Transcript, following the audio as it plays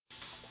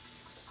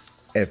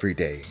Every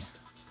day,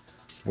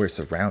 we're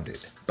surrounded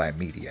by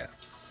media.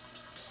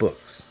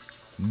 Books,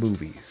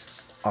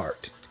 movies,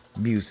 art,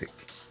 music,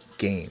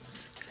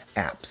 games,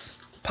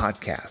 apps,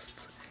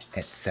 podcasts,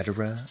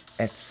 etc.,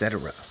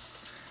 etc.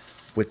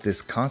 With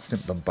this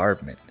constant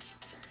bombardment,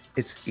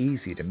 it's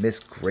easy to miss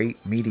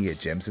great media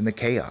gems in the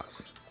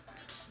chaos.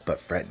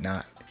 But fret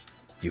not,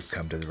 you've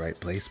come to the right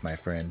place, my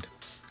friend.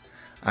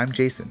 I'm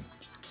Jason,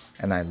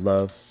 and I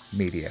love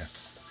media.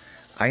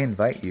 I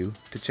invite you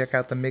to check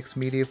out the Mixed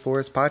Media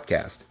Forest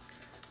podcast,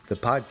 the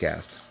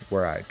podcast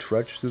where I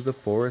trudge through the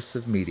forests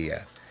of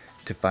media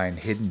to find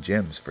hidden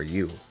gems for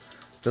you,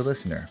 the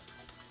listener.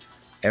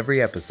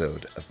 Every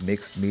episode of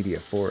Mixed Media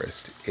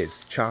Forest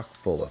is chock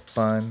full of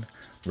fun,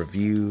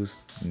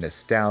 reviews,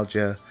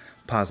 nostalgia,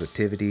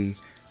 positivity,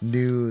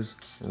 news,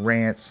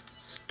 rants,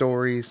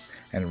 stories,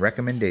 and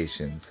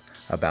recommendations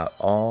about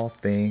all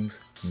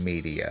things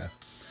media.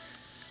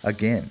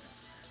 Again,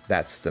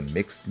 that's the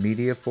Mixed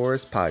Media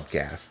Forest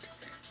podcast,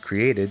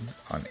 created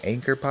on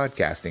Anchor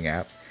Podcasting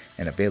app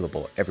and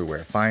available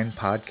everywhere fine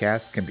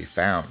podcasts can be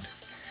found.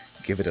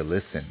 Give it a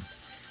listen.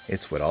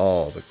 It's what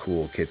all the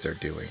cool kids are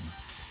doing.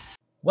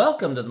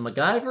 Welcome to the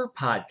MacGyver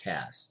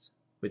Podcast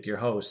with your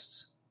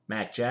hosts,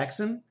 Mac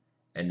Jackson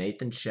and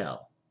Nathan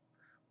Shell,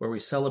 where we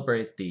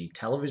celebrate the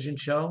television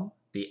show,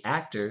 the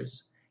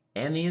actors,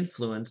 and the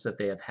influence that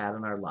they have had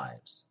on our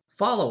lives.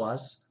 Follow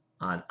us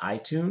on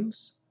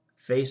iTunes,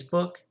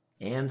 Facebook,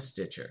 and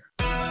Stitcher.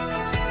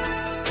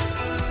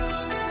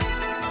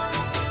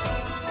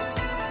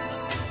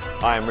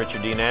 Hi, I'm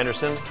Richard Dean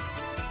Anderson.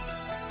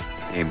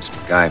 Name's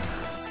MacGyver.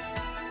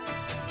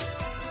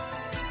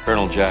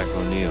 Colonel Jack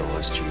O'Neill,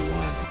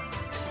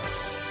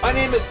 SG-1. My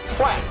name is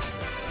Pratt.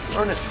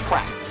 Ernest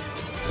Pratt.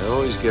 I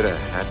always get a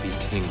happy,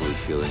 tingly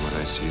feeling when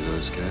I see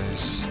those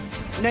guys.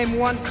 Name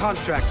one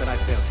contract that I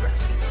failed to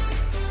execute.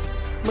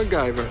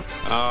 MacGyver.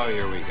 Oh,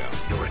 here we go.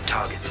 You're a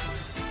target.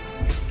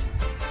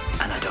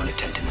 And I don't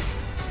intend to miss.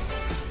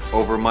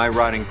 Over my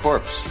rotting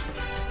corpse.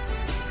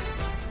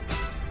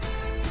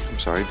 I'm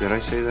sorry, did I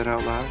say that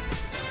out loud?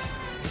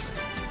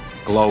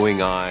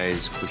 Glowing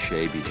eyes,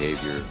 cliché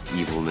behavior,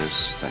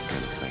 evilness, that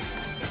kind of thing.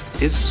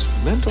 Is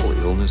mental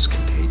illness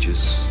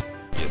contagious?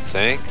 You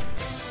think?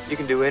 You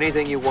can do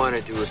anything you want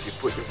to do if you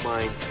put your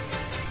mind.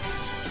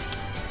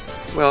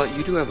 Well,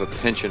 you do have a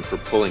penchant for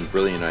pulling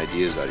brilliant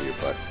ideas out of your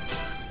butt.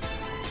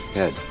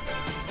 Head.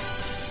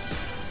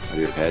 Out of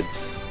your head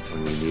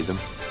when we need them.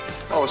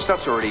 Oh, the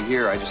stuff's already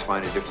here. I just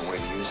find a different way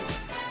to use it.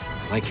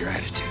 I like your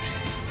attitude.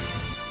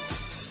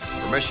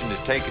 Permission to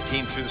take a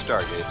team through the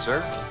Stargate,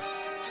 sir.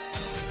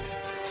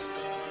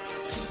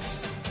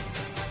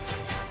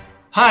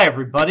 Hi,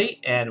 everybody,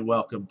 and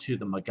welcome to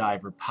the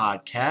MacGyver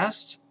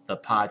Podcast, the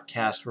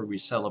podcast where we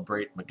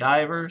celebrate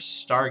MacGyver,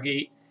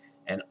 Stargate,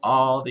 and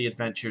all the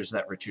adventures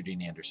that Richard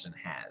Dean Anderson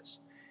has.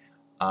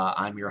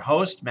 I'm your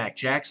host, Mac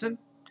Jackson.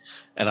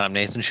 And I'm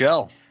Nathan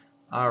Shell.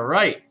 All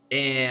right,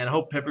 and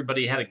hope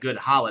everybody had a good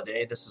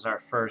holiday. This is our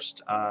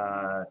first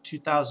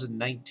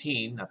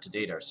 2019, not to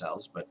date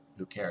ourselves, but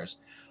who cares,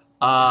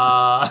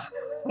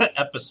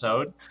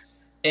 episode.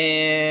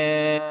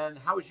 And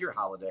how was your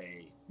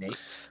holiday, Nate?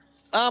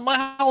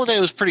 My holiday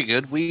was pretty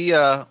good. We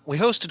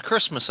hosted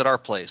Christmas at our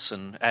place,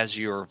 and as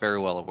you're very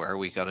well aware,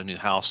 we got a new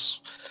house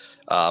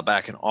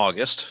back in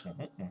August,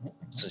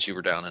 since you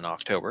were down in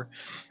October.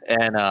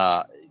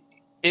 And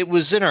it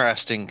was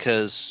interesting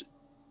because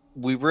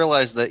we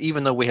realized that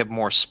even though we have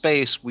more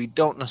space, we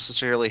don't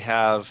necessarily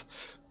have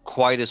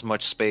quite as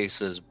much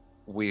space as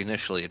we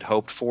initially had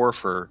hoped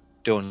for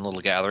doing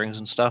little gatherings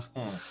and stuff.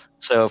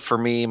 So for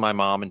me, my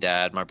mom and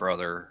dad, my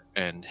brother,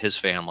 and his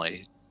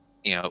family,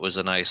 it was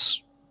a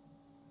nice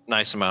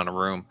amount of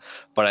room.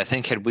 But I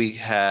think had we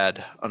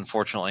had,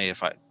 unfortunately,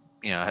 if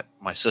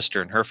my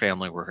sister and her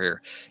family were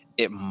here,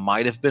 it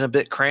might have been a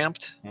bit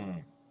cramped.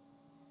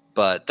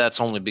 But that's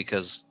only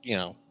because,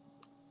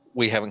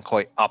 we haven't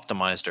quite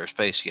optimized our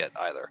space yet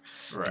either.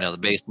 Right. The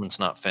basement's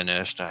not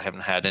finished. I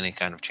haven't had any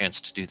kind of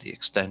chance to do the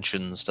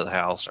extensions to the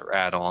house or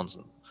add-ons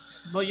and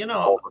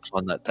all the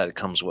fun that it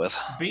comes with.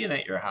 Being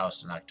at your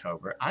house in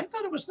October, I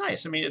thought it was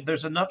nice. I mean,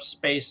 there's enough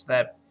space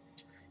that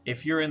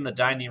if you're in the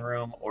dining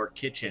room or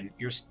kitchen,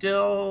 you're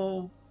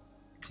still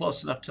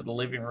close enough to the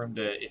living room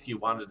to, if you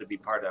wanted to be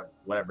part of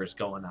whatever's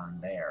going on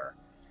there.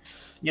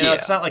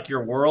 It's not like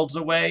you're worlds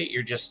away.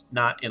 You're just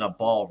not in a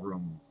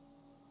ballroom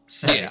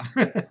setting.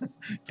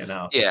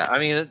 Yeah. Yeah, I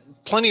mean,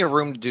 plenty of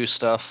room to do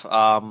stuff.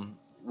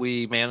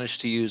 We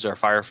managed to use our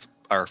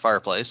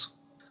fireplace.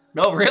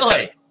 No,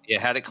 really?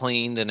 Had it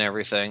cleaned and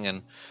everything,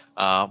 and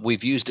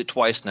we've used it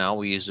twice now.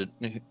 We used it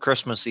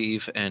Christmas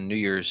Eve and New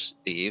Year's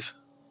Eve,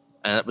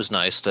 and it was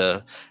nice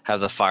to have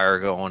the fire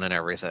going and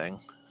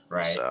everything.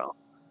 Right. So,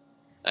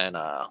 and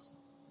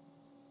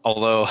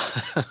although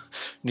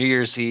New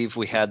Year's Eve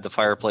we had the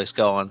fireplace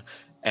going,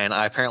 and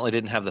I apparently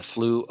didn't have the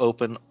flue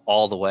open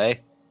all the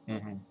way.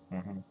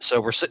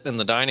 So we're sitting in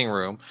the dining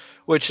room,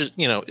 which is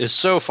is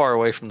so far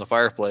away from the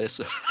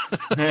fireplace,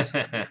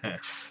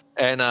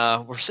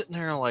 and we're sitting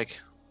there like,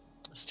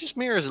 it's just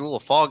me, or is it a little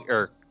fog,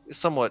 or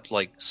somewhat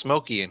like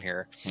smoky in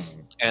here.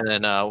 And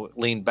then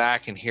leaned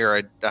back, and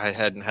here I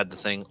hadn't had the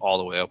thing all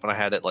the way open. I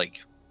had it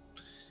like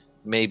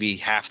maybe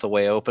half the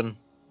way open.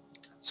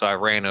 So I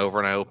ran over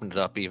and I opened it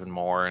up even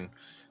more, and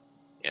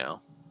you know.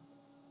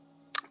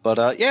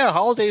 But yeah,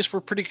 holidays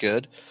were pretty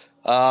good.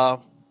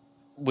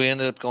 We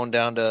ended up going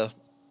down to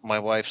my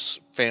wife's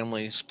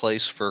family's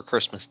place for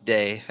Christmas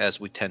Day, as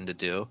we tend to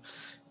do,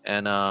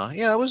 and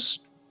yeah, it was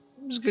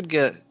a good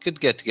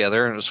get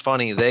together, and it was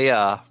funny. They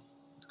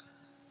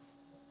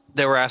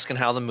were asking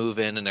how the move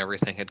in and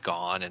everything had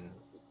gone, and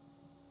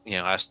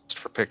asked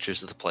for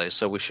pictures of the place,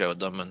 so we showed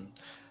them, and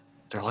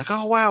they're like,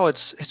 "Oh wow,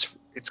 it's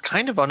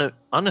kind of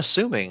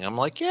unassuming." I'm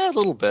like, "Yeah, a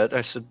little bit."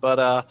 I said,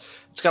 "But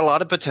it's got a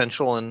lot of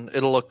potential, and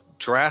it'll look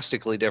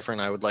drastically different,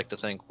 I would like to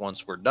think,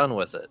 once we're done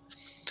with it."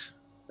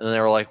 And they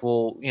were like,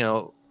 "Well,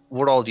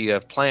 what all do you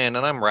have planned?"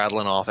 And I'm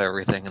rattling off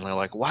everything, and they're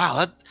like,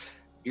 "Wow,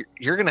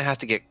 you're going to have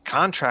to get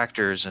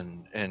contractors,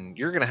 and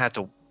you're going to have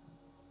to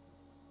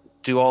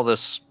do all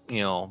this,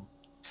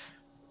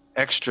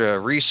 extra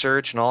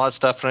research and all that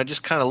stuff." And I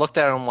just kind of looked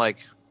at them like,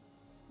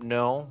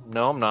 no,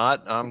 I'm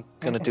not. I'm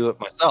going to do it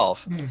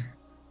myself.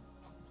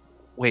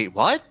 Wait,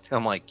 what?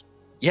 I'm like,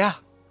 yeah.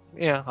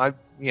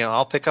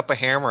 I'll pick up a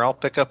hammer. I'll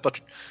pick up a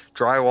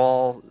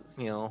drywall,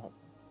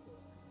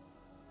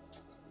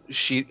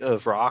 sheet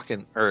of rock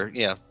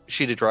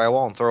sheet of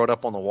drywall, and throw it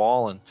up on the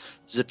wall and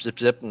zip, zip,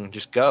 zip, and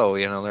just go.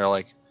 They're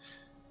like,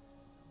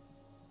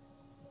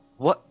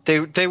 what?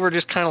 They were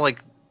just kind of like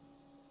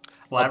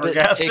a bit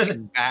Flabbergasted.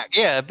 taken back.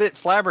 Yeah, a bit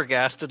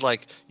flabbergasted.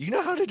 Like, you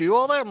know how to do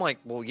all that? I'm like,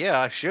 well, yeah,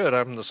 I should.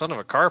 I'm the son of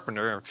a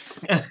carpenter.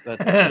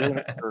 That's been doing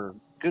it for,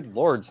 good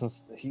Lord,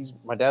 since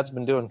my dad's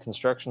been doing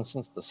construction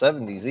since the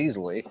 70s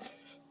easily.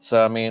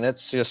 So I mean,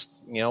 it's just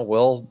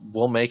we'll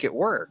make it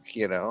work.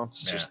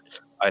 It's just,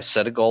 I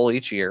set a goal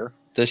each year.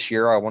 This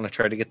year I want to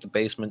try to get the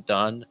basement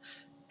done,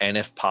 and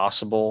if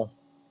possible,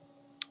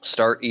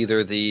 start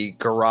either the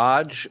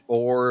garage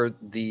or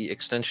the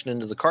extension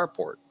into the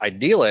carport.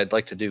 Ideally, I'd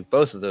like to do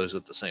both of those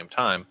at the same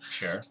time.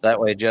 Sure. That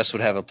way Jess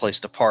would have a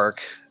place to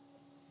park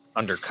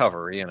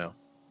undercover.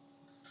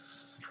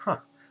 Huh.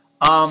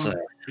 So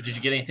Did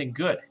you get anything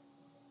good?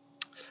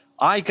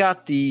 I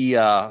got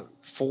the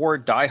 4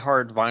 Die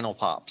Hard vinyl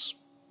pops.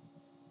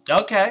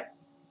 Okay.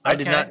 I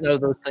did not know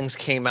those things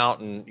came out,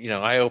 and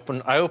I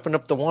opened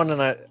up the one,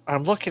 and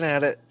I'm looking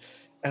at it,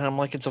 and I'm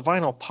like, it's a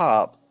vinyl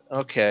pop.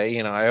 Okay,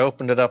 I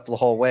opened it up the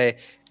whole way,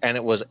 and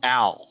it was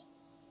Al.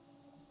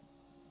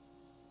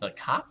 The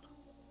cop?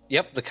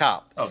 Yep, the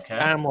cop. Okay.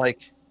 And I'm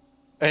like,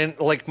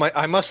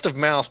 I must have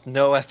mouthed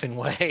no effing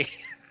way,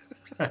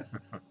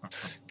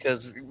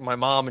 because my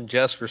mom and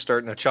Jess were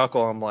starting to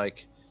chuckle. I'm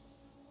like,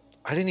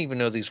 I didn't even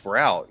know these were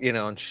out,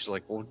 and she's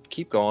like, well,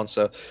 keep going.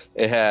 So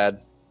it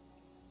had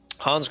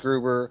Hans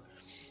Gruber,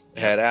 it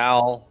had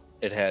Al,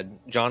 it had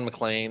John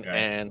McClane, Right.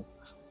 and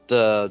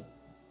the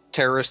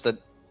terrorist that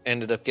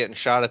ended up getting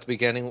shot at the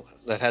beginning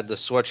that had the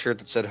sweatshirt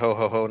that said "Ho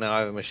ho ho! Now I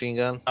have a machine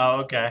gun."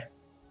 Oh, okay.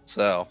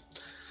 So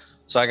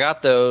I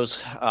got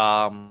those.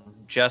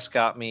 Jess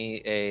got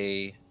me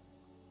I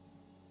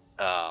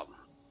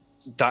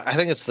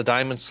think it's the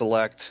Diamond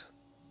Select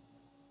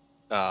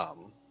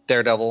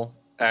Daredevil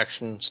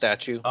action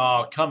statue,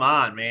 Oh, come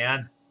on,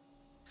 man.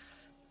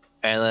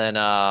 and then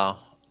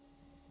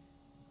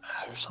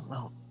there's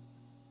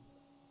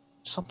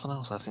something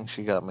else I think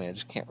she got me. I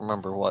just can't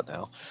remember what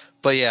now.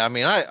 But yeah, I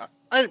mean,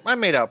 I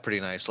made out pretty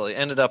nicely.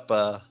 Ended up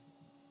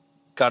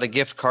got a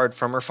gift card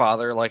from her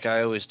father, like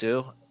I always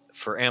do,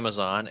 for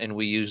Amazon, and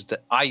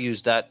I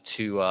used that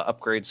to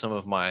upgrade some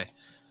of my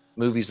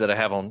movies that I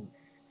have on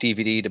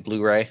DVD to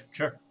Blu-ray.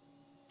 Sure.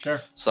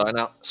 So I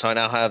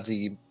now have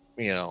the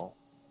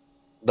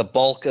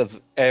bulk of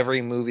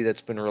every movie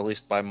that's been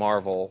released by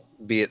Marvel,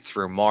 be it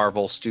through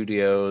Marvel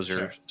Studios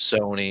or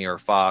Sony or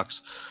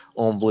Fox,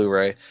 on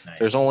Blu-ray. Nice.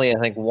 There's only, I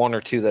think, 1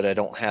 or 2 that I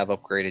don't have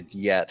upgraded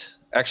yet.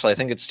 Actually, I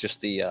think it's just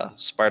the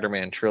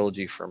Spider-Man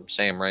trilogy from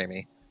Sam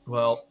Raimi.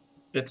 Well,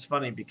 it's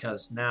funny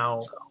because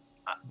now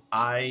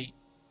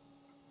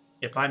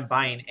if I'm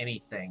buying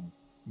anything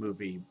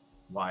movie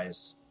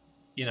wise,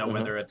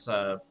 whether it's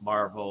a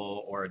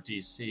Marvel or a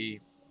DC,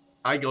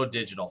 I go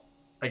digital.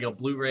 I go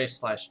Blu-ray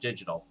 /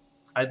 digital.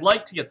 I'd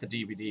like to get the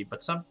DVD,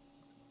 but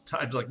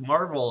sometimes, like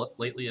Marvel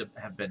lately,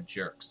 have been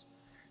jerks.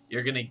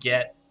 You're gonna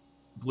get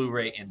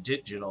Blu-ray and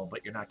digital,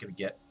 but you're not gonna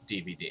get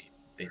DVD.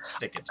 They'd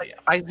stick it to you.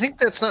 I think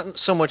that's not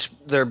so much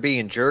they're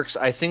being jerks.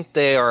 I think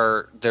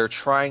they're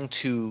trying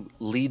to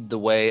lead the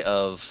way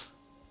of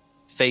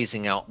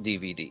phasing out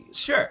DVDs.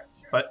 Sure,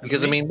 but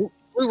Because I mean,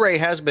 Blu-ray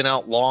has been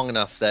out long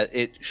enough that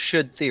it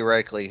should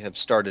theoretically have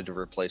started to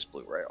replace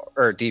Blu-ray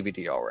or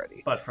DVD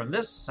already. But from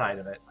this side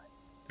of it,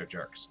 they're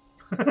jerks.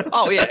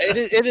 Oh yeah,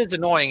 it is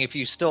annoying if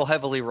you still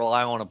heavily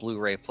rely on a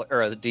Blu-ray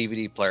or a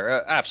DVD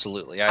player.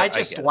 Absolutely, I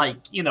just get like,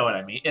 you know what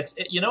I mean.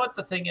 You know what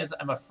the thing is.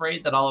 I'm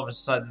afraid that all of a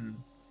sudden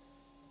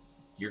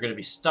you're going to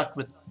be stuck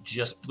with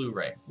just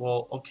Blu-ray.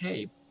 Well,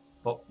 okay,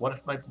 but what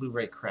if my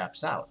Blu-ray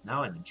craps out?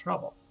 Now I'm in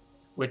trouble.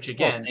 Which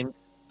again,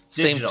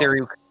 same digital.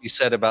 theory could be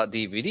said about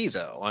DVD,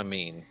 though. I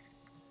mean,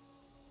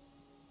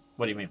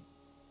 what do you mean?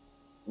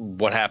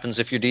 What happens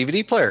if your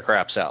DVD player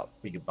craps out?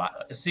 We could buy.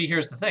 See,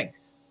 here's the thing: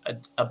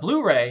 a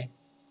Blu-ray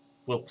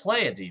will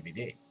play a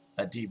DVD.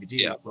 A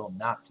DVD will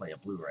not play a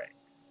Blu-ray.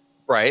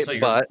 Right, So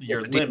but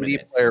you're if the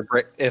limited.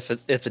 if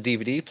the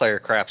DVD player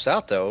craps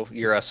out, though,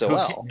 you're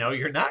SOL. No,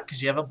 you're not,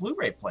 because you have a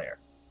Blu-ray player.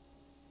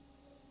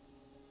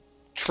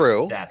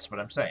 True. That's what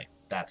I'm saying.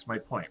 That's my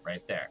point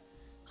right there.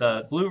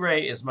 The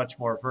Blu-ray is much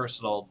more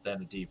versatile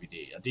than a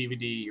DVD. A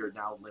DVD, you're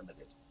now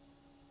limited.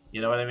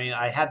 You know what I mean?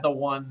 I had the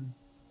one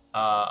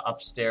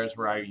upstairs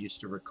where I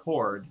used to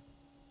record.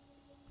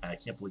 And I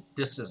can't believe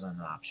this isn't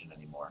an option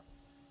anymore.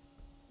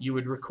 You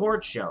would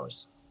record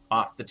shows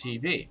off the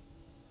TV.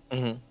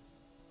 Mm-hmm.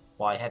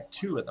 Well, I had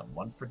two of them,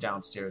 one for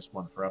downstairs,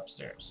 one for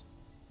upstairs.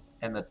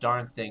 And the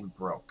darn thing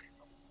broke.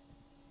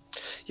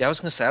 Yeah, I was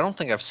gonna say I don't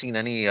think I've seen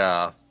any.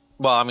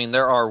 Well, I mean,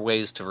 there are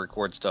ways to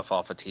record stuff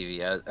off a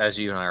TV, as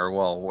you and I are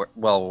well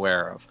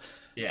aware of.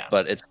 Yeah,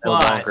 but it's no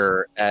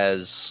longer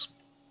as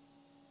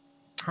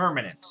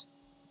permanent.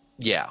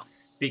 Yeah.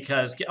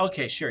 Because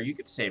okay, sure, you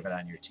could save it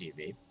on your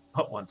TV,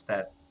 but once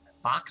that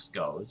box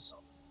goes,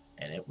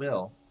 and it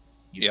will,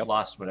 you've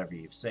lost whatever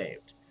you've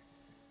saved.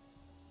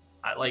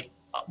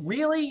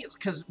 Really?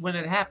 Because when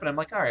it happened, I'm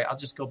like, all right, I'll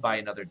just go buy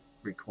another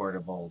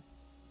recordable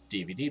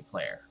DVD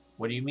player.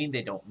 What do you mean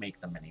they don't make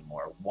them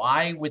anymore?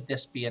 Why would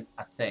this be a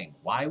thing?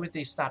 Why would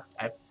they stop?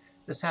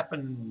 This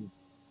happened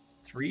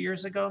 3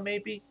 years ago,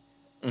 maybe.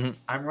 Mm-hmm.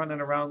 I'm running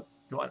around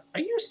going,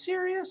 are you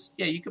serious?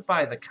 Yeah, you could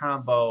buy the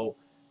combo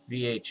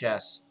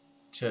VHS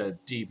to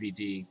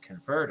DVD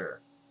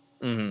converter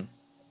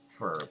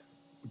for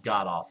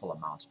god awful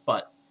amounts,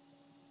 but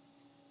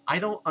I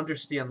don't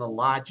understand the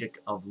logic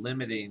of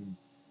limiting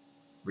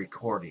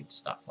recording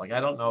stuff. Like, I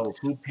don't know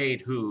who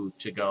paid who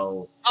to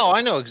go. Oh,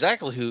 I know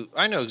exactly who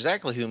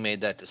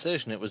made that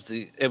decision. It was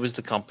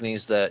the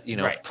companies that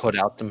put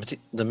out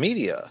the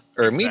media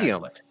or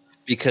medium,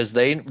 because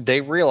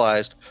they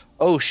realized,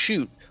 oh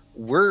shoot,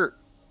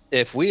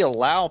 if we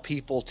allow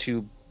people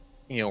to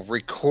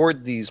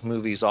record these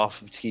movies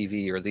off of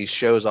TV or these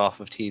shows off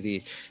of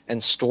TV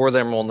and store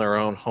them on their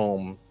own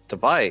home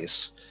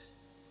device,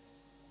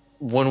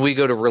 when we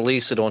go to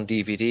release it on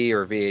DVD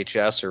or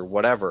VHS or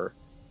whatever,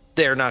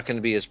 they're not going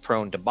to be as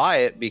prone to buy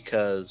it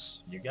because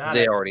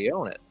they already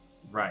own it.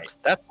 Right.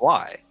 That's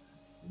why.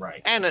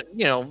 Right. And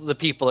the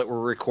people that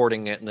were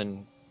recording it and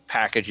then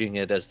packaging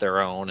it as their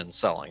own and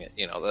selling it,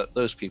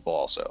 those people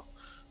also,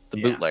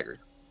 the bootleggers.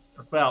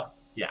 Well,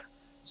 yeah.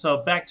 So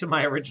back to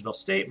my original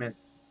statement,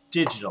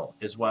 digital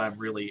is what I'm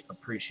really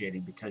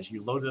appreciating, because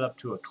you load it up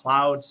to a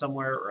cloud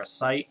somewhere or a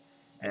site,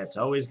 and it's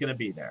always going to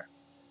be there.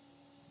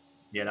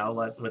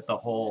 With the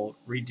whole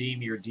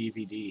redeem your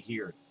DVD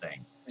here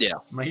thing. Yeah.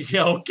 I'm like,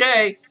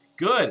 okay,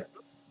 good.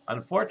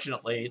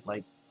 Unfortunately,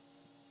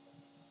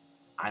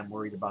 I'm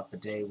worried about the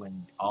day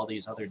when all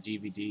these other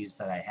DVDs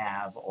that I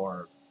have,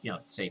 or,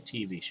 say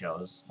TV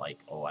shows, like,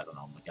 I don't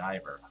know,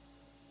 MacGyver,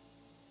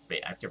 I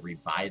have to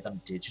rebuy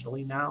them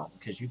digitally now,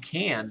 because you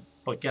can,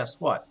 but guess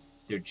what?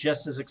 They're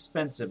just as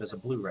expensive as a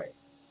Blu-ray.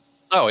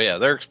 Oh, yeah,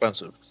 they're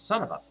expensive.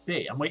 Son of a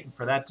bitch. I'm waiting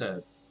for that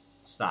to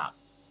stop.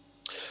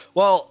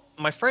 Well,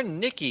 my friend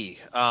Nikki,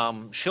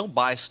 she'll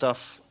buy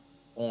stuff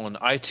on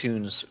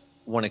iTunes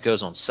when it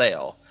goes on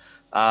sale.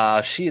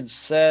 She had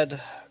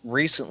said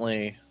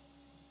recently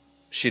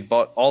she'd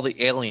bought all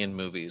the Alien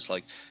movies,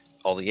 like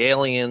all the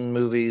Alien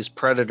movies,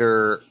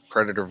 Predatorverse,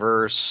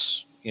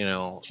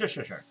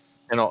 Sure.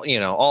 and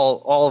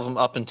all of them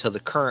up until the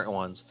current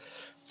ones.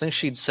 I think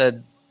she'd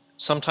said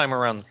sometime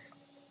around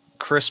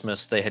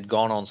Christmas they had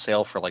gone on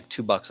sale for like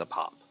 $2 a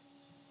pop.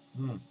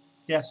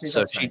 Yeah, see,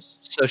 that's nice.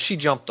 So she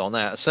jumped on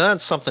that. So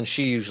that's something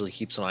she usually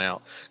keeps an eye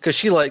out, because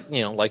she, like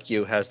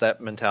you, has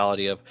that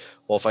mentality of,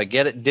 well, if I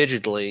get it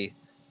digitally,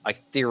 I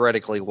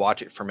theoretically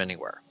watch it from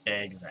anywhere.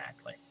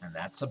 Exactly, and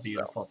that's a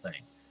beautiful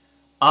thing.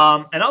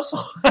 And also,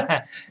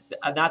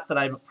 not that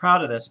I'm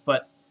proud of this,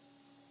 but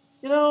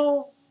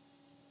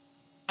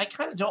I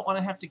kind of don't want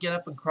to have to get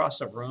up and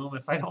cross a room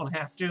if I don't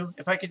have to.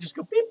 If I could just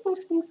go beep boop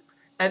boop.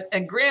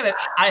 And granted,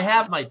 I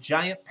have my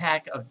giant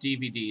pack of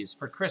DVDs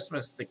for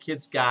Christmas. The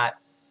kids got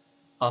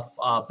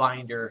a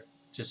binder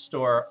to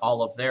store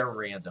all of their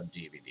random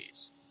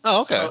DVDs.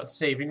 Oh, okay. So it's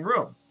saving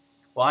room.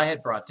 Well, I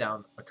had brought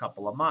down a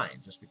couple of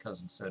mine just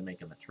because, instead of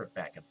making the trip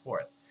back and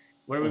forth.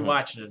 What are we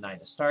watching tonight?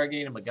 A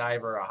Stargate, a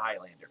MacGyver, a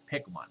Highlander?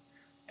 Pick one.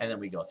 And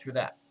then we go through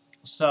that.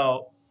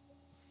 So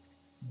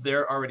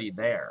they're already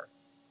there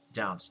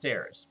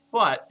downstairs.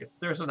 But if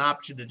there's an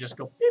option to just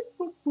go beep,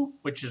 boop, boop,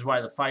 which is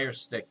why the Fire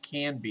Stick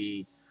can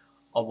be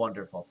a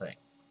wonderful thing.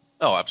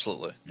 Oh,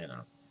 absolutely.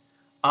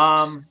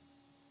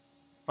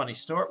 Funny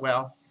story.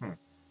 Well,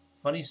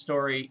 funny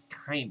story,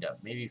 kind of,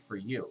 maybe for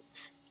you.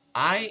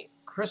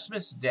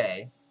 Christmas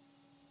Day,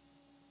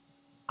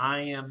 I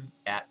am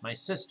at my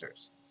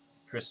sister's.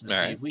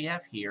 Christmas Eve we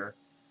have here.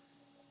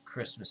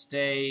 Christmas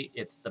Day,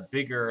 it's the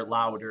bigger,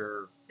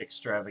 louder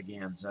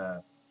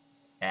extravaganza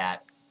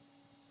at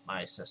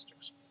my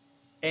sister's.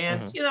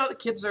 And, the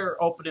kids are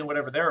opening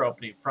whatever they're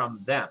opening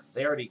from them.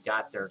 They already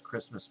got their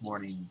Christmas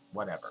morning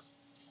whatever.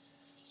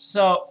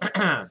 So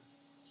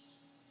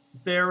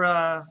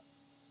they're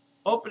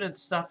opening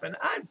stuff, and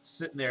I'm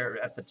sitting there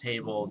at the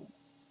table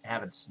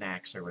having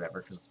snacks or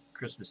whatever because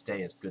Christmas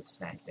Day is good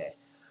snack day.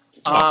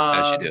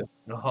 As you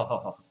do.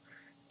 Oh,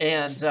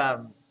 and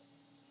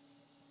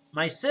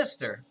my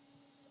sister,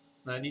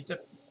 I need to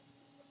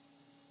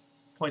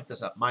point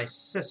this out. My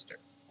sister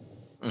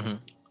Mm-hmm.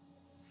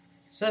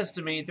 says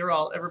to me,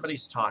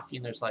 everybody's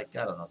talking. There's like,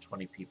 I don't know,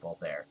 20 people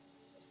there.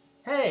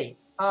 Hey,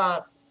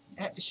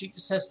 she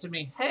says to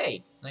me,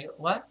 hey. And I go,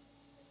 what?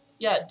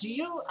 Yeah,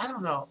 I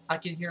don't know. I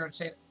can hear her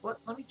say,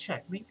 let me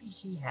check. Maybe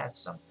he has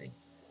something.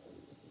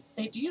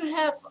 Hey, do you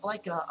have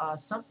like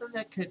something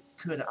that could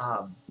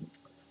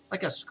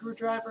like a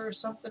screwdriver or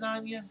something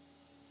on you?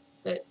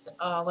 That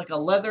like a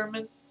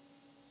Leatherman?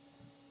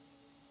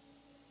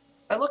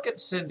 I look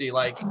at Cindy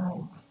like,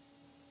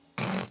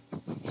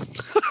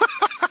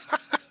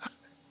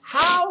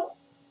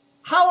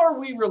 how are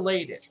we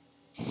related?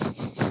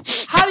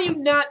 How do you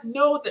not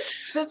know that?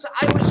 Since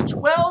I was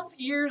 12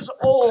 years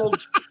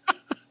old,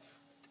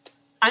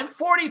 I'm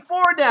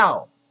 44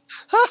 now.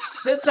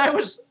 Since I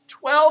was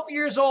 12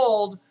 years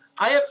old,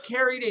 I have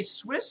carried a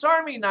Swiss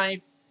Army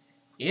knife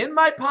in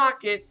my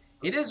pocket.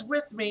 It is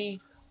with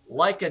me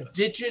like a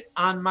digit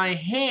on my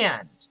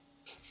hand.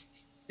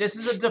 This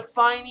is a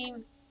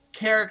defining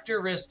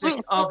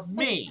characteristic of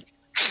me.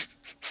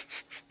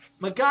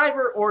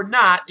 MacGyver or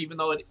not, even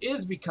though it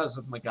is because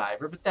of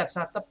MacGyver, but that's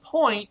not the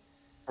point.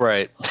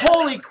 Right.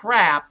 Holy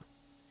crap.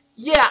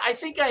 Yeah, I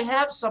think I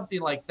have something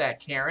like that,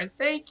 Karen.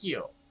 Thank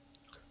you.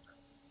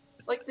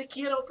 Like, they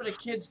can't open a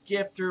kid's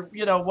gift or,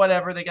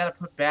 whatever. They got to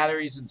put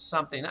batteries in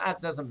something. It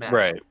doesn't matter.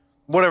 Right.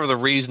 Whatever the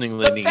reasoning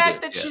they The need fact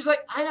is, that yeah. she's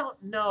like, I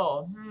don't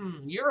know.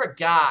 You're a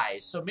guy,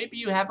 so maybe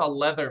you have a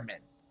Leatherman.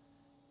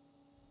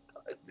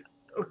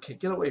 Okay,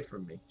 get away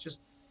from me. Just,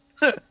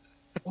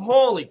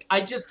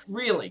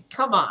 really,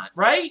 come on,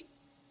 right?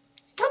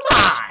 Come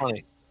It's on.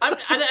 funny.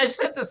 I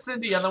said to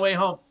Cindy on the way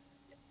home,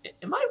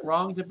 am I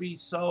wrong to be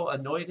so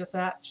annoyed at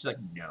that? She's like,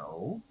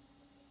 no.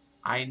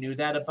 I knew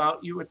that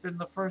about you within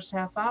the first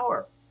half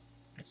hour.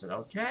 I said,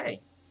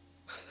 okay.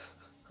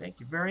 Thank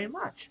you very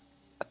much.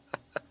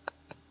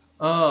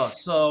 Oh,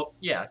 so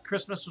yeah,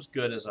 Christmas was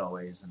good as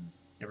always, and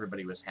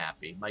everybody was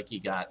happy. Mikey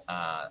got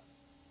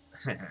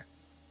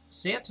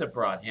Santa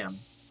brought him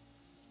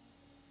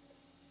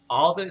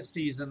all the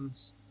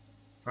seasons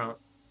from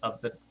of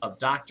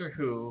Doctor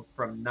Who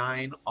from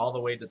 9 all the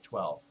way to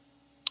 12.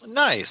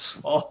 Nice.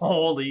 Oh,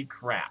 holy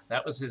crap!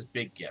 That was his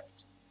big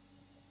gift.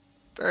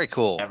 Very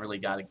cool.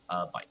 Everly got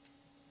a bike.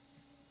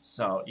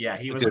 So yeah,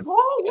 he was Good. like,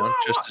 oh wow,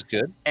 Just as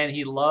good. and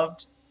he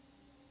loved.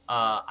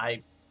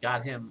 I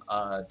got him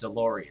a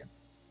DeLorean,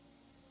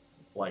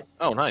 like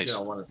Oh, nice.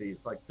 one of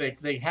these. Like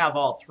they have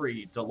all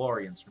 3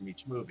 DeLoreans from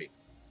each movie.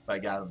 But I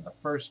got him the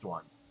first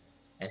one,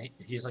 and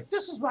he's like,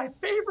 this is my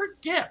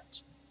favorite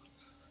gift.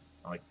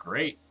 I'm like,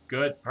 great,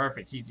 good,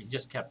 perfect. He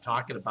just kept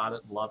talking about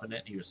it and loving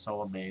it. He was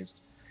so amazed.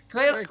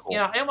 Because Very cool.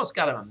 I almost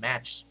got him a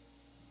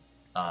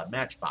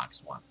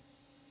Matchbox one,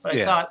 but I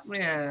Yeah. thought,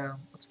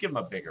 let's give him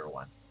a bigger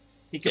one.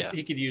 He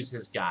could use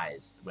his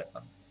guys with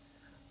them.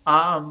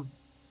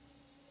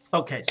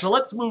 Okay, so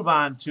let's move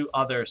on to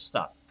other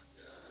stuff.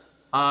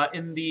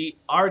 In the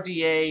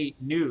RDA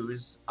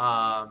news,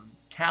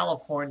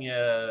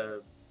 California,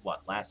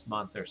 last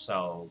month or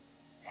so,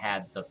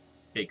 had the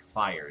big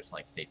fires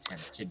like they tend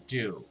to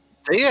do.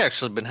 They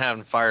actually been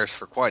having fires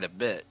for quite a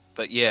bit,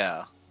 but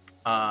yeah.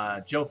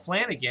 Joe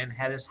Flanagan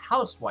had his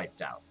house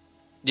wiped out.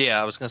 Yeah,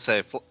 I was going to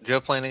say, Joe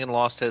Flanagan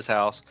lost his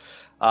house.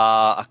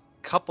 A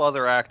couple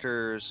other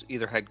actors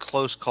either had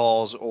close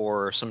calls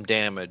or some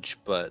damage,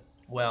 but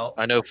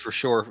I know for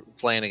sure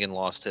Flanagan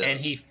lost his.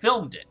 And he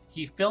filmed it.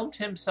 He filmed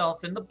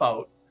himself in the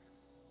boat,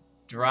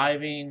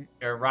 driving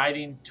or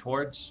riding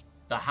towards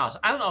the house.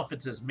 I don't know if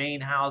it's his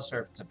main house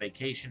or if it's a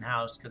vacation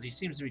house because he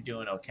seems to be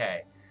doing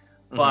okay.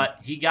 But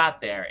he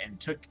got there and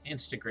took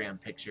Instagram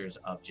pictures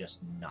of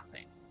just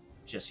nothing.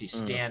 Just he's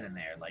standing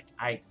there like,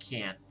 I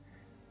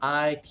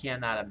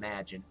cannot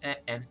imagine.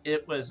 And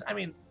it was,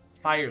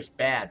 fire's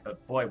bad,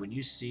 but boy, when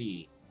you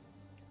see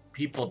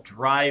people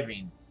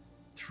driving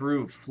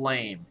through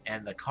flame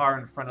and the car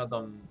in front of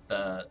them,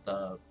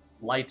 the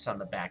lights on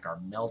the back are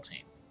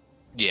melting.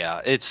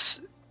 Yeah,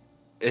 it's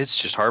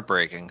just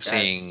heartbreaking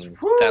seeing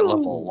that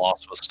level of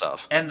loss with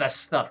stuff. And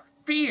the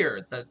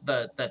fear,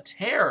 the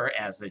terror,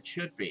 as it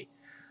should be.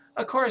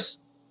 Of course,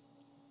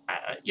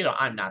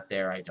 I'm not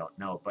there, I don't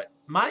know. But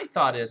my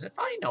thought is, if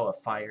I know a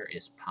fire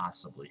is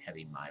possibly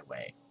heading my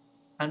way,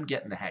 I'm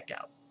getting the heck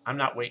out. I'm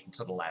not waiting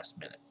until the last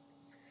minute.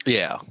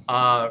 Yeah.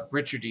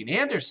 Richard Dean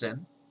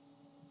Anderson,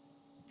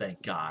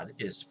 thank God,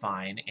 is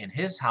fine, and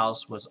his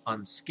house was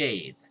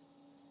unscathed.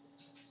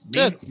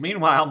 Good.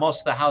 Meanwhile,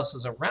 most of the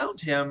houses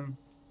around him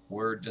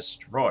were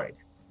destroyed.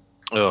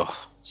 Ugh.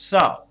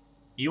 So,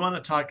 you want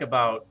to talk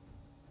about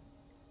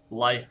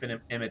life and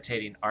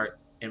imitating art,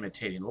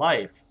 imitating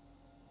life?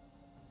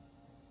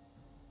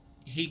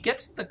 He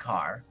gets in the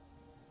car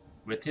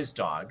with his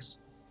dogs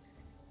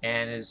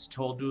and is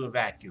told to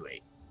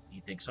evacuate. He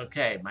thinks,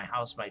 okay, my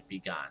house might be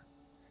gone.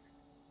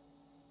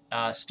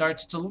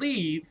 Starts to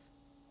leave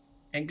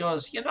and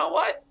goes, you know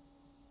what?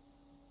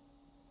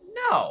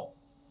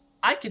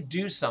 could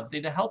do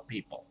something to help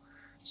people.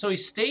 So he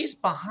stays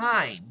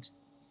behind,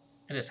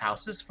 and his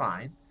house is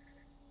fine,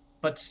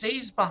 but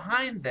stays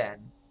behind then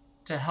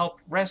to help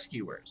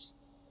rescuers.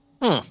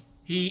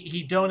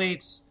 He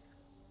donates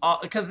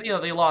because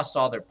they lost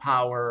all their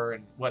power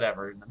and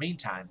whatever in the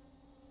meantime,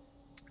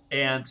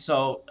 and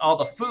so all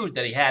the food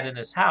that he had in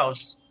his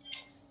house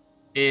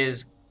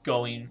is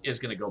going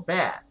to go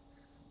bad.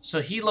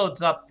 So he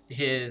loads up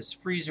his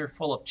freezer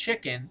full of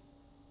chicken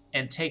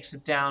and takes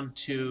it down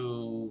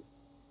to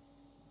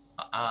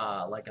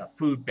like a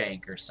food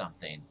bank or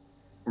something.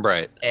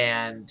 Right.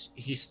 And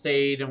he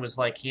stayed and was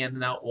like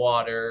handing out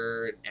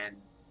water and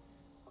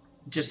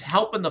just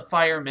helping the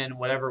firemen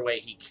whatever way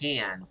he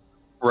can.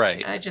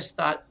 Right. And I just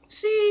thought,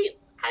 see,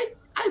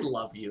 I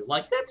love you.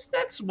 Like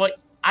that's what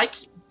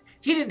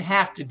he didn't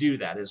have to do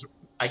that. Is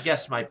I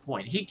guess my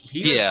point.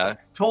 He was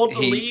told to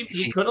leave.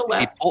 He could have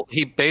left.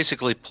 He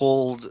basically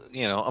pulled, a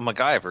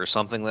MacGyver,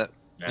 something that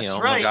That's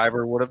right.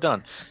 MacGyver would have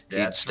done. He'd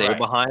That's stay right.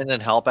 behind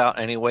and help out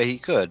any way he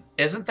could.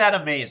 Isn't that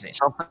amazing?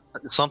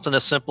 Something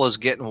as simple as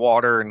getting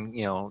water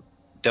and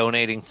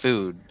donating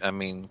food. I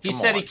mean, He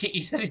said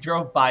he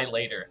drove by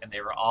later and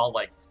they were all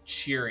like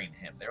cheering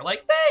him. They're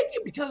like, "Thank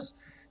you," because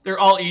they're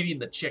all eating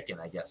the chicken,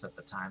 I guess, at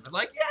the time. They're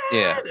like,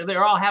 "Yeah!"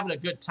 They're all having a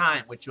good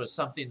time, which was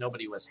something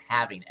nobody was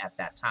having at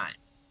that time.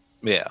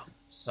 Yeah.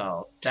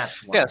 So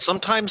that's wonderful. Yeah,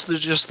 sometimes there's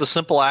just the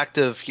simple act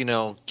of,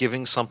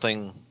 giving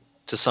something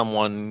to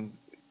someone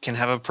can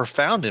have a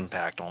profound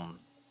impact on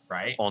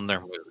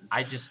their mood.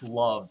 I just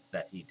love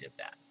that he did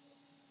that.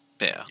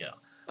 Yeah.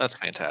 That's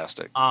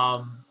fantastic.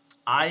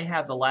 I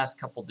have the last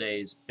couple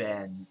days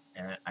been,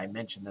 and I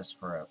mentioned this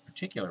for a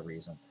particular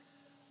reason,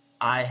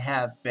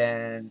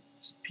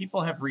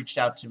 people have reached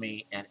out to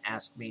me and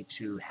asked me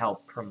to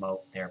help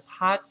promote their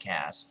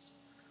podcasts.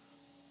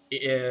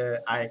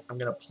 I'm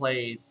going to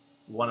play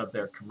one of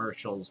their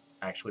commercials.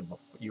 Actually,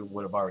 you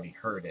would have already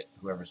heard it,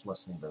 whoever's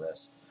listening to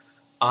this.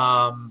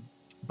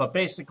 But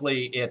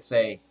basically, it's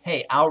hey,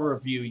 I'll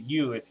review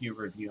you if you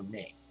review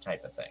me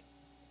type of thing.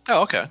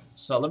 Oh, okay.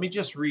 So let me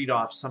just read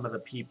off some of the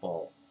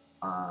people.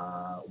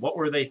 What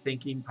Were They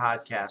Thinking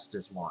podcast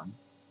is one.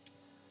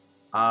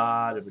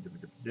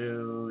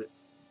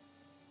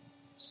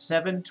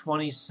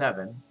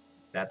 727,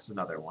 that's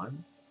another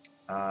one.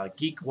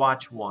 Geek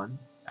Watch 1,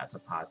 that's a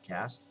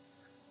podcast.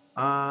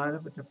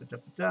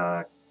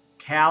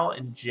 Cal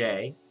and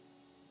Jay.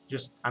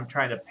 I'm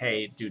trying to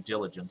pay due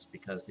diligence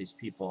because these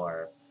people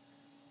are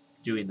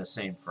doing the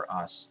same for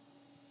us.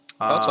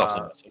 That's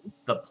awesome.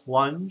 The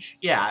Plunge.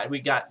 Yeah, we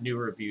got new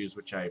reviews,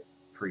 which I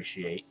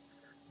appreciate.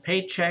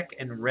 Paycheck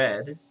and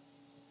Red.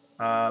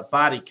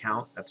 Body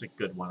Count. That's a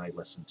good one I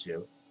listened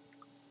to.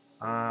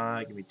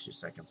 Give me 2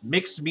 seconds.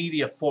 Mixed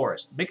Media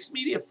Forest. Mixed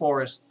Media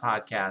Forest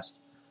podcast.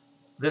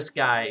 This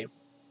guy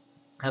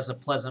has a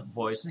pleasant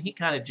voice, and he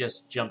kind of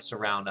just jumps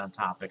around on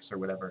topics or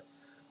whatever.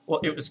 Well,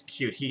 it was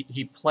cute.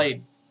 He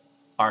played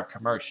our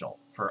commercial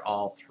for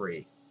all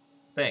three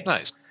things.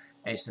 Nice.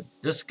 And he said,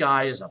 "This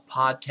guy is a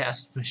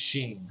podcast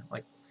machine." I'm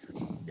like,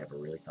 never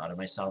really thought of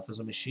myself as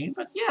a machine,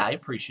 but yeah, I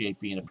appreciate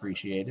being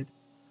appreciated.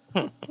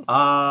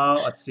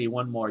 Let's see,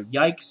 one more.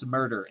 Yikes,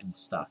 Murder and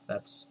Stuff.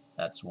 That's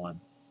one.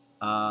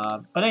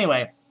 But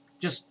anyway,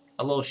 just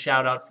a little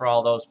shout out for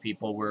all those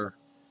people.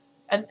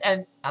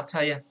 And I'll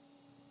tell you,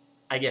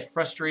 I get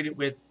frustrated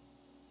with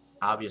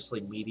obviously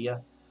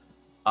media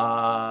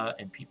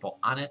and people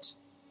on it,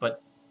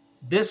 but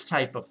this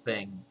type of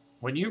thing,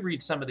 when you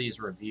read some of these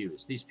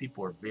reviews, these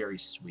people are very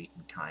sweet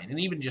and kind,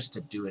 and even just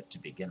to do it to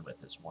begin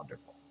with is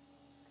wonderful.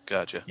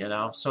 Gotcha.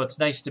 So it's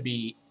nice to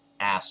be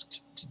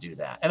asked to do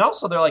that. And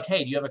also they're like,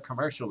 "Hey, do you have a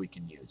commercial we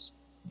can use?"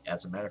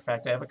 As a matter of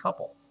fact, I have a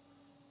couple.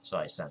 So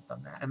I sent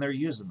them that, and they're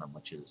using them,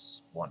 which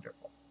is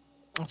wonderful.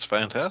 That's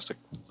fantastic.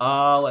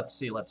 Let's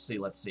see.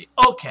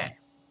 Okay.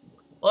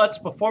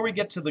 Before we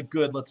get to the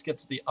good, let's get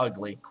to the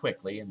ugly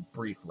quickly and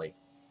briefly.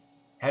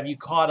 Have you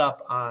caught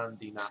up on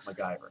the Not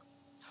MacGyver?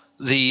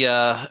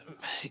 The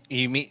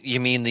you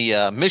mean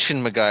the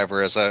Mission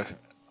MacGyver as a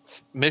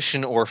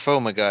mission or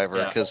faux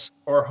MacGyver? Because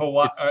or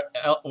Hawaii.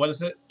 What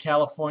is it?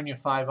 California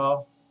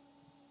 5-0?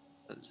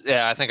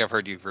 Yeah, I think I've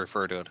heard you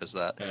refer to it as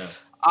that. Yeah.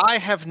 I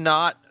have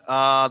not.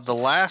 The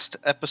last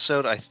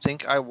episode I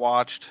think I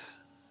watched.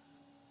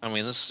 I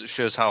mean, this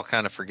shows how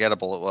kind of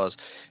forgettable it was.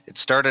 It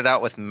started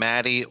out with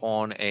Maddie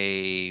on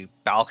a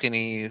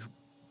balcony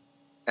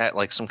at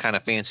like some kind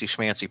of fancy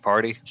schmancy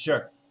party.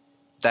 Sure.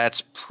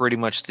 That's pretty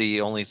much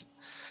the only.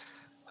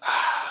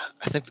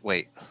 I think.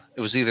 Wait,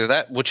 it was either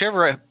that,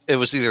 it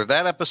was either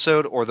that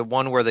episode or the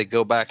one where they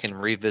go back and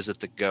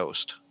revisit the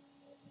ghost.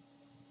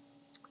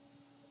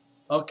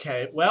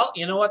 Okay. Well,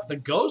 you know what? The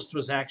Ghost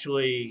was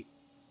actually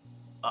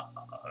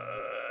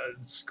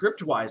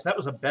script-wise, that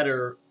was a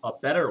better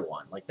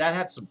one. Like that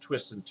had some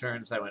twists and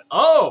turns. I went,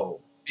 oh.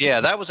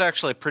 Yeah, that was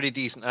actually a pretty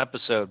decent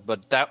episode,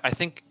 but I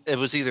think it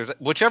was either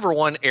whichever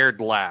one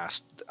aired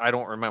last. I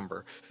don't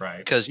remember. Right.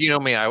 Because you know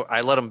me,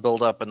 I let them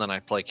build up and then I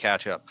play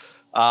catch up.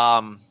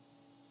 I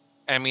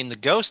mean, the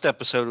Ghost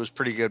episode was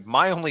pretty good.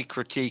 My only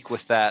critique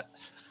with that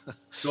I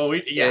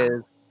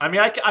mean,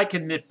 I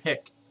can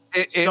nitpick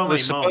so it was many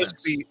supposed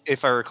moments. to be,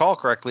 if I recall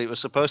correctly, it was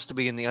supposed to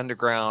be in the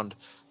underground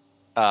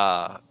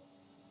of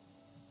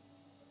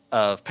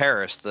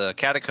Paris, the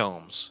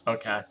catacombs.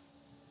 Okay.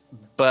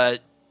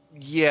 But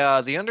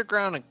yeah, the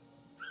underground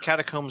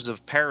catacombs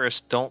of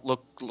Paris don't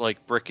look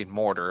like brick and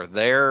mortar.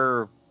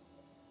 They're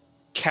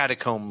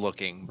catacomb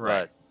looking,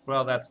 Right. but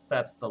Well, that's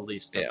the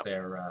least of yeah.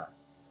 their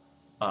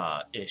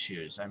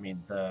issues. I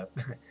mean,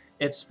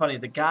 it's funny.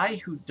 The guy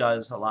who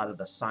does a lot of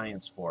the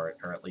science for it,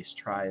 or at least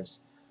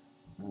tries,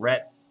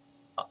 Rhett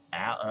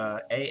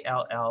Allain.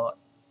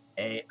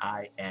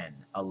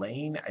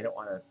 Elaine. I don't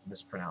want to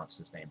mispronounce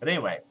his name, but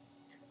anyway,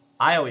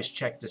 I always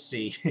check to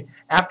see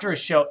after a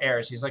show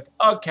airs. He's like,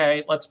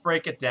 okay, let's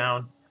break it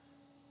down.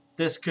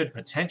 This could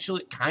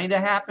potentially kind of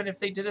happen if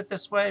they did it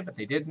this way, but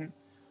they didn't.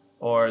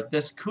 Or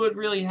this could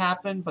really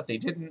happen, but they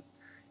didn't.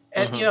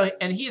 And Mm-hmm.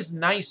 and he's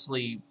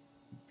nicely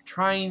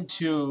trying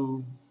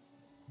to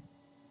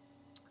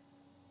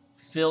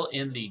fill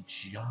in the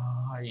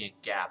giant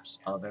gaps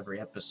of every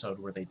episode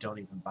where they don't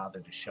even bother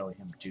to show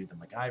him do the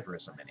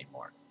MacGyverism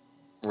anymore.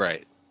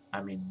 Right.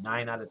 I mean,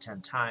 9 out of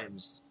 10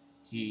 times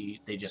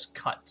they just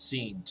cut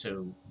scene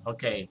to,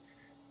 okay,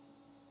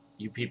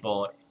 you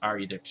people are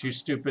either too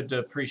stupid to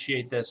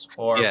appreciate this,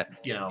 or Yeah.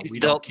 we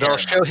don't care They'll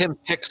show enough. him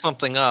pick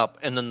something up,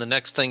 and then the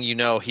next thing you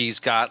know, he's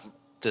got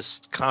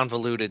this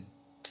convoluted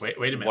Wait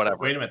a minute. whatever.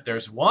 Wait a minute.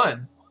 There's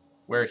one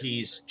where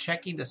he's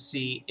checking to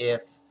see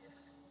if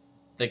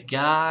the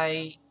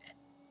guy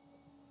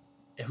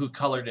who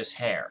colored his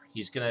hair,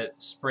 he's going to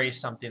spray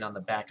something on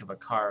the back of a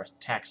car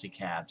taxi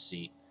cab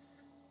seat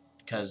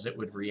because it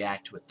would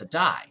react with the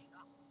dye.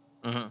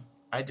 Mm-hmm.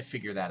 I had to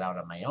figure that out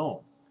on my own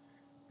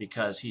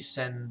because he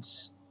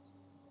sends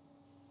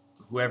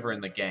whoever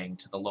in the gang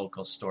to the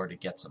local store to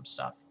get some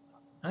stuff.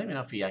 I don't even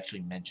know if he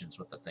actually mentions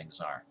what the things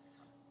are,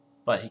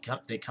 but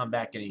they come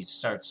back and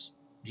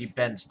he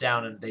bends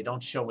down and they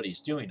don't show what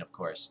he's doing, of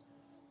course,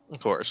 Of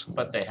course.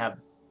 but they have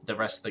the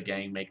rest of the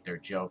gang make their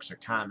jokes or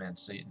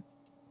comments. And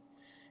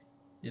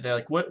they're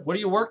like, "What are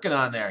you working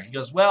on there?" He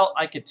goes, "Well,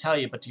 I could tell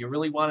you, but do you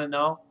really want to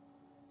know?"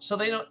 So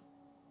they didn't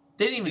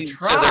even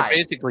So they're try.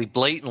 basically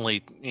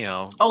blatantly,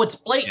 Oh, it's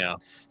blatant. yeah.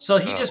 So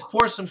he just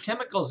pours some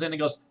chemicals in and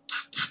goes,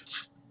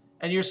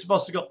 and you're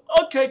supposed to go,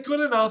 okay, good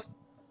enough.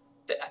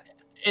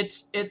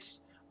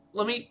 It's.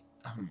 Let me.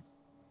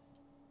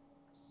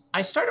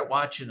 I started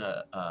watching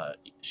a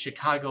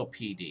Chicago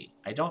PD.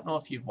 I don't know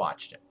if you've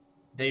watched it.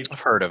 I've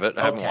heard of it.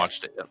 I haven't Okay.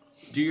 watched it yet.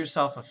 Do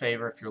yourself a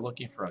favor if you're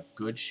looking for a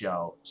good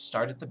show.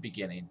 Start at the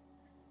beginning.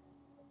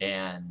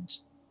 And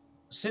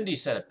Cindy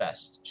said it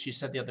best. She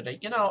said the other day,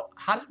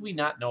 how did we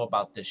not know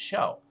about this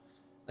show?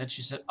 Then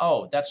she said,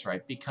 oh, that's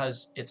right,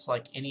 because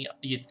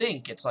you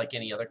think it's like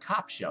any other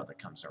cop show that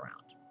comes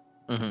around.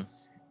 Mm-hmm.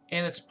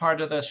 And it's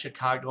part of the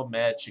Chicago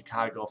Med,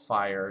 Chicago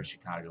Fire,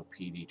 Chicago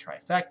PD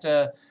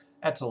trifecta.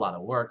 That's a lot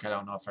of work. I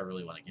don't know if I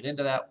really want to get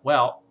into that.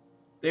 Well,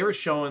 they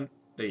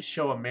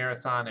show a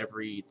marathon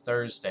every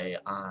Thursday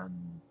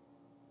on,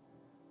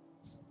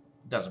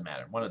 doesn't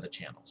matter, one of the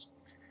channels.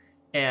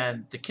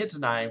 And the kids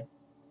and I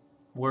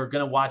were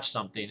going to watch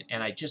something,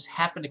 and I just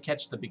happened to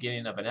catch the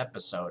beginning of an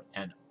episode,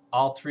 and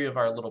all three of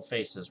our little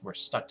faces were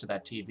stuck to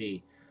that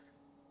TV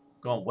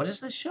going, what is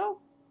this show?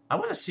 I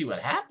want to see what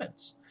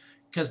happens.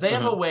 Because they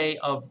have a way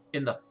of,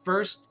 in the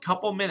first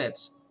couple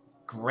minutes,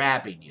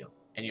 grabbing you.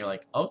 And you're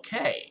like,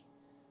 okay,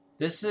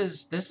 this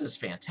is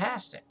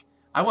fantastic.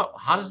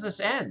 How does this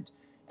end?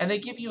 And they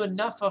give you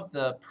enough of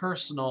the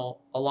personal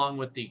along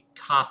with the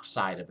cop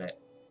side of it.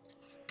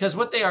 Because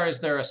what they are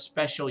is they're a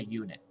special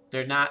unit.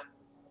 They're not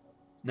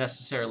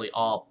necessarily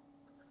all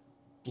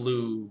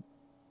blue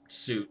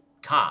suit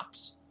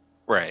cops.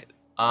 Right.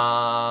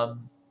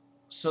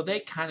 So they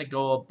kind of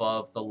go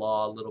above the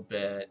law a little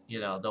bit.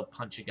 They'll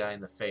punch a guy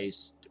in the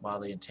face while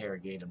they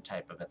interrogate him,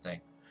 type of a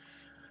thing.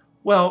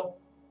 Well,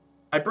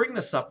 I bring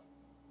this up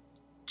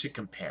to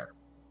compare.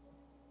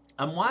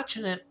 I'm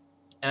watching it,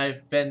 and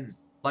I've been,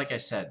 like I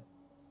said,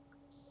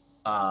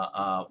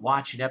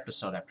 watching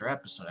episode after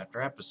episode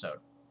after episode,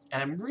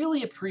 and I'm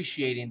really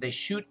appreciating they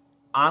shoot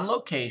on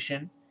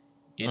location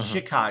in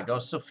Chicago.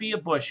 Sophia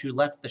Bush, who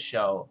left the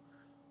show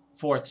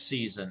at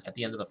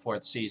the end of the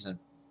fourth season,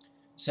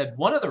 said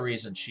one of the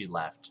reasons she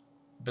left,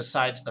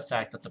 besides the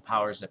fact that the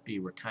powers that be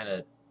were kind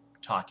of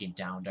talking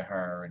down to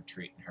her and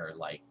treating her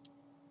like,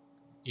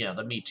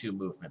 the Me Too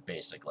movement,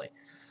 basically,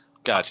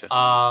 Gotcha.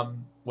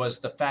 was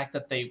the fact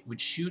that they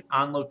would shoot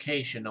on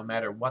location no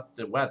matter what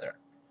the weather.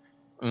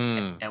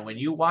 And when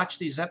you watch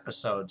these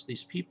episodes,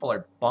 these people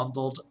are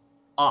bundled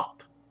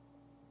up.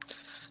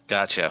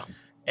 Gotcha.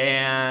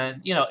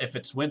 And, if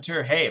it's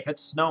winter, hey, if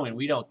it's snowing,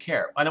 we don't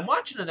care. And I'm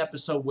watching an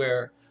episode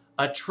where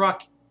a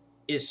truck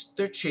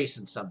they're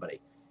chasing somebody.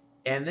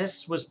 And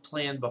this was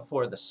planned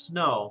before the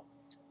snow,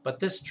 but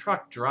this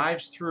truck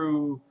drives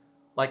through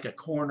like a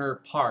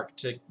corner park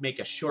to make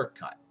a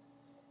shortcut.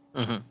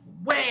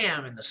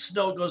 Wham! And the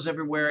snow goes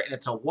everywhere, and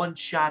it's a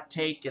one-shot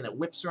take, and it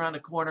whips around a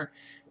corner.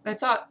 And I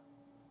thought,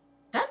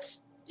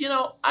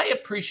 I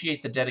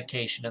appreciate the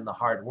dedication and the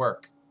hard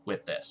work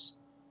with this.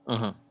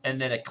 And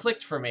then it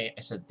clicked for me.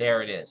 I said,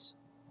 there it is.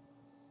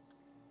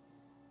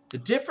 The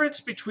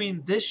difference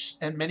between this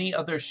and many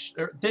other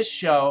this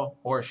show,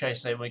 or should I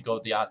say, we go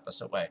the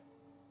opposite way,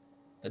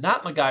 the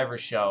Not MacGyver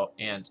show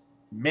and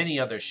many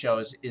other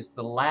shows is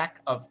the lack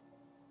of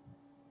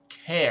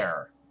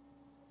care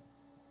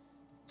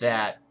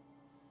that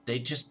they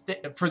just,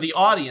 for the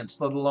audience,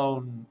 let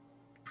alone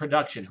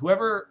production,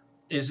 whoever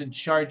is in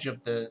charge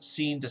of the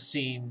scene to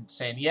scene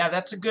saying, yeah,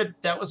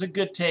 that was a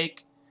good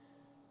take,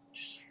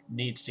 just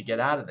needs to get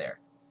out of there.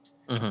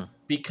 Mm-hmm.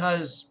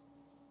 Because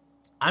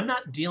I'm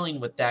not dealing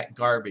with that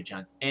garbage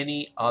on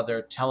any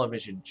other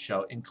television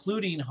show,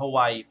 including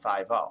Hawaii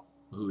Five-0,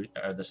 who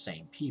are the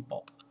same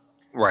people.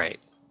 Right.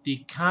 The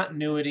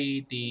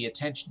continuity, the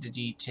attention to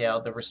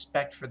detail, the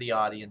respect for the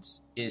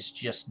audience is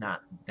just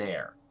not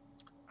there.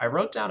 I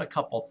wrote down a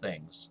couple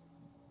things.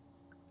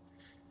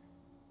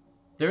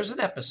 There's an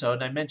episode,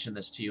 and I mentioned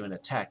this to you in a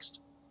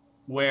text,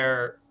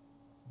 where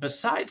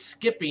besides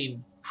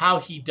skipping how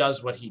he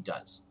does what he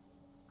does,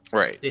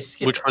 Right. they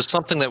skip Which was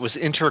something that was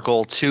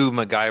integral to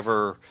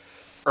MacGyver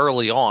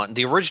early on,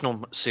 the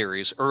original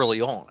series early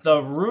on.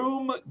 The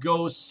room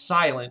goes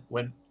silent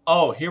when,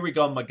 oh, here we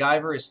go,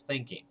 MacGyver is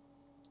thinking.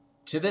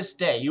 To this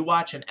day, you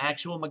watch an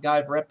actual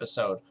MacGyver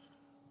episode,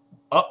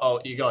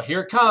 you go,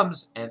 here it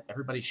comes, and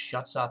everybody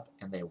shuts up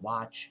and they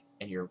watch,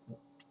 and you're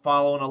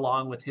following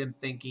along with him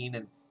thinking,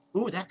 and,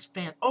 ooh, that's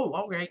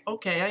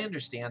okay, I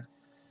understand.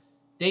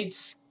 They'd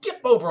skip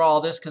over all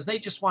this because they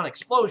just want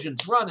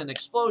explosions, running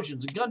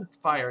explosions, and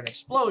gunfire and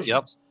explosions.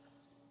 Yep.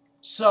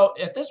 So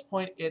at this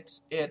point,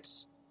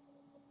 it's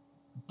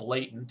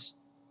blatant,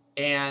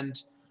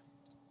 and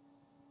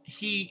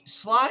he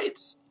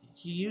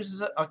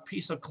uses a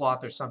piece of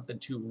cloth or something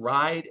to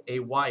ride a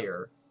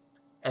wire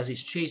as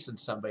he's chasing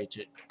somebody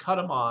to cut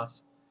him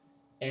off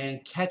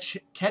and catch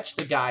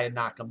the guy and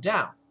knock him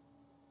down.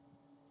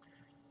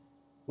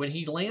 When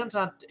he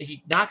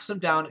knocks him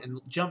down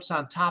and jumps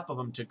on top of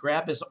him to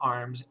grab his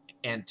arms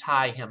and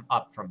tie him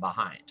up from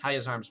behind, tie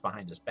his arms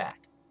behind his back.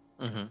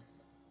 Mm-hmm.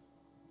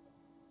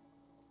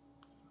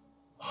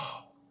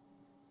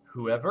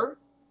 Whoever,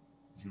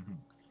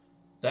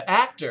 the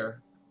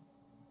actor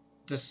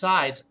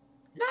decides,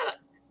 not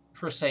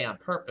per se on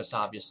purpose,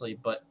 obviously,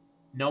 but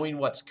knowing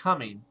what's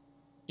coming,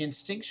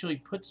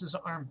 instinctually puts his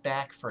arm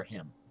back for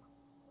him.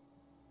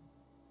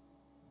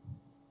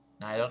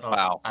 Now, I don't know.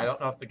 Wow. I don't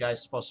know if the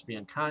guy's supposed to be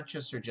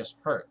unconscious or just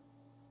hurt.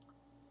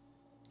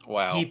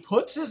 Wow. He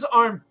puts his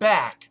arm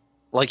back.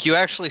 Like you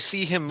actually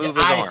see him move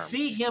his arm. I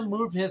see him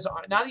move his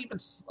arm, not even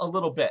a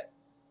little bit.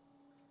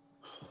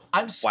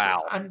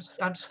 Wow.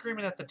 I'm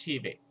screaming at the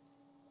TV.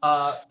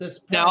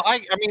 Now,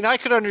 I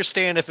could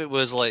understand if it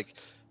was like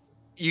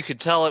you could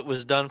tell it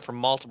was done from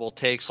multiple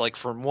takes, like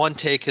from one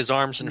take his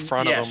arms in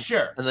front of him,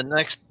 sure. and the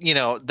next,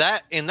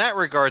 that in that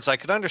regards, I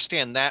could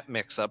understand that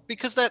mix up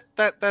because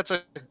that's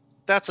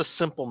a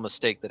simple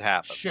mistake that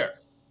happens.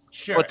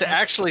 Sure. But to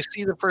actually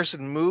see the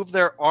person move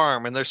their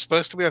arm and they're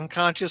supposed to be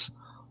unconscious,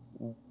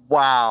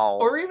 wow.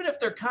 Or even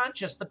if they're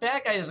conscious, the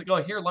bad guy doesn't go,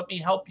 here, let me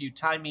help you,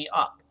 tie me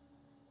up.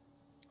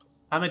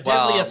 I'm a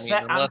deadly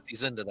assassin. Unless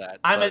he's into that.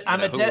 I'm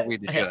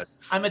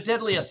a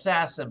deadly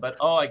assassin, but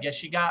I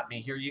guess you got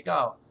me. Here you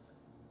go.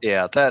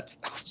 Yeah, that's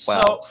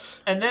wow. So,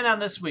 and then on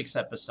this week's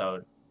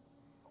episode,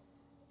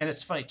 and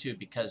it's funny too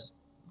because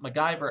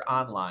MacGyver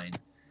Online,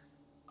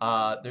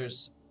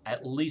 there's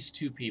at least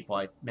two people,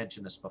 I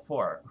mentioned this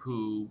before,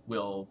 who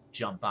will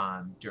jump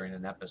on during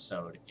an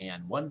episode,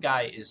 and one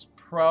guy is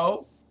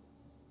pro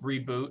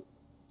reboot,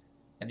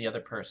 and the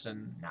other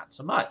person not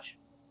so much.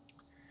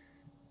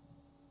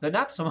 The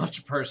not so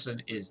much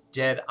person is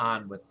dead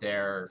on with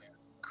their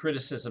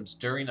criticisms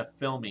during a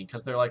filming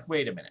because they're like,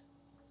 wait a minute.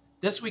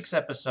 This week's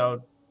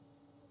episode,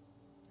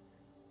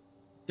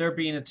 they're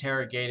being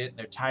interrogated.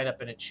 They're tied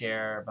up in a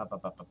chair.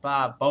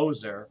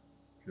 Bozer,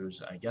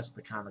 who's, I guess,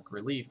 the comic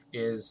relief,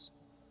 is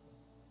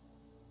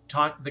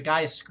the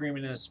guy is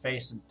screaming in his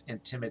face and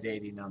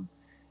intimidating him.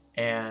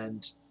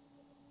 And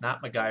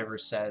not MacGyver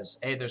says,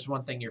 hey, there's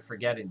one thing you're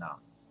forgetting, though.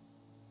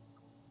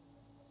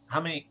 How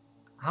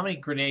many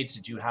grenades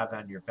did you have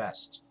on your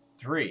vest?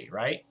 3,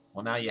 right?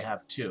 Well, now you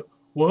have 2.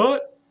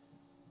 What?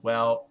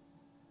 Well,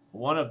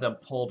 one of them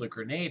pulled a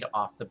grenade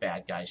off the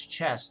bad guy's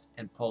chest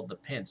and pulled the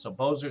pin. So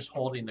Bozer's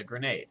holding the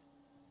grenade.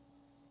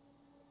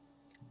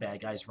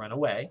 Bad guys run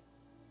away.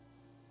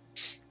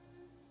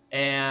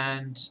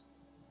 And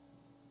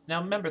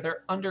now remember,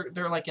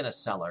 they're like in a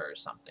cellar or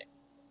something.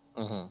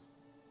 Mm-hmm.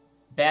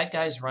 Bad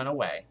guys run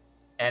away.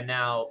 And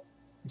now,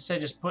 instead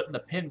of just putting the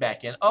pin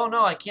back in, oh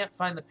no, I can't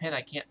find the pin.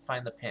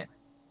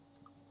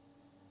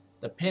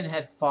 The pin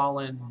had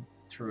fallen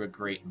through a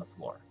grate in the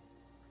floor.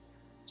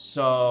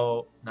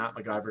 So, not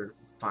MacGyver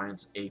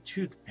finds a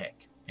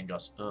toothpick and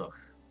goes, ugh,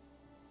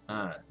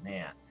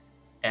 man.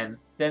 And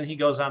then he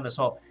goes on this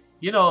whole,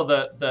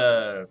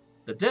 the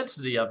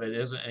density of it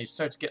isn't, and he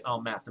starts getting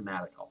all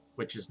mathematical,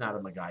 which is not a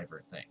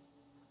MacGyver thing.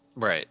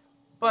 Right.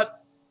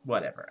 But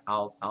whatever,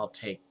 I'll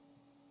take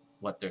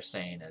what they're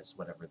saying as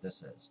whatever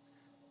this is.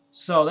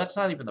 So that's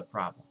not even the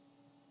problem.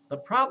 The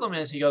problem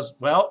is he goes,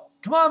 well,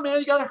 come on, man,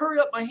 you got to hurry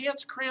up. My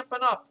hand's cramping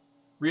up.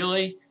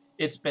 Really?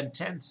 It's been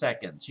 10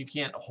 seconds. You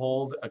can't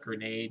hold a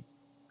grenade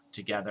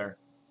together.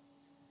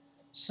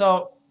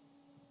 So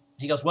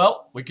he goes,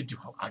 well, we could do.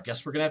 I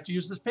guess we're gonna have to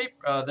use this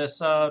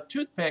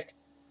toothpick.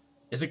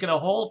 Is it gonna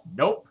hold?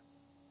 Nope.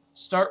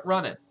 Start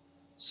running.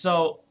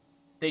 So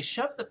they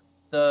shove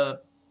the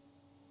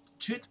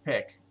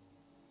toothpick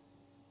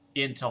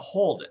in to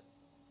hold it,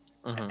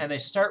 and they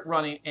start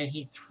running, and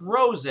he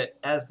throws it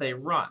as they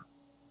run.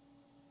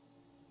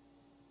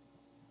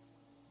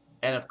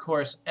 And of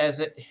course,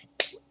 as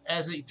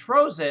he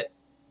throws it,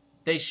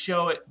 they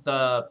show it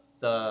the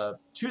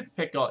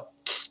toothpick going,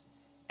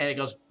 and it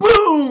goes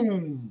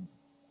boom.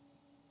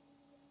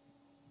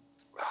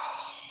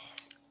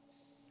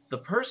 The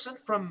person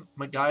from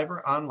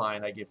MacGyver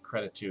Online, I give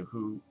credit to,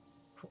 who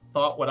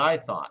thought what I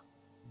thought,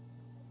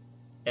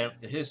 and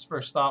his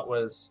first thought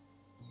was,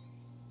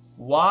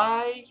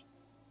 why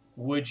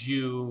would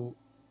you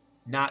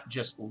not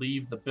just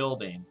leave the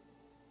building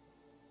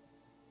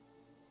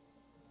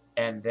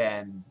and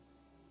then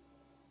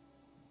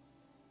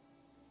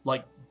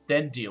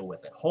deal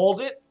with it?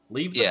 Hold it,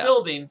 leave the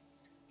building,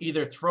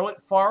 either throw it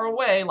far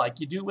away like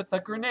you do with the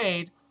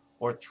grenade,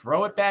 or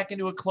throw it back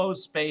into a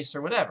closed space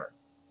or whatever.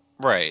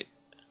 Right.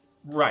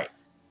 Right.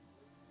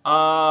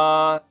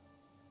 The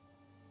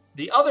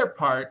other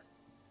part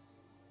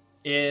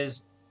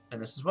is,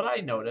 and this is what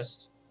I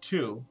noticed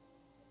too,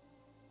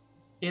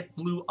 it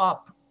blew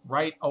up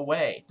right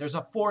away. There's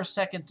a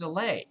 4-second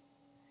delay.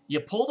 You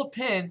pull the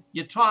pin,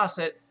 you toss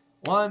it,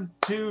 1,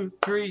 2,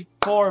 3,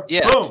 4,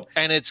 boom.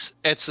 And it's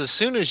as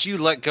soon as you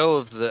let go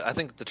of I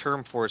think the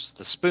term for it's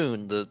the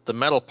spoon, the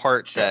metal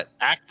part that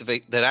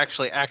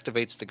actually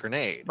activates the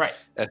grenade. Right.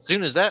 As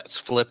soon as that's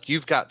flipped,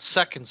 you've got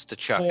seconds to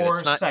chuck it.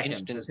 It's not 4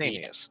 seconds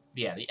instantaneous.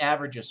 The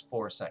average is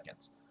 4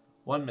 seconds.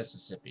 1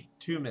 Mississippi,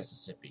 2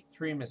 Mississippi,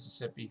 3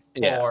 Mississippi,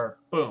 4,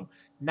 boom.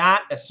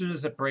 Not as soon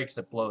as it breaks,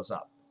 it blows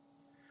up.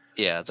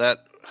 Yeah,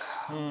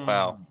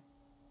 wow.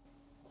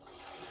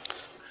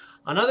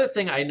 Another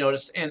thing I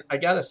noticed, and I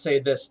got to say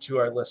this to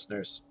our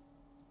listeners,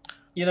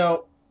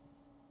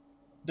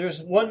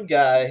 there's one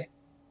guy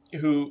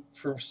who,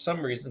 for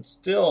some reason,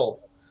 still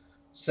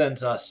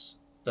sends us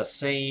the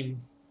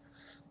same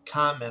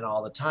comment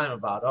all the time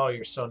about, oh,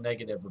 you're so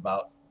negative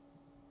about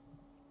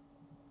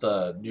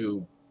the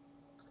new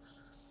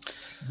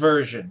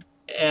version.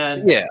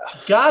 And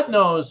God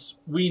knows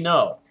we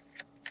know.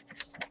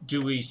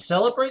 Do we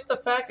celebrate the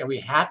fact? Are we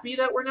happy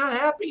that we're not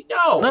happy?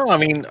 No. I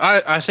mean,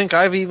 I think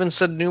I've even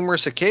said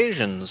numerous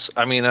occasions.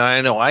 I mean,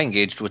 I know I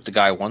engaged with the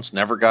guy once,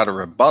 never got a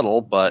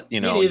rebuttal, but, you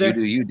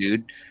do you,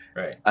 dude.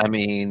 Right. I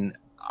mean,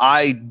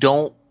 I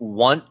don't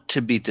want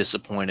to be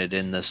disappointed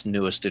in this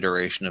newest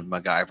iteration of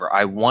MacGyver.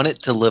 I want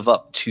it to live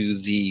up to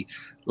the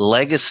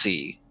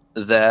legacy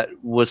that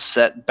was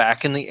set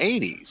back in the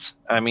 80s.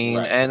 I mean,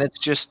 and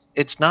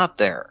it's not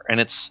there, and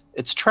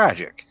it's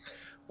tragic.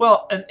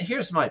 Well, and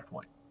here's my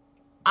point.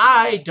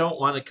 I don't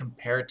want to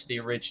compare it to the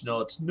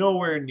original. It's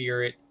nowhere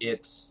near it.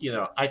 It's,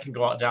 I can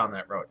go down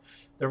that road.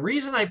 The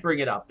reason I bring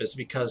it up is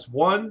because,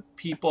 one,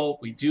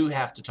 we do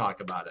have to talk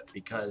about it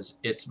because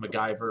it's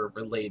MacGyver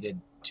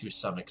related to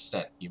some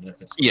extent, even if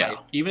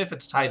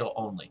it's title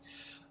only.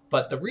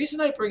 But the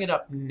reason I bring it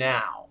up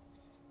now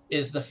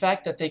is the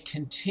fact that they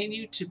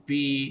continue to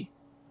be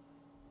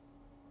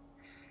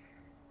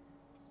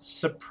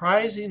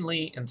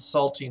surprisingly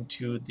insulting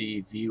to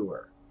the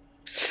viewer.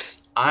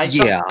 I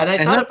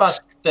thought about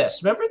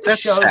this. Remember the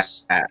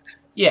shows? Sad.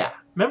 Yeah.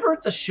 Remember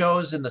the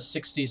shows in the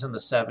 60s and the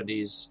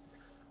 70s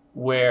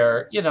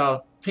where,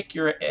 pick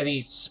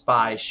any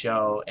spy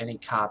show, any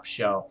cop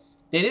show.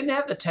 They didn't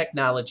have the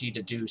technology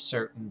to do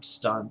certain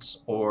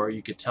stunts, or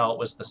you could tell it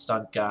was the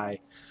stunt guy.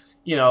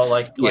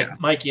 Like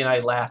Mikey and I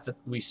laugh at,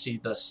 we see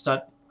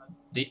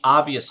the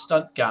obvious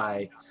stunt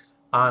guy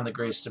on The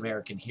Greatest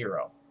American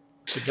Hero.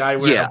 It's a guy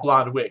wearing a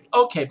blonde wig.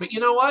 Okay, but you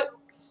know what?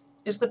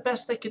 Is the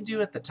best they can do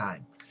at the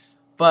time.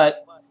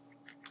 But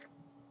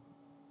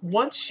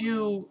once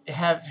you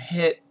have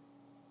hit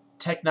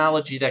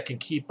technology that can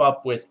keep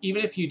up with,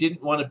 even if you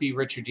didn't want to be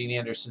Richard Dean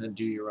Anderson and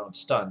do your own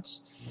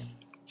stunts,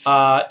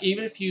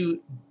 even if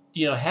you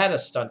had a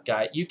stunt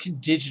guy, you can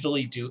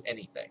digitally do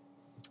anything.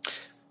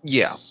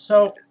 Yeah.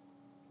 So,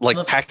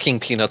 like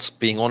packing peanuts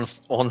being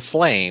on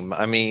flame.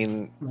 I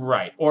mean,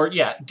 right. Or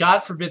God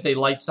forbid they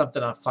light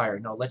something on fire.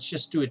 No, let's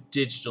just do it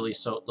digitally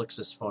so it looks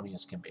as phony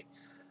as can be.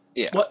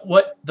 Yeah.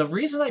 What the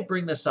reason I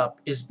bring this up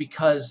is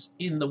because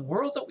in the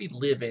world that we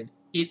live in,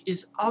 it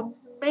is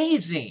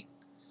amazing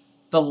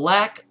the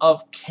lack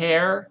of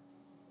care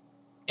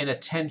and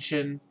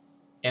attention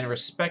and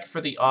respect for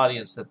the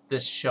audience that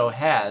this show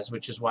has,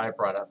 which is why I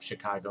brought up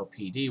Chicago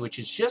PD, which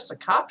is just a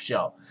cop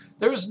show.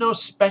 There is no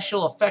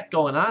special effect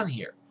going on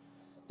here.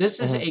 This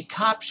is a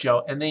cop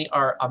show, and they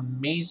are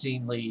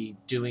amazingly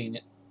doing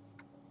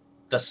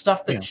the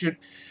stuff that should...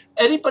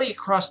 Anybody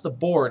across the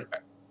board...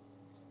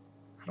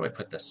 How do I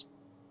put this?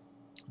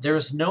 There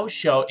is no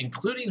show,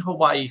 including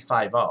Hawaii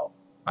Five-0,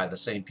 by the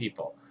same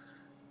people,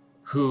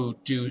 who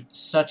do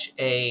such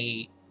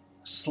a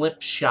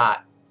slip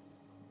shot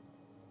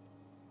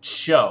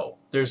show.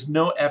 There's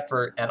no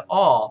effort at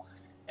all.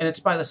 and it's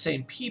by the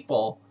same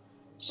people.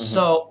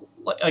 So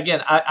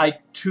again, I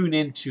tune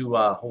into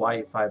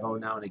Hawaii Five-0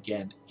 now and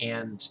again,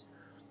 and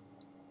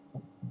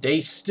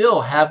they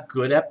still have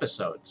good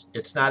episodes.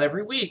 It's not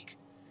every week,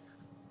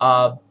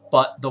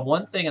 but the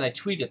one thing, and I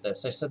tweeted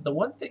this, I said the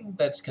one thing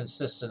that's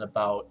consistent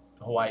about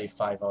Hawaii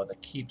Five-0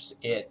 that keeps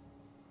it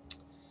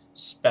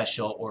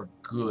special or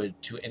good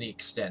to any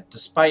extent,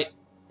 despite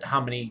how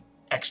many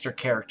extra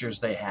characters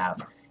they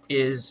have,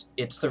 is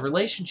it's the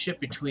relationship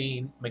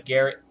between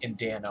McGarrett and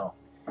Dano,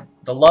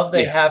 the love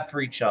they have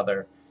for each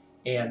other,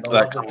 and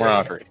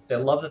the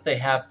love that they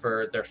have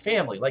for their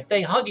family. Like,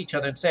 they hug each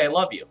other and say, "I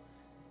love you."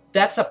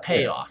 That's a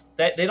payoff.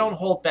 That they don't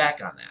hold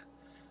back on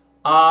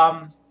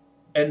that.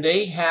 And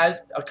they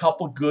had a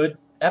couple good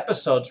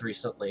episodes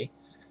recently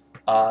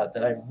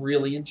that I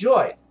really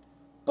enjoyed.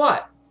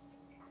 But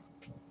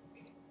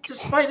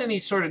despite any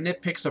sort of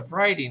nitpicks of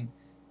writing,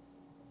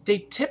 they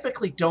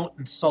typically don't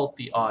insult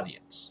the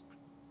audience.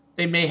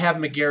 They may have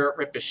McGarrett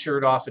rip his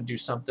shirt off and do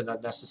something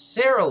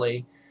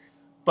unnecessarily,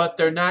 but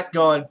they're not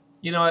going,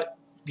 you know what,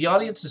 the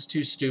audience is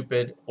too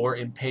stupid or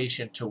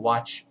impatient to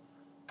watch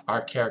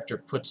our character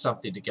put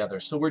something together,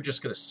 so we're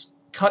just going to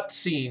cut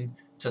scene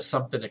to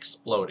something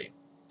exploding.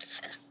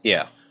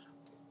 Yeah.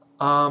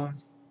 One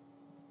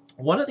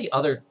of the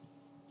other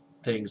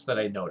things that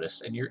I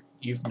noticed, and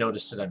you've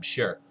noticed it, I'm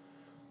sure,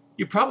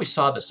 you probably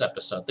saw this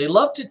episode. They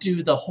love to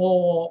do the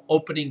whole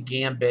opening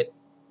gambit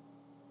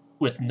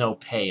with no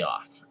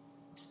payoff.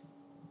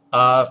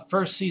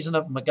 First season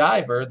of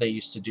MacGyver, they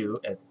used to do,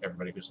 and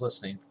everybody who's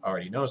listening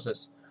already knows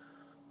this,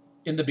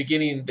 in the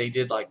beginning they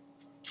did like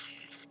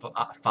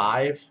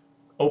 5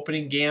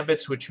 opening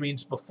gambits, which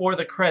means before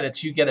the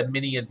credits you get a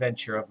mini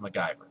adventure of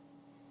MacGyver.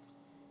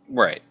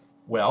 Right.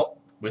 Well,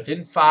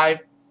 within 5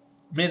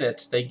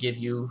 minutes they give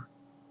you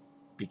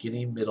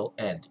beginning, middle,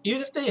 end.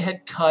 Even if they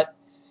had cut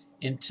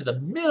into the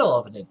middle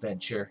of an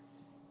adventure,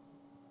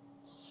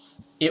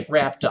 it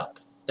wrapped up.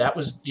 That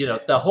was,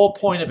 the whole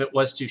point of it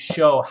was to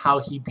show how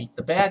he beat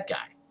the bad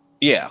guy.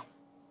 Yeah.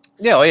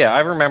 Yeah, oh, yeah.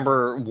 I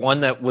remember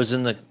one that was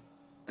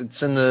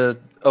it's in the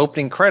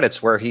opening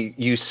credits where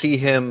you see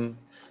him,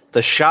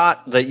 the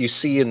shot that you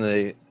see in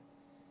the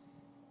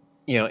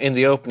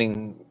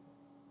opening,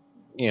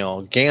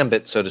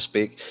 gambit, so to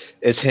speak,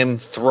 is him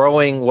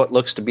throwing what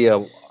looks to be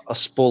a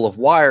spool of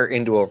wire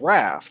into a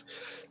raft.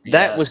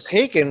 That was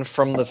taken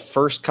from the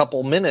first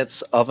couple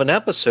minutes of an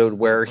episode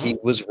where he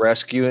was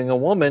rescuing a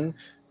woman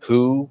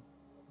who,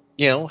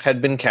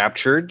 had been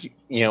captured.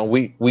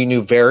 We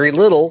knew very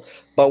little,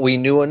 but we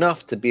knew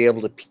enough to be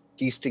able to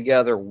piece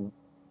together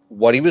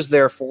what he was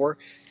there for,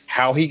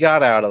 how he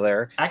got out of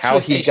there, how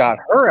he got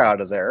her out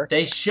of there.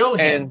 They show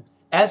him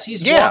as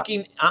he's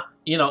walking,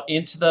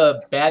 into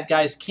the bad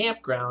guy's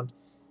campground.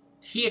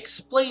 He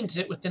explains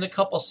it within a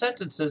couple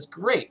sentences.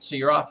 Great, so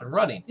you're off and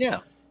running. Yeah.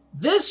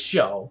 This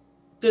show,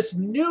 this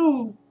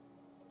new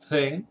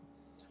thing,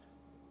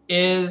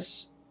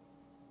 is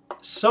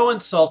so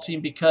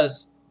insulting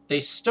because they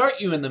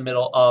start you in the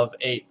middle of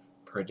a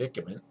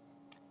predicament.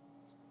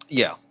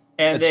 Yeah.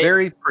 And it's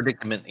very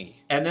predicament-y.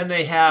 And then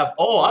they have,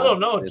 I don't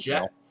know,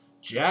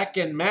 Jack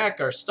and Mac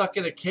are stuck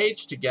in a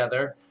cage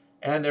together,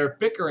 and they're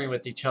bickering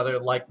with each other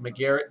like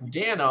McGarrett and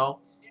Dano.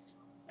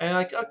 And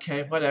like,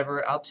 okay,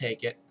 whatever, I'll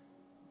take it.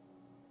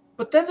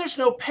 But then there's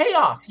no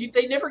payoff.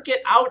 They never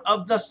get out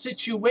of the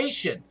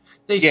situation.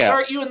 They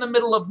start you in the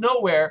middle of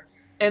nowhere,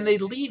 and they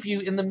leave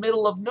you in the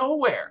middle of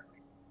nowhere.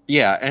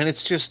 Yeah, and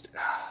it's just,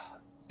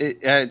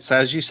 it's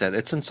as you said,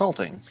 it's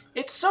insulting.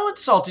 It's so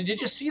insulting.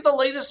 Did you see the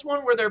latest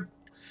one where they're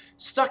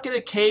stuck in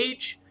a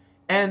cage,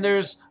 and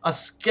there's a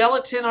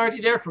skeleton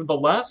already there from the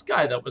last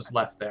guy that was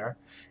left there,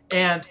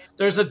 and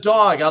there's a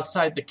dog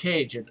outside the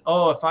cage, and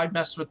if I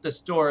mess with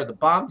this door, the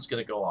bomb's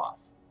going to go off?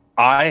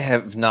 I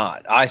have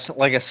not.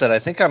 Like I said, I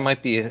think I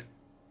might be.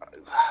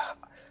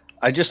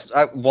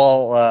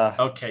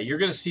 Okay, you're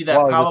going to see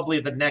that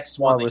probably the next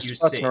one that you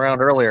see. While I was fussing around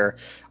earlier,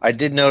 I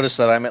did notice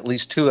that I'm at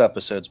least 2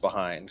 episodes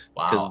behind.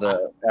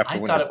 Wow. After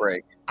winter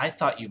break. I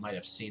thought you might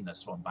have seen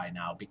this one by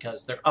now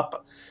because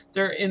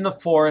they're in the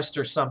forest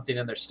or something,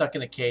 and they're stuck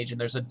in a cage,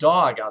 and there's a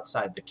dog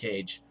outside the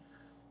cage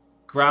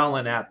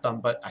growling at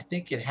them, but I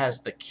think it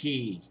has the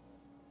key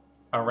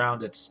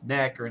around its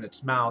neck or in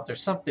its mouth.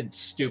 There's something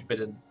stupid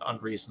and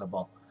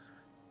unreasonable.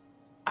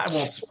 I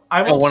won't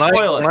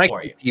spoil it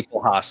for you. Keep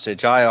people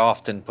hostage, I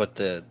often put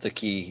the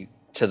key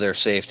to their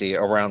safety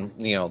around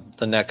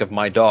the neck of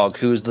my dog,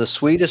 who's the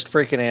sweetest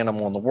freaking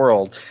animal in the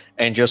world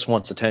and just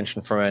wants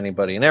attention from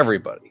anybody and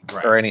everybody,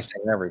 or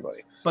anything and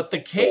everybody. But the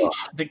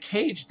big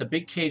cage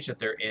that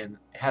they're in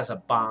has a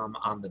bomb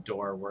on the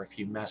door where if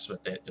you mess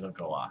with it, it'll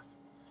go off.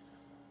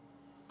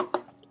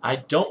 I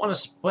don't want to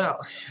spoil.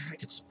 I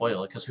could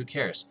spoil it because who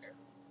cares?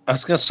 I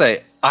was going to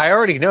say, I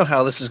already know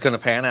how this is going to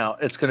pan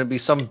out. It's going to be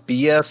some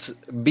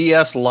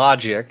BS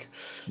logic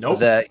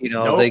that,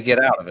 they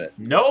get out of it.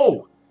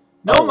 No,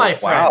 my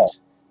friend. Wow.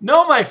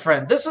 No, my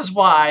friend. This is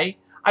why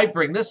I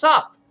bring this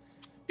up.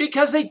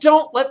 Because they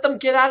don't let them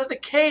get out of the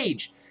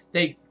cage.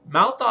 They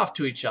mouth off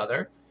to each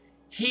other.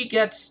 He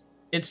gets,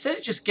 instead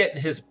of just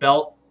getting his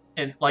belt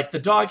and like the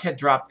dog had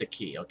dropped the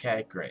key.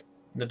 Okay, great.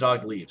 And the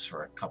dog leaves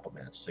for a couple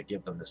minutes to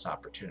give them this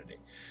opportunity.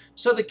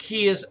 So the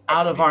key is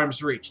out of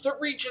arm's reach. They're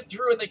reaching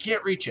through and they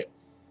can't reach it.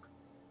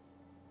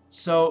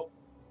 So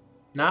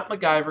not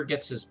MacGyver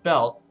gets his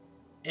belt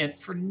and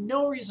for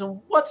no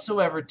reason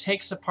whatsoever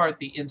takes apart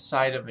the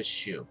inside of his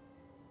shoe.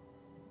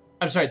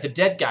 I'm sorry, the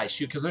dead guy's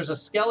shoe, because there's a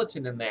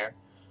skeleton in there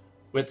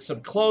with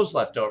some clothes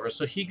left over.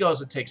 So he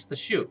goes and takes the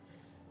shoe.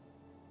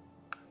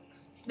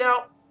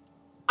 Now,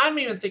 I'm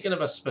even thinking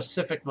of a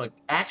specific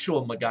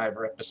actual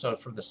MacGyver episode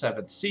from the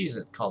 7th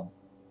season called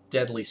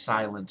Deadly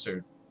Silence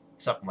or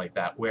something like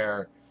that,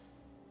 where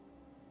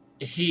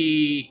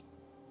he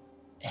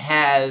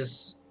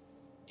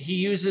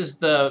uses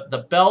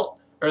the belt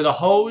or the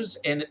hose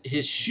and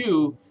his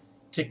shoe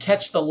to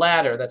catch the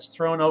ladder that's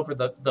thrown over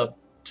the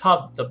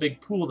tub, the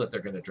big pool that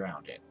they're going to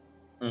drown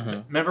in.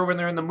 Mm-hmm. Remember when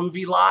they're in the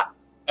movie lot?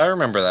 I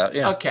remember that.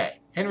 Yeah. Okay.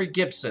 Henry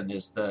Gibson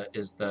is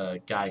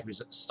the guy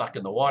who's stuck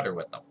in the water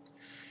with them,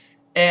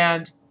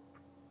 and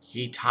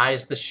he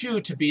ties the shoe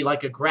to be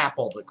like a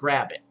grapple to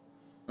grab it.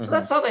 So Mm-hmm.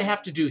 that's all they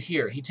have to do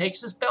here. He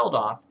takes his belt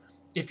off.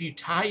 If you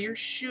tie your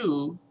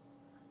shoe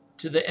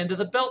to the end of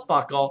the belt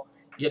buckle,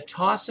 you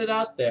toss it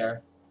out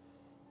there,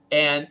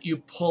 and you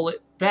pull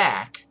it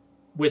back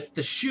with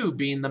the shoe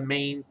being the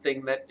main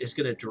thing that is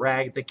going to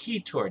drag the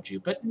key towards you.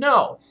 But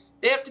no,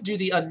 they have to do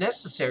the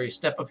unnecessary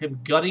step of him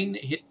gutting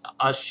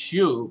a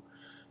shoe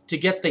to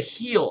get the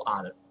heel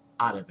out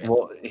of it.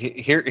 Well,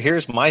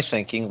 here's my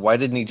thinking. Why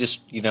didn't he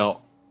just,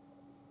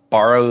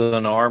 borrow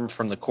an arm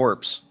from the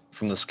corpse,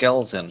 from the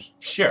skeleton?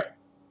 Sure.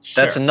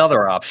 That's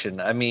another option.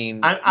 I mean,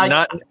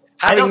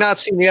 not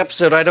seen the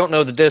episode, I don't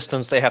know the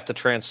distance they have to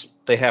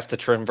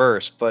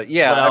traverse. But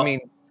yeah, well, I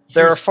mean,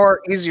 there are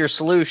far easier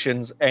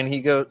solutions. And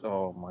he goes,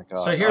 "Oh my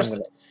god!" So here's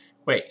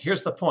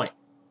the point.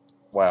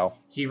 Wow.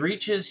 He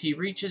reaches, he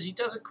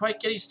doesn't quite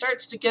get. He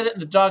starts to get it,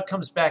 and the dog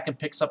comes back and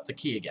picks up the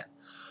key again.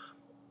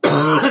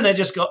 And they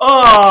just go,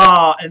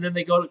 "Oh!" And then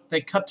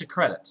they cut to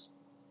credits.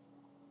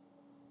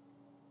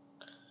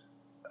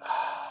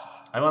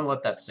 I want to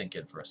let that sink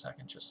in for a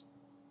second. Just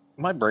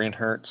my brain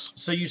hurts.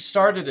 So you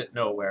started at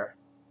nowhere,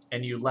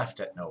 and you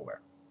left at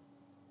nowhere.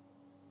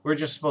 We're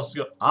just supposed to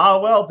go,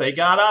 well, they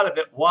got out of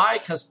it. Why?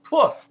 Because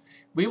poof,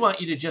 we want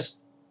you to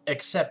just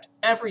accept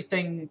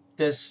everything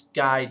this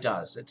guy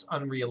does. It's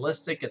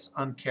unrealistic. It's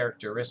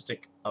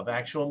uncharacteristic of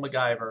actual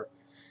MacGyver.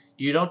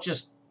 You don't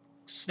just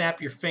snap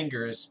your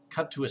fingers,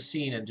 cut to a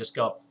scene, and just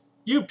go,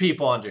 you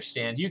people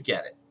understand. You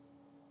get it.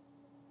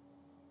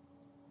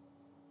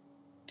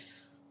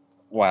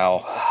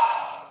 Wow.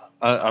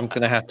 I'm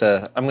gonna have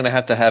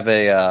to have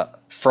a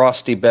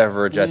frosty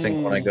beverage. I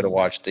think when I go to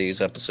watch these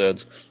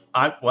episodes.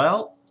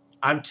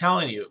 I'm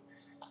telling you,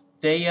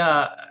 they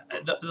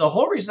the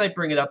whole reason I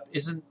bring it up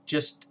isn't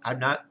just I'm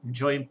not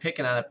enjoying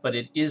picking on it, but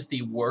it is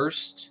the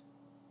worst.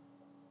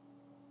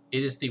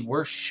 It is the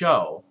worst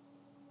show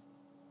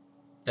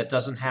that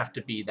doesn't have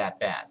to be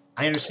that bad.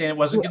 I understand it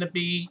wasn't going to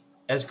be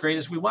as great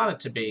as we want it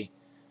to be.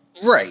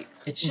 Right.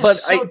 It's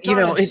just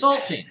darn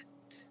insulting.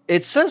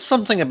 It says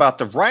something about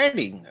the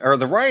writing or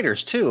the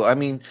writers too. I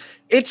mean,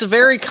 it's a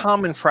very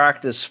common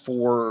practice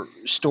for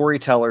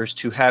storytellers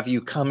to have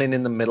you come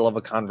in the middle of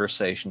a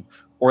conversation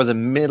or the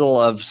middle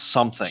of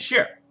something.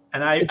 Sure.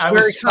 And I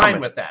was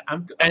fine with that.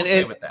 I'm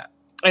okay with that.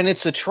 And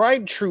it's a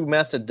tried true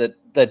method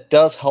that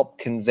does help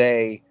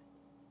convey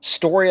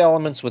story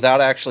elements without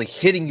actually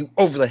hitting you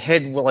over the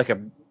head with like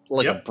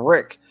a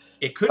brick.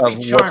 It could be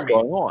charming. What's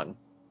going on.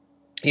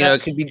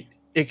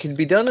 It can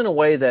be done in a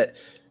way that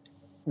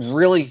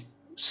really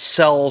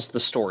sells the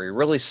story,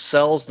 really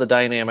sells the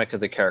dynamic of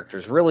the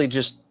characters, really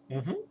just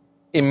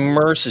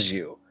immerses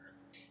you.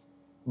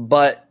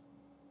 But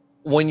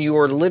when you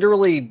are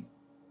literally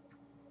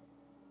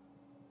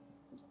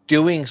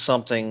doing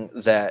something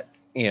that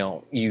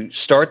you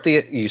start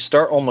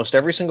almost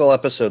every single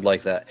episode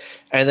like that,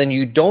 and then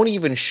you don't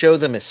even show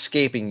them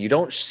escaping. You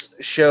don't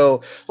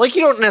show, like,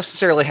 you don't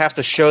necessarily have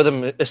to show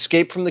them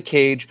escape from the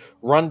cage,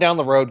 run down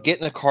the road, get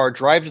in a car,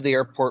 drive to the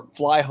airport,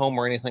 fly home,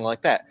 or anything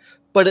like that.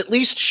 But at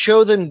least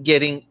show them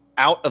getting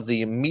out of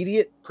the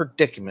immediate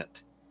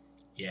predicament.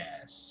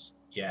 Yes.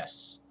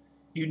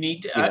 You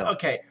need to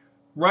okay.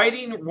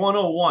 Writing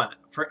 101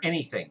 for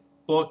anything,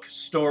 book,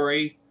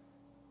 story,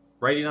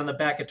 writing on the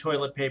back of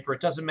toilet paper,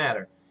 it doesn't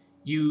matter.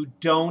 You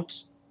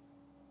don't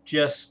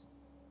just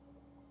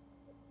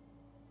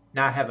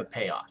not have a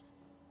payoff.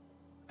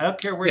 I don't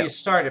care where you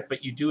start it,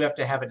 but you do have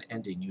to have an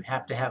ending. You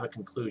have to have a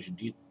conclusion.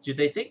 Do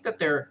they think that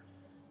their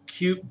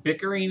cute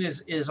bickering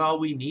is all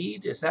we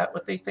need? Is that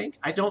what they think?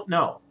 I don't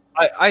know.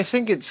 I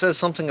think it says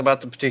something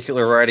about the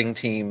particular writing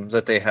team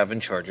that they have in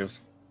charge of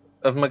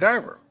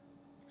MacGyver.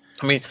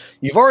 I mean,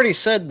 you've already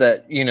said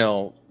that,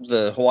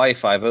 the Hawaii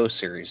Five-0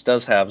 series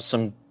does have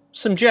some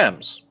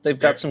gems. They've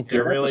got some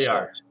good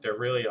episodes. There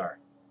really are.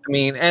 I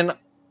mean, and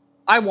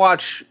I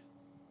watch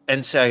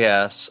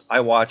NCIS. I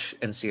watch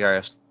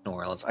NCIS New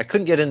Orleans. I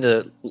couldn't get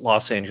into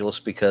Los Angeles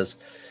because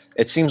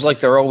it seems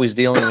like they're always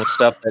dealing with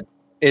stuff that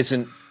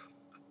isn't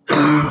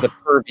the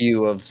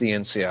purview of the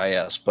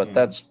NCIS, but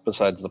that's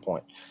besides the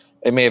point.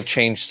 It may have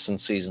changed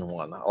since season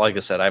 1. Like I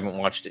said, I haven't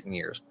watched it in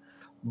years.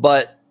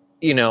 But,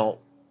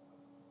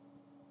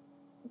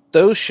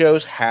 those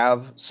shows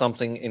have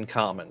something in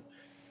common.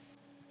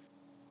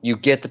 You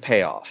get the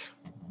payoff.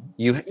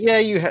 You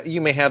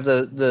may have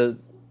the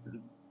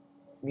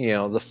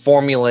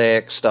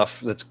formulaic stuff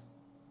that's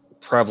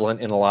prevalent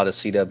in a lot of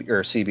CW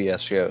or CBS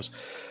shows,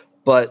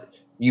 but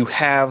you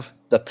have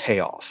the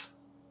payoff.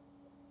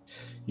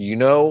 You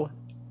know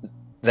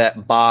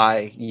that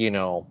by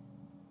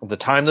the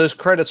time those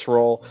credits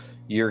roll,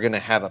 you're going to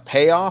have a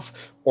payoff,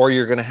 or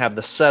you're going to have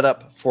the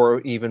setup for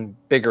an even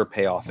bigger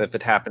payoff if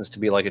it happens to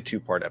be like a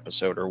 2-part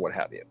episode or what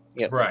have you.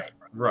 Right.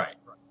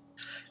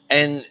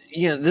 And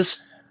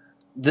this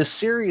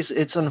series,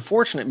 it's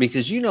unfortunate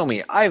because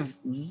me, I've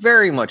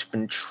very much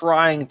been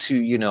trying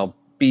to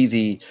be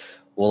the,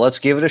 well, let's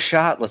give it a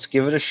shot.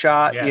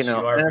 Yes, you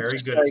are and it's very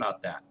just good like,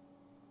 about that.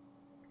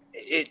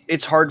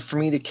 it's hard for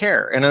me to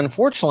care. And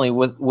unfortunately,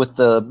 with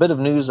the bit of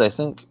news, I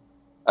don't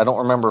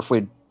remember if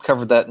we'd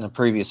covered that in a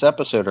previous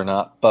episode or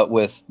not, but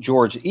with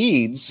George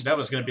Eads, That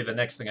was going to be the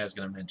next thing I was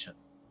going to mention.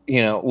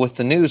 with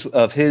the news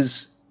of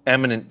his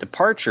imminent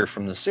departure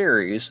from the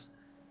series,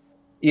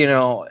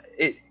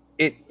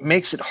 it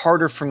makes it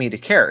harder for me to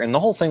care. And the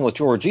whole thing with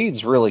George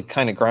Eads really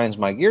kind of grinds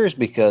my gears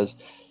because,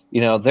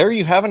 there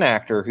you have an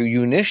actor who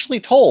you initially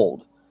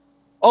told,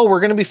 oh, we're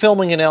going to be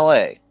filming in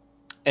LA.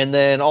 And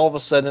then all of a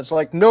sudden it's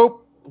like,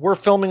 nope, we're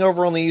filming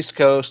over on the East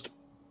Coast.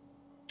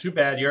 Too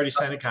bad. You already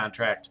signed a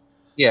contract.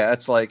 Yeah,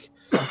 it's like,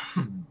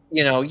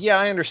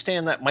 I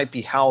understand that might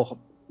be how,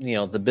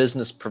 the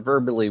business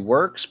proverbially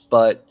works,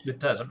 but it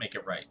doesn't make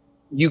it right.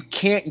 You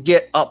can't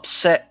get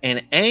upset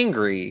and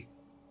angry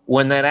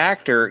when that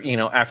actor,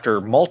 after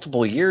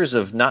multiple years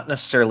of not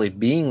necessarily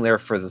being there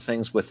for the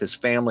things with his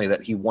family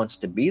that he wants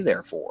to be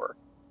there for,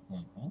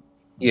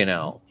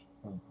 Mm-hmm.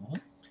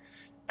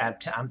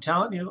 I'm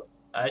telling you,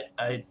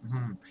 and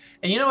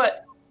you know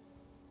what?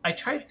 I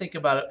try to think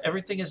about it.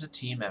 Everything is a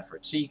team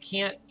effort, so you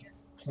can't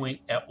point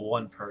at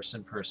one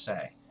person per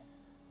se.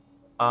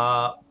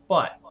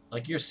 But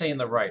like you're saying,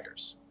 the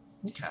writers,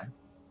 okay,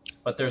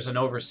 but there's an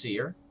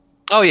overseer.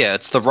 Oh yeah,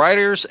 it's the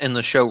writers and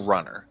the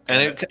showrunner,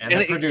 and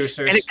the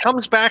producers. And it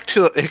comes back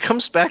to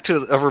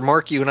a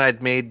remark you and I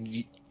had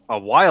made a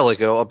while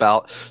ago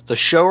about the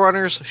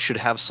showrunners should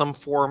have some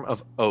form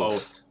of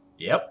oath.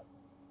 Yep,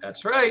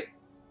 that's right.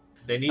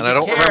 They need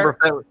and to care.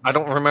 I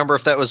don't remember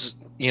if that was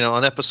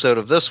an episode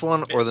of this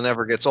one or the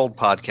Never Gets Old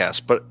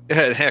podcast, but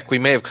heck, we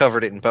may have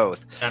covered it in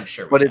both. I'm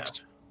sure we but have.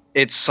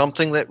 It's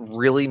something that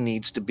really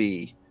needs to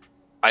be,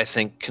 I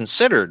think,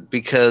 considered,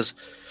 because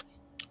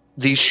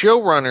these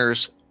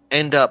showrunners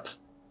end up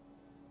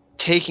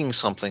taking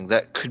something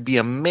that could be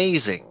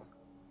amazing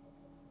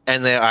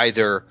and they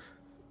either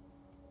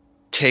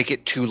take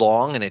it too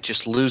long and it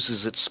just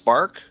loses its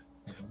spark,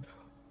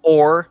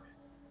 or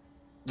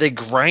they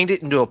grind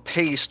it into a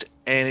paste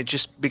and it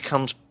just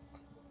becomes,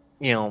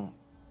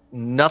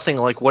 nothing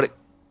like what it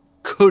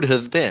could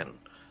have been.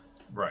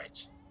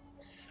 Right.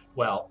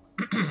 Well,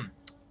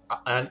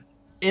 and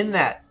in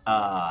that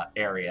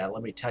area,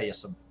 let me tell you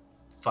some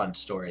fun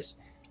stories.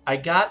 I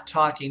got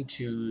talking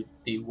to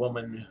the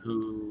woman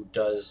who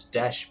does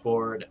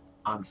Dashboard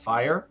on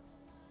Fire.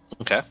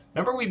 Okay.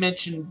 Remember we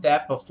mentioned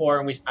that before,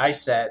 and I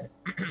said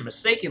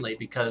mistakenly,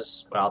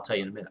 because, well, I'll tell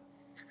you in a minute.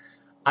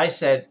 I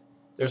said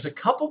there's a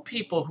couple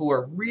people who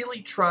are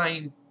really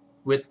trying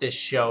with this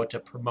show to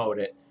promote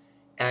it,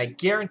 and I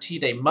guarantee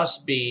they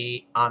must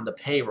be on the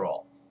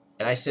payroll.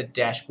 And I said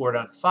Dashboard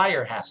on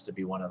Fire has to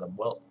be one of them.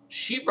 Well,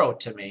 she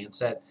wrote to me and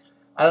said,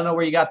 I don't know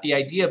where you got the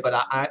idea, but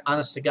I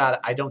honest to God,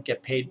 I don't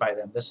get paid by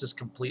them. This is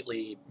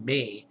completely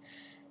me.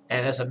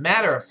 And as a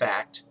matter of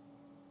fact,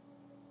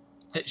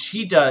 that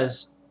she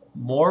does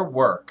more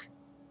work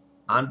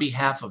on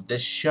behalf of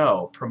this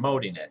show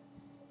promoting it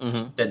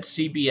than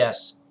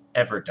CBS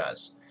ever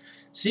does.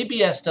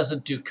 CBS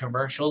doesn't do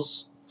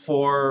commercials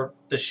for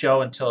the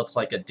show until it's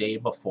like a day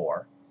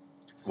before.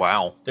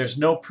 Wow. There's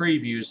no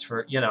previews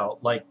for,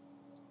 like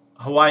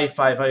Hawaii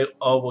 5-0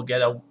 will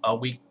get a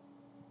week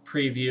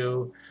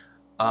preview,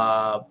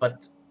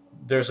 but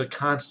there's a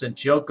constant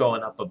joke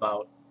going up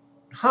about,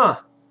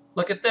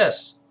 look at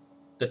this.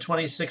 The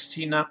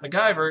 2016 Not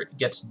MacGyver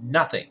gets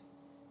nothing.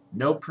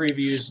 No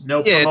previews,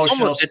 no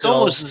promotional it's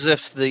almost stills. as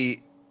if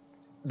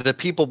the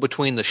people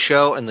between the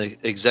show and the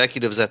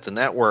executives at the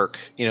network,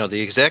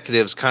 the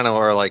executives kind of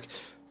are like,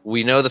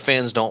 we know the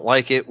fans don't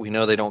like it, we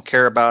know they don't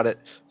care about it,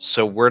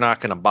 so we're not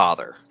going to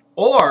bother.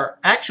 Or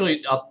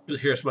actually,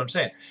 here's what I'm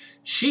saying.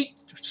 She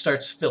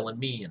starts filling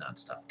me in on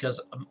stuff, because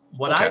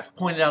what I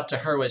pointed out to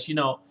her was,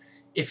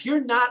 if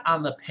you're not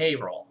on the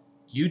payroll,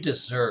 you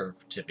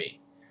deserve to be.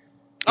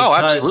 Oh,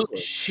 Because absolutely.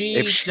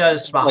 she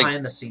does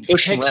behind the scenes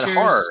pushing pictures. that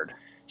hard.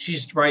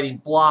 She's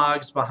writing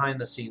blogs, behind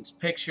the scenes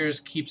pictures,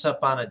 keeps up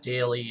on a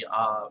daily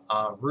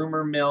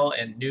rumor mill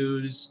and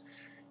news,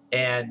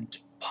 and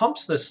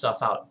pumps this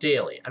stuff out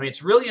daily. I mean,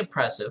 it's really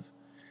impressive.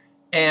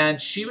 And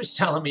she was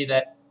telling me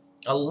that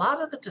a lot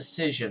of the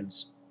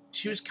decisions,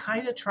 she was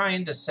kind of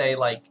trying to say,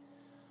 like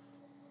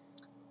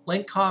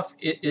Linkoff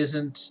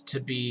isn't to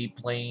be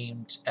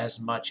blamed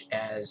as much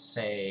as,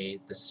 say,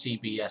 the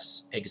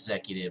CBS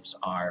executives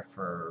are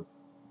for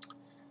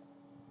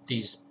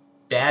these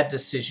bad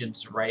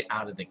decisions right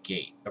out of the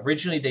gate.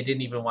 Originally, they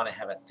didn't even want to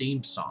have a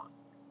theme song,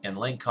 and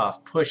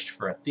Linkoff pushed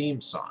for a theme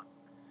song.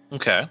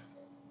 Okay.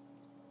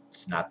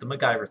 It's not the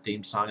MacGyver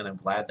theme song, and I'm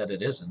glad that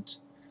it isn't.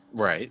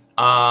 Right.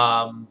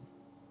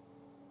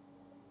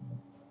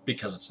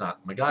 Because it's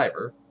not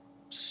MacGyver,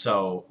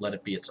 so let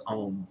it be its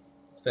own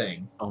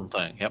thing. Own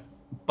thing, yep.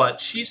 But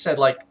she said,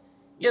 like,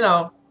 you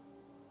know,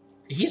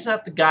 he's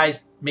not the guy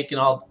making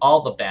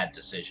all the bad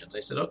decisions. I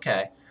said,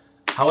 okay.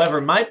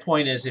 However, my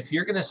point is, if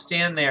you're going to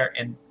stand there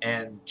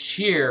and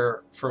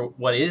cheer for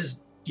what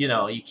is, you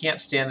know, you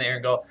can't stand there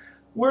and go,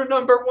 we're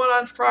number one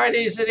on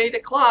Fridays at 8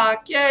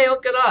 o'clock. Yay,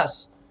 look at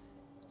us.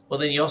 Well,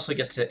 then you also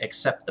get to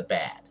accept the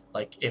bad.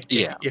 Like, if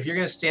you're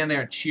going to stand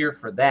there and cheer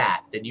for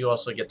that, then you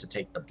also get to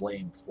take the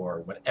blame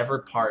for whatever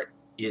part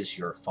is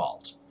your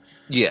fault.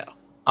 Yeah.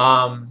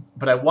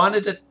 But I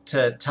wanted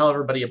to tell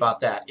everybody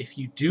about that. If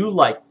you do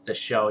like the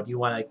show and you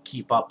want to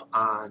keep up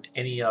on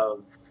any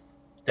of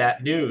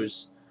that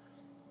news,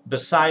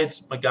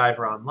 besides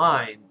MacGyver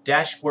Online,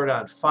 Dashboard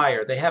on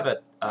Fire, they have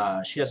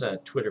she has a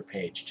Twitter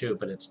page too,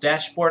 but it's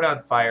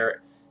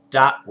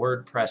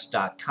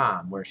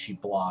dashboardonfire.wordpress.com where she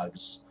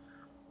blogs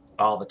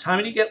all the time.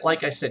 And you get,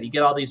 like I said, you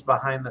get all these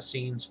behind the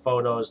scenes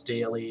photos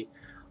daily.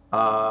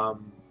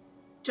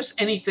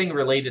 Just anything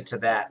related to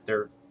that.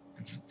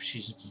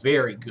 She's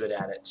very good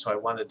at it. So I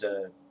wanted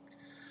to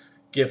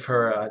give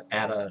her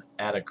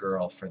a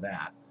girl for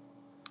that.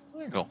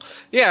 There you go.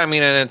 Yeah, I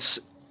mean, and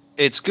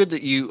it's good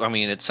that you. I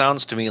mean, it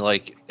sounds to me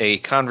like a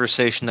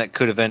conversation that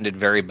could have ended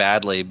very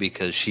badly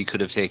because she could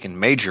have taken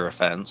major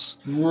offense.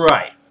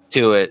 Right.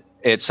 To it.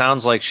 It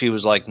sounds like she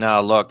was like,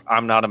 "Nah, look,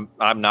 I'm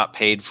not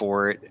paid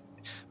for it."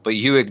 But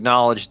you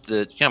acknowledged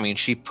that. I mean,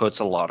 she puts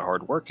a lot of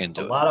hard work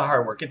into it. A lot of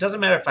hard work. It doesn't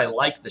matter if I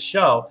like the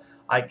show.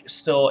 I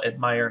still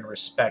admire and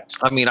respect.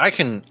 I mean, I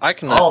can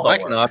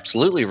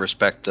absolutely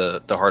respect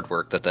the hard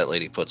work that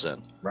lady puts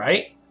in.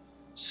 Right.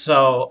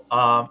 So,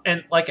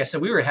 and like I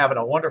said, we were having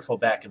a wonderful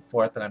back and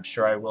forth, and I'm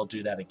sure I will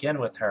do that again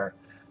with her.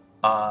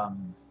 I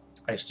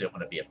just didn't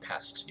want to be a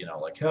pest, you know,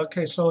 like,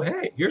 okay, so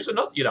hey, here's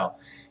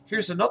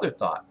another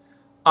thought.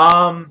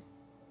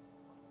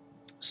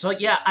 So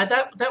yeah,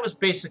 that was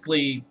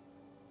basically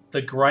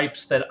the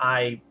gripes that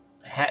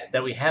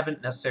that we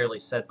haven't necessarily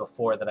said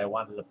before that I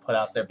wanted to put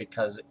out there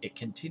because it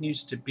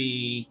continues to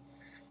be,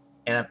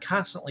 and I'm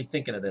constantly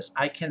thinking of this.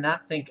 I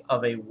cannot think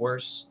of a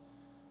worse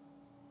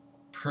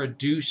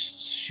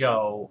produced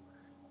show,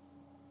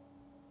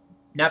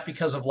 not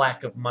because of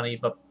lack of money,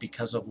 but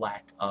because of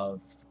lack of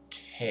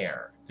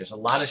care. There's a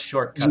lot of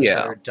shortcuts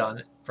that are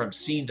done from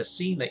scene to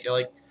scene that you're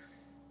like,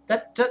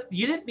 that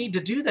you didn't need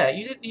to do that.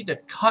 You didn't need to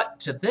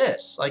cut to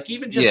this. Like,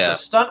 even just the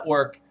stunt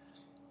work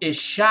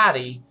is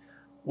shoddy,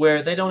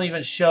 where they don't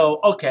even show.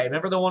 Okay,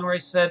 remember the one where I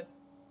said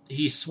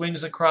he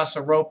swings across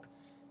a rope,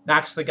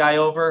 knocks the guy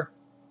over?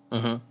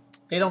 Mm-hmm.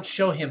 They don't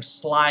show him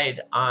slide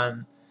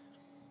on.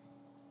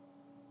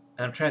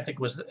 And I'm trying to think,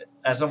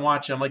 as I'm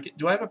watching, I'm like,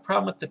 do I have a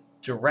problem with the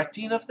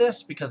directing of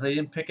this because they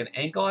didn't pick an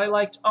angle I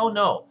liked? Oh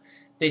no,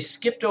 they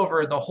skipped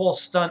over the whole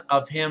stunt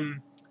of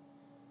him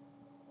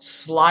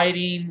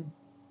sliding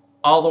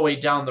all the way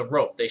down the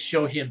rope. They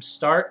show him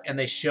start and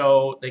they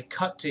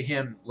cut to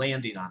him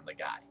landing on the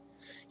guy.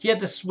 He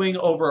had to swing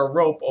over a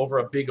rope over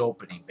a big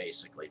opening,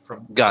 basically.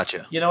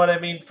 Gotcha. You know what I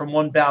mean? From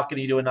one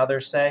balcony to another,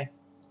 say.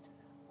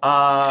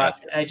 Gotcha.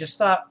 I just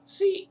thought,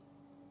 see,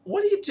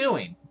 what are you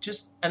doing?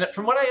 And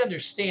from what I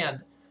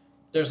understand,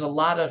 there's a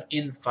lot of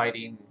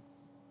infighting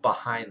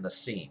behind the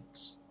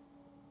scenes.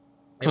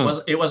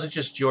 It wasn't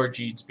just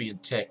George Eads being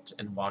ticked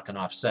and walking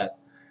off set.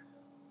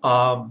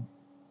 From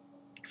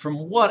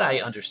what I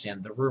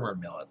understand, the rumor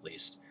mill at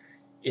least,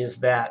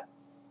 is that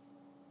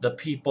the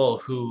people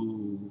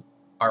who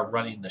are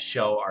running the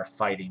show are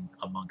fighting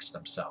amongst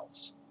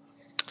themselves.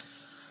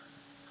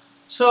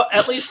 So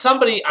at least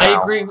somebody,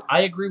 wow.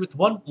 I agree with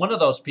one of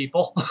those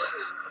people.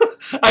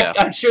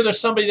 I'm sure there's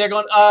somebody there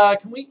going,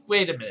 can we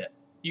wait a minute?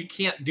 You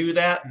can't do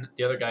that. And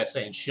the other guy's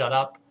saying, shut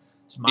up.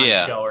 It's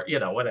my show, or,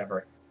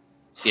 whatever.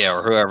 Yeah,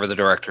 or whoever the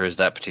director is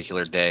that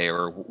particular day,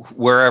 or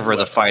wherever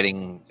the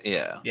fighting.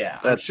 Yeah. Yeah,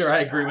 I'm sure I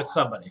agree with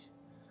somebody.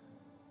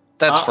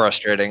 That's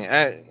frustrating.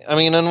 I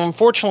mean, and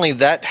unfortunately,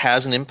 that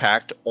has an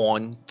impact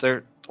on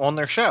their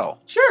show.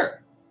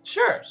 Sure.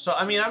 So,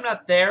 I mean, I'm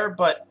not there,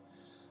 but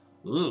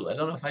I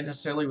don't know if I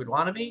necessarily would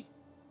want to be.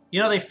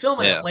 They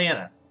film in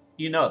Atlanta.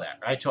 You know that,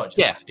 right? I told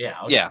you. Yeah. Yeah.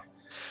 Okay. Yeah.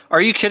 Are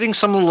you kidding?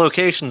 Some of the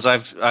locations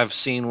I've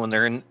seen when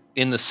they're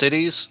in the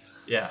cities.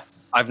 Yeah.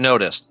 I've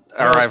noticed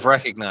or I've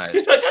recognized.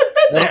 I've been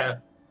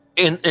there.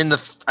 In the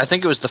I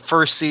think it was the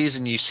first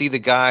season. You see the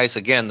guys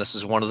again. This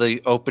is one of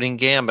the opening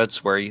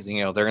gambits where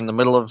they're in the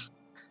middle of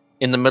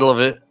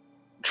it,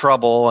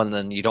 trouble, and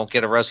then you don't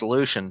get a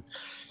resolution.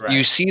 Right.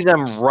 You see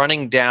them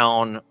running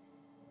down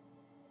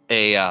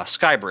a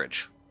sky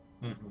bridge.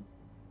 Mm-hmm.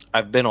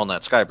 I've been on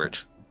that sky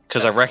bridge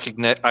because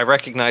I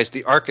recognize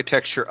the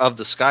architecture of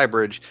the sky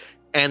bridge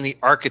and the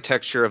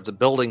architecture of the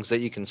buildings that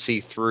you can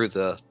see through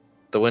the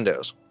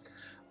windows.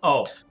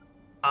 Oh,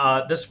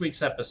 this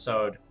week's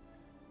episode,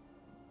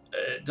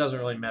 it doesn't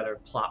really matter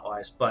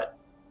plot-wise, but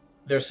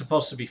there's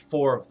supposed to be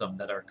 4 of them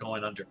that are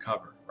going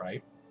undercover,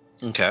 right?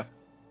 Okay.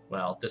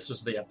 Well, this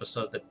was the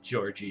episode that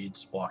George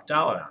Eads walked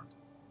out on.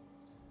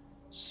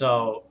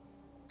 So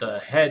the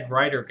head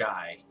writer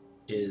guy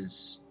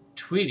is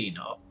tweeting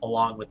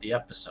along with the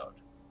episode.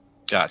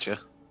 Gotcha.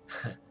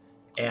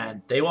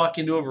 And they walk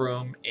into a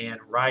room, and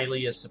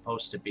Riley is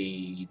supposed to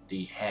be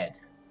the head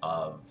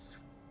of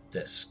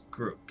this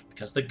group.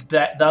 Because the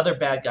other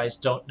bad guys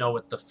don't know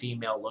what the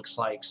female looks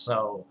like,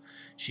 so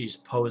she's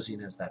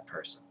posing as that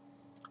person.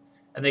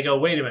 And they go,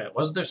 wait a minute,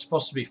 wasn't there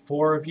supposed to be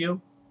 4 of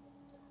you?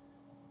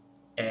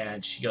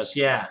 And she goes,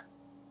 yeah,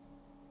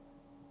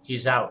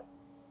 he's out.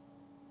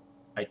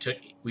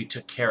 We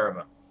took care of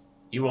him.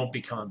 He won't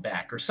be coming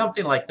back, or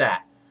something like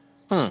that.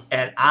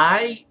 And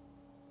I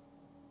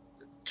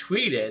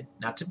tweeted,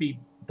 not to be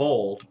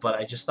bold, but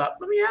I just thought,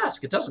 let me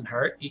ask. It doesn't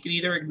hurt. You can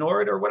either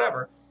ignore it or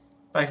whatever.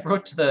 But I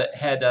wrote to the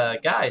head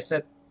guy. I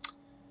said,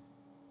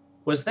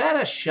 was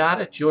that a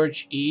shot at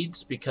George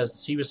Eads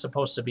because he was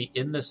supposed to be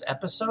in this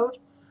episode?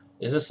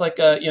 Is this like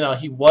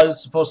he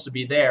was supposed to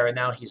be there and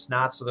now he's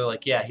not, so they're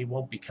like, yeah, he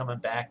won't be coming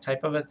back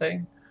type of a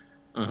thing?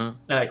 Mm-hmm.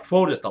 And I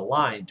quoted the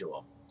line to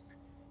him.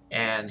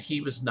 And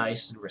he was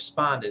nice and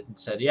responded and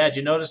said, yeah, did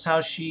you notice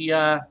how she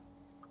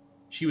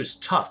was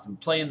tough and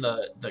playing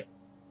the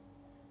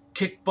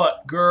kick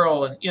butt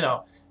girl? And,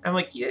 I'm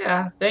like,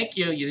 yeah, thank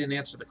you. You didn't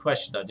answer the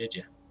question, though, did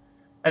you?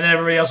 And then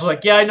everybody else was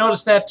like, yeah, I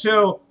noticed that,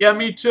 too. Yeah,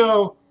 me,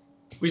 too.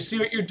 We see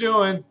what you're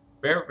doing.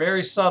 Very,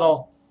 very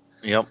subtle.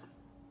 Yep.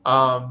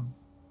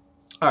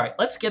 All right,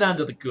 let's get on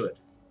to the good.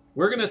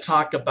 We're going to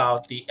talk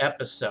about the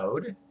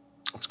episode.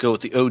 Let's go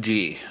with the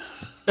OG.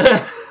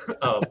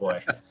 Oh,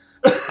 boy.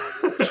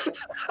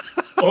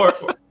 or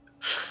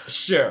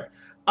sure.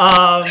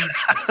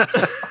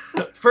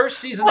 First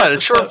season What? episode.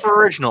 It's short for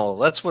original.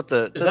 That's what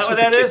the. Is that what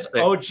that is?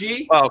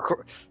 OG? Well, of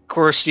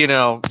course,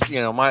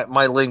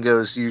 my lingo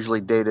is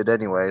usually dated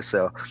anyway,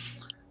 so.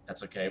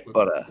 That's okay.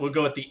 But we'll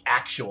go with the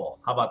actual.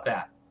 How about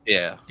that?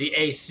 Yeah. The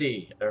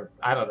AC, or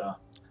I don't know.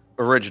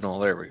 Original.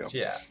 There we go.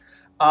 Yeah.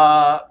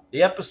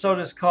 The episode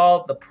is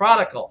called The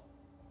Prodigal,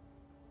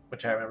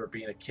 which I remember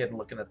being a kid and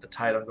looking at the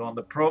title and going,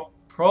 the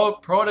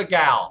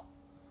Prodigal.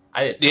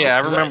 I didn't know. Yeah,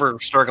 I remember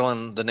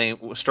struggling with the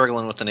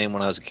name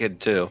when I was a kid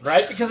too.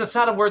 Right, because it's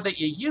not a word that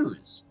you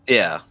use.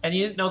 Yeah. And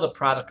you didn't know the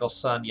prodigal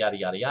son, yada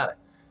yada yada.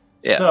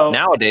 Yeah. So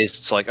nowadays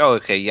it's like, oh,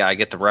 okay, yeah, I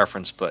get the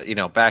reference, but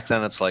back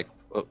then it's like,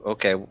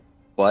 okay,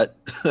 what?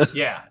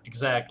 Yeah,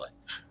 exactly.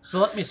 So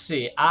let me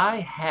see. I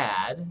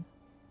had.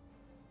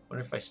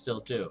 Wonder if I still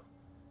do.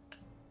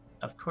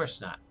 Of course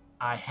not.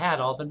 I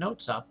had all the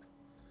notes up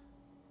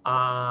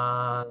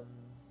on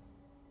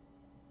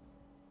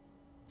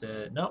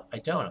no, I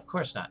don't. Of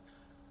course not.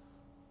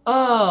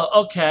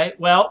 Oh, okay.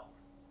 Well,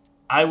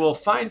 I will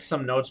find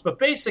some notes, but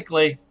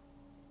basically,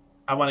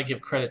 I want to give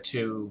credit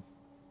to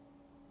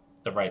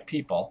the right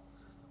people.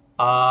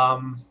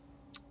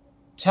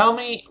 Tell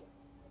me.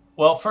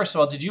 Well, first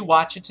of all, did you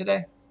watch it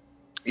today?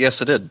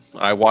 Yes, I did.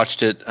 I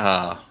watched it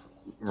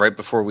right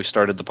before we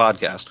started the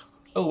podcast.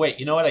 Oh, wait.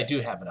 You know what? I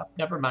do have it up.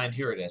 Never mind.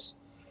 Here it is.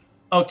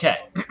 Okay.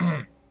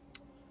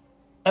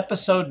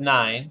 Episode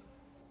 9,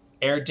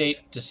 air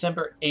date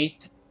December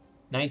 8th,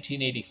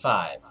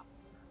 1985.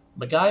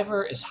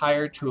 MacGyver is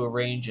hired to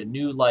arrange a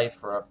new life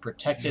for a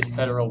protected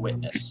federal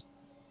witness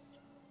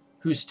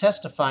who's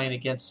testifying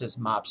against his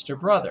mobster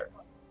brother,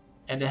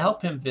 and to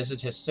help him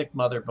visit his sick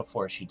mother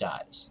before she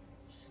dies.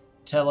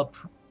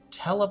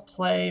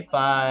 Teleplay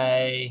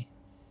by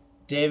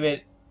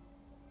David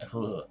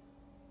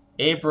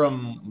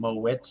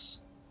Abramowitz.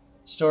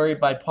 Story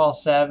by Paul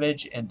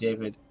Savage and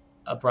David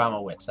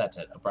Abramowitz. That's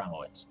it,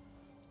 Abramowitz.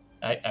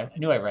 I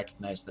knew I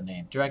recognized the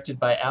name. Directed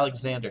by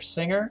Alexander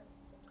Singer.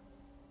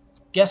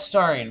 Guest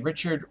starring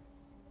Richard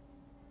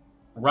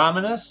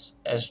Romanus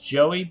as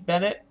Joey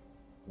Bennett,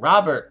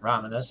 Robert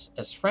Romanus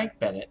as Frank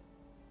Bennett,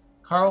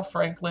 Carl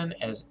Franklin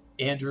as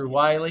Andrew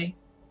Wiley,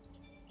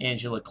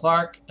 Angela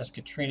Clark as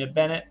Katrina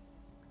Bennett,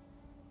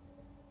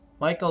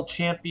 Michael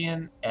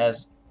Champion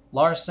as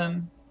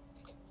Larson,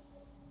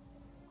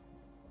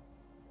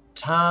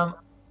 Tom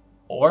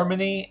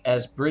Ormany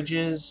as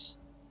Bridges,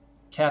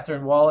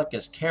 Catherine Wallach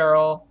as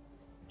Carol,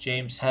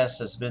 James Hess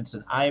as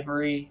Vincent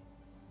Ivory,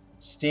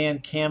 Stan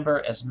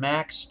Camber as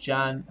Max,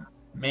 John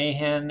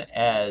Mahan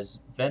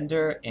as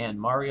Vender, and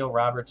Mario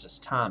Roberts as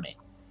Tommy.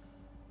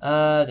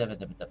 Okay,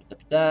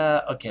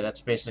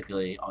 that's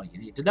basically all you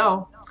need to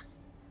know.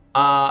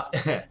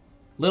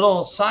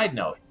 Little side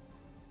note.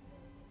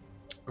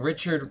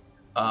 Richard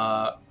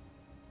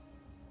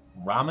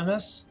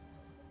Romanus,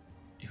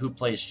 who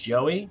plays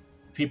Joey,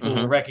 people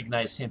will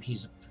recognize him.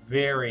 He's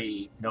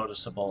very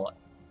noticeable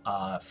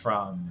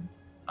from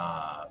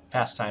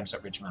Fast Times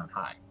at Ridgemont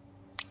High.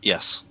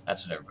 Yes.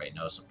 That's what everybody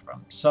knows him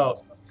from. So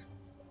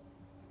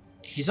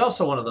he's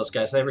also one of those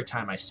guys, every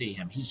time I see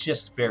him, he's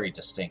just very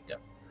distinctive.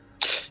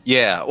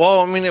 Yeah,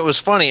 well, I mean, it was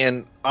funny,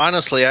 and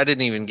honestly, I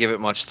didn't even give it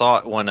much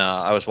thought when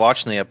I was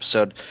watching the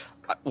episode.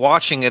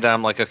 Watching it,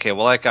 I'm like, okay,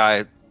 well, that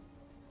guy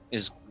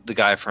is the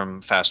guy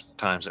from Fast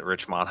Times at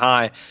Ridgemont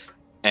High,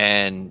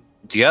 and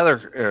the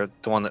other,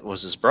 the one that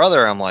was his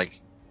brother, I'm like,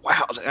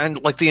 wow,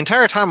 and like the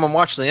entire time I'm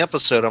watching the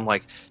episode, I'm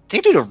like, they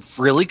did a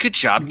really good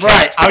job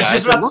Right. casting I was guys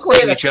just that about to look like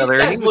say that each these other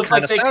and guys even look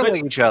kind like of they sound could.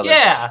 like each other.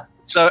 Yeah.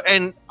 So,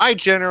 and I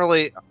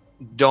generally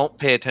don't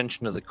pay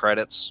attention to the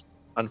credits,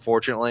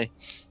 unfortunately,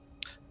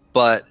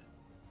 but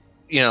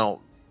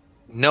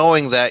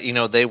knowing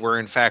that they were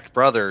in fact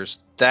brothers,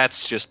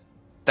 that's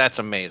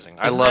amazing.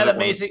 I Isn't love that it when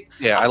amazing?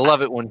 I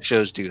love it when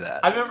shows do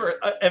that. I remember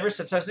ever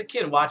since I was a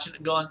kid watching it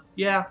and going,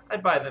 yeah,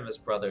 I'd buy them as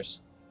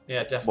brothers.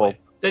 Yeah, definitely. Well,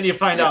 Then you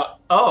find yeah. out,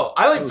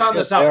 I only Oh found shit,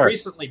 this they out are.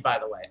 recently, by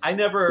the way. I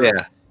never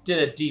Yeah. did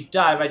a deep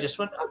dive. I just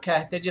went,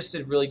 okay, they just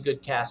did really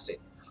good casting.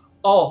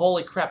 Oh,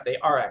 holy crap, they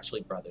are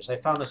actually brothers. I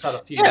found this out a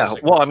few years Yeah, ago.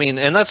 well, I mean,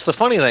 and that's the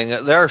funny thing.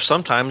 There are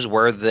some times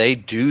where they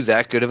do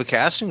that good of a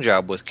casting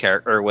job with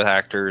with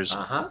actors.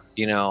 Uh-huh.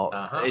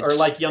 Or It's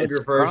like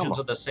younger versions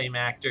phenomenal. of the same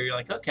actor. You're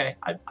like, okay,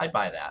 I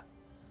buy that.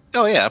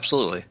 Oh yeah,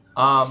 absolutely.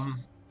 And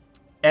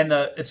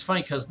it's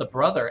funny because the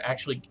brother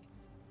actually,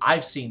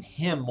 I've seen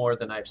him more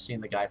than I've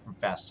seen the guy from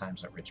Fast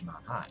Times at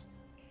Ridgemont High.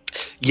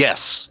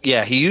 Yes,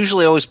 yeah. He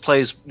usually always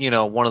plays,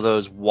 one of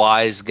those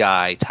wise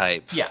guy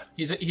type. Yeah,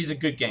 he's a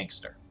good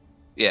gangster,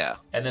 Yeah.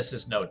 and this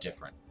is no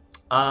different.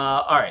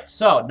 All right,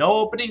 so no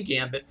opening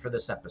gambit for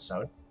this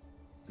episode.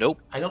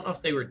 Nope. I don't know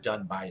if they were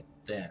done by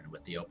then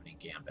with the opening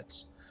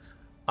gambits.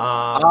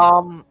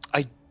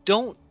 I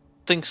don't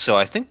think so.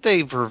 I think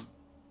they were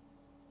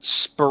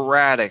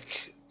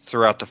sporadic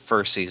throughout the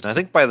first season. I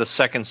think by the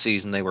second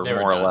season they were They were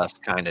more or done. less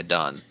kind of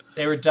done.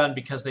 They were done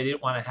because they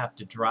didn't want to have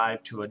to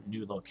drive to a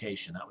new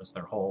location. That was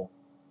their whole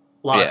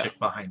Yeah. logic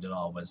behind it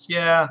all. Was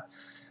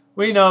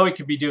we know we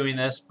could be doing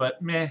this,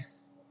 but meh.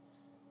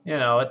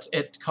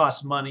 It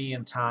costs money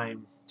and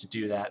time to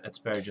do that. It's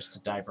better just to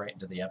dive right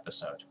into the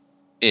episode.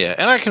 Yeah,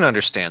 and I can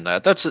understand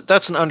that.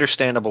 That's an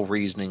understandable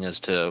reasoning as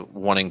to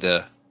wanting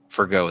to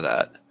forgo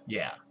that.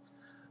 Yeah.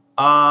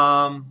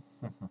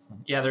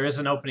 Yeah, there is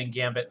an opening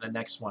gambit in the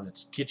next one.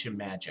 It's Kitchen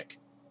Magic.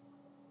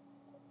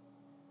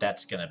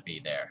 That's gonna be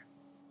there.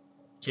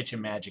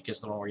 Kitchen Magic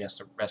is the one where he has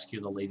to rescue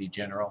the Lady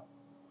General.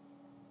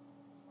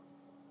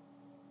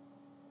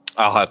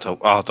 I'll have to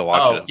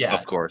watch it, Yeah.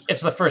 of course.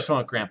 It's the first one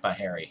with Grandpa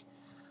Harry.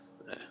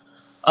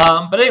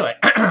 But anyway,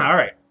 all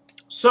right.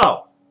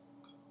 So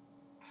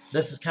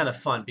this is kind of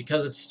fun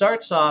because it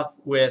starts off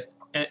with,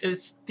 and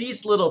it's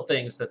these little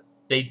things that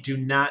they do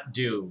not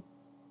do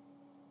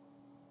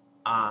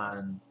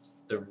on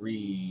the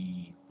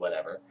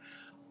whatever.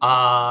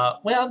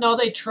 Well, no,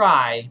 they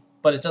try,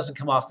 but it doesn't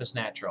come off as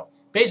natural.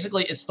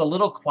 Basically, it's the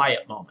little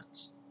quiet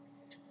moments.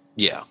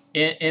 Yeah.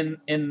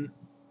 In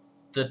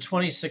the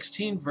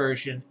 2016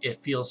 version, it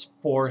feels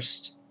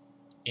forced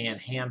and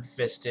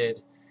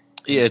ham-fisted.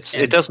 Yeah,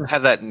 it doesn't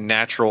have that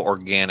natural,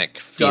 organic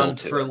feel done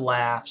to for it.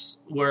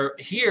 laughs. Where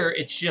here,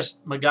 it's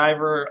just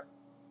MacGyver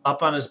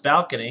up on his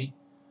balcony,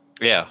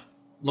 Yeah.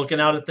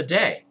 looking out at the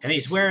day, and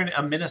he's wearing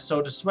a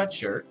Minnesota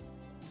sweatshirt,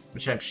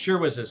 which I'm sure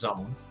was his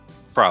own.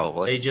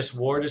 Probably. They just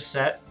wore to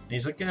set. And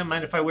he's like, "Yeah,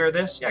 mind if I wear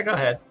this? Yeah, go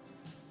ahead."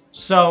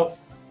 So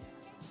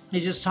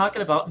he's just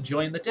talking about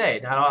enjoying the day.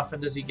 Not often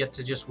does he get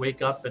to just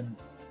wake up and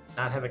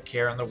not have a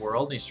care in the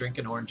world. And he's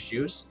drinking orange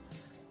juice,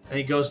 and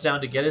he goes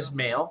down to get his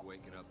mail.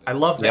 I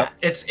love that.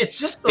 Yep. It's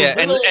just the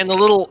and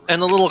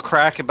the little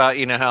crack about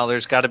how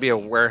there's got to be a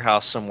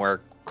warehouse somewhere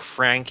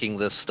cranking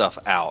this stuff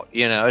out.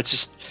 It's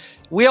just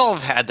we all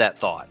have had that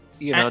thought.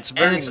 It's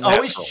very it's natural.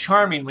 always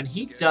charming when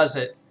he does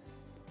it.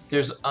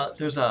 There's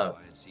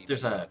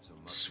a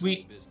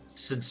sweet,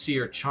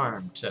 sincere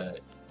charm to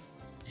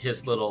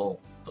his little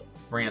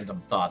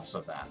random thoughts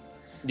of that.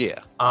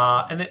 Yeah.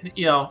 And then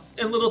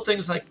and little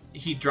things like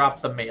he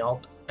dropped the mail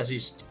as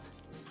he's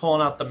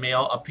pulling out the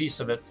mail, a piece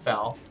of it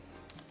fell.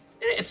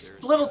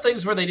 It's little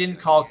things where they didn't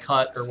call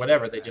cut or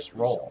whatever; they just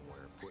roll.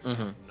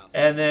 Mm-hmm.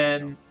 And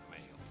then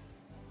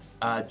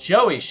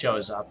Joey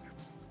shows up,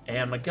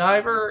 and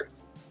MacGyver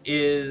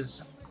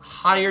is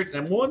hired. And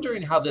I'm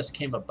wondering how this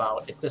came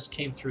about. If this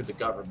came through the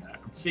government,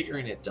 I'm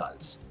figuring it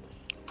does.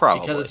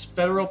 Probably. Because it's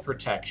federal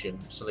protection,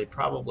 so they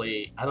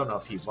probably, I don't know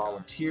if he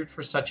volunteered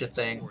for such a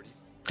thing,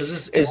 because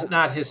this is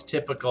not his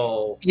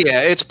typical.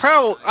 Yeah, it's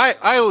probably,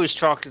 I always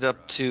chalked it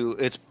up to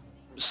it's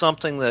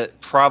something that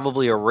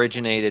probably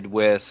originated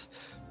with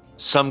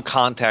some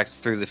contact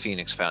through the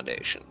Phoenix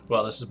Foundation.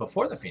 Well, this is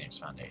before the Phoenix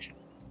Foundation.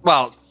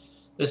 Well,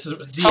 this is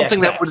something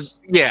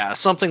DXX.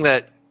 something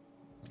that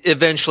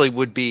eventually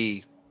would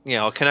be,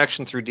 a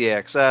connection through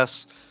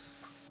DXS.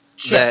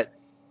 Sure. That,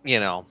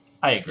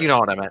 I agree. You know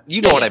what I meant.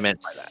 You know what I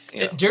meant by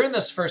that. During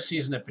this first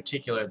season in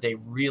particular,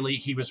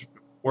 he was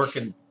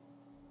working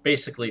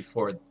basically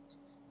for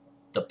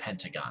the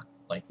Pentagon.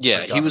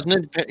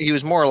 He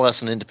was more or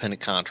less an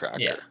independent contractor.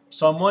 Yeah.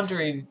 So I'm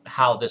wondering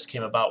how this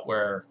came about,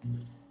 where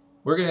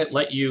we're going to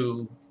let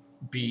you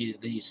be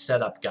the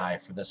setup guy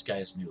for this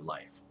guy's new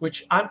life,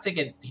 which I'm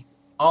thinking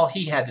all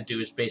he had to do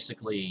is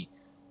basically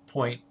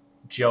point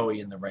Joey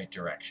in the right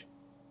direction.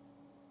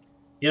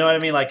 You know what I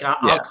mean? Like,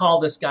 I'll call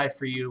this guy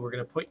for you. We're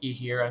going to put you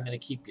here. I'm going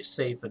to keep you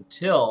safe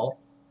until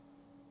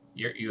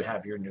you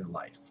have your new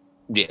life.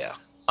 Yeah.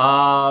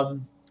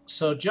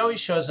 So Joey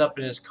shows up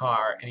in his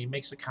car, and he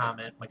makes a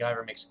comment.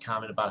 MacGyver makes a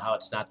comment about how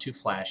it's not too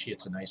flashy.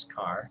 It's a nice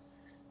car,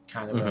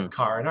 kind of a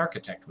car an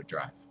architect would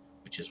drive,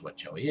 which is what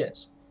Joey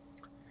is.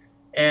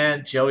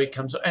 And Joey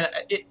comes, and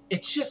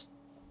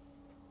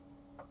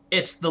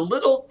it's the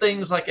little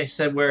things, like I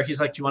said, where he's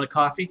like, "Do you want a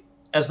coffee?"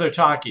 As they're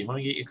talking, "Want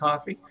to get you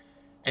coffee?"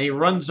 And he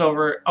runs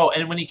over. Oh,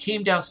 and when he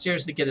came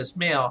downstairs to get his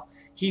mail,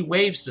 he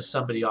waves to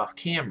somebody off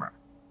camera.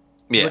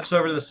 He looks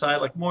over to the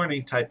side, like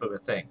morning type of a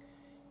thing.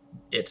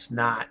 It's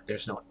not,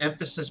 there's no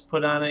emphasis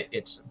put on it.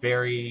 It's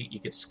very, you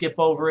could skip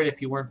over it if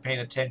you weren't paying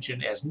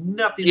attention. It has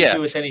nothing to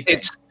do with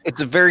anything.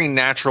 It's a very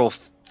natural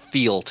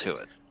feel to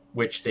it.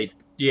 Which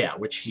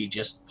he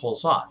just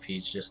pulls off.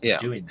 He's just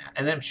doing that.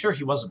 And I'm sure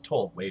he wasn't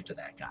told, wave to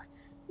that guy.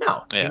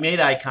 No, he made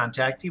eye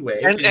contact, he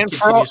waved,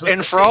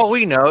 and for all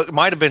we know, it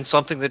might have been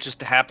something that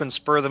just happened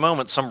spur of the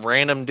moment. Some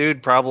random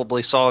dude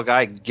probably saw a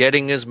guy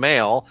getting his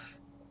mail,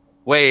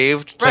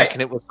 waved,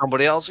 thinking it was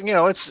somebody else. You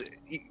know,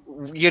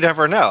 you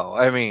never know.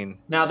 I mean,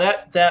 now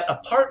that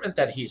apartment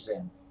that he's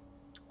in,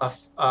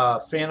 a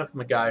fan of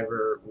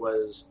MacGyver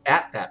was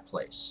at that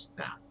place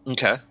now.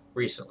 Okay.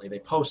 Recently, they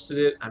posted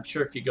it. I'm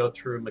sure if you go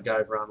through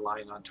MacGyver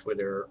Online on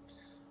Twitter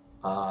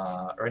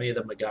or any of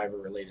the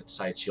MacGyver related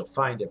sites, you'll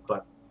find it.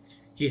 But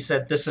he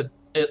said this is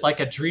like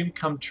a dream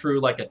come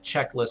true, like a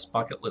checklist,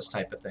 bucket list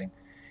type of thing.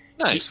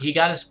 Nice. He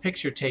got his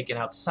picture taken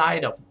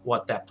outside of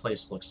what that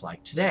place looks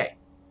like today.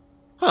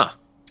 Huh.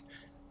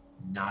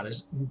 Not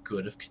as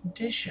good of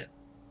condition.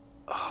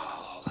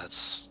 Oh,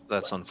 that's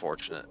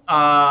unfortunate.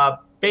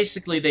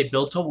 Basically, they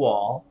built a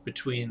wall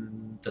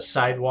between the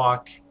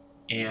sidewalk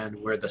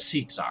and where the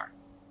seats are.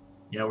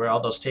 You know where all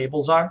those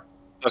tables are?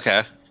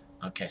 Okay.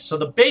 Okay, so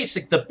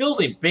the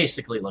building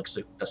basically looks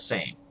the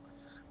same.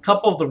 A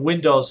couple of the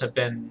windows have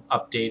been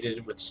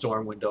updated with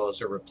storm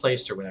windows or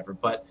replaced or whatever,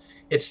 but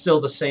it's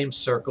still the same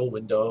circle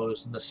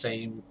windows and the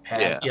same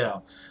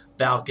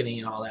balcony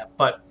and all that.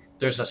 But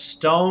there's a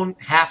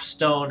half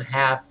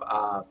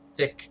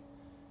thick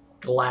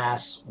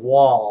glass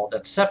wall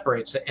that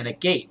separates it and a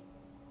gate.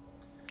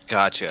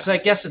 Gotcha. Because I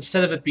guess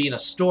instead of it being a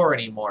store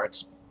anymore,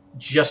 it's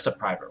just a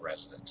private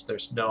residence.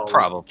 There's no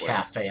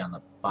cafe on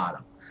the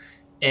bottom.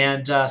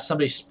 And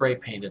somebody spray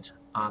painted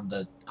on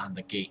the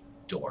gate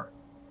door.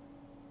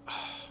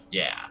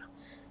 Yeah.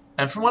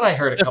 And from what I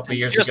heard a couple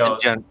years ago,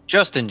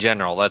 just in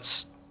general,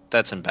 that's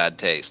in bad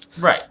taste.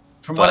 Right.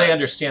 From what I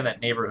understand,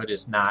 that neighborhood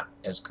is not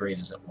as great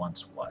as it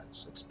once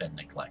was. It's been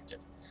neglected.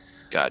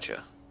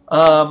 Gotcha.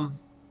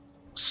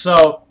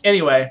 So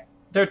anyway,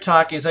 they're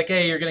talking. It's like,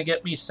 "Hey, you're going to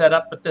get me set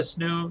up with this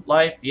new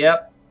life?"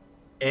 Yep.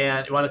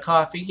 "And you want a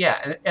coffee?" Yeah.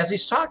 And as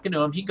he's talking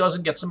to him, he goes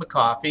and gets him a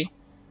coffee,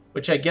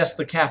 which I guess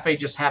the cafe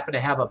just happened to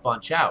have a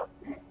bunch out.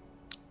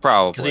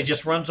 Probably. Because he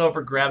just runs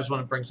over, grabs one,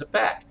 and brings it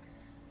back.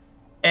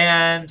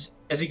 And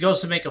as he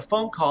goes to make a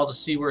phone call to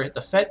see where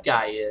the Fed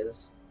guy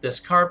is,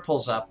 this car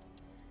pulls up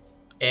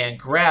and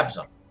grabs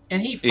him.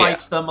 And he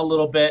fights them a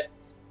little bit,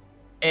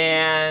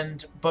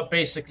 but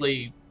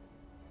basically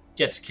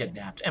gets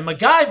kidnapped. And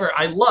MacGyver,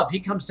 I love,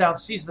 he comes down,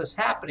 sees this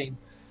happening,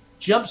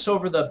 jumps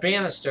over the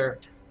banister.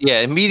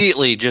 Yeah,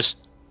 immediately just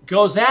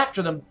goes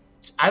after them.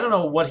 I don't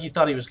know what he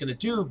thought he was going to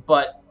do,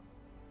 but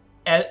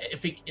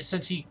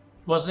since he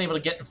wasn't able to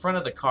get in front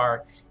of the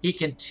car, he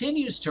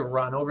continues to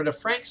run over to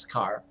Frank's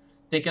car,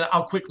 thinking,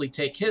 "I'll quickly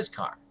take his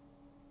car."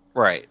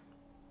 Right.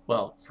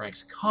 Well,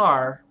 Frank's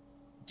car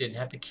didn't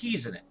have the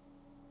keys in it.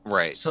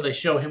 Right. So they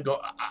show him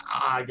go,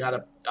 "I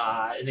gotta,"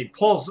 and he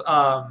pulls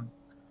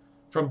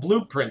from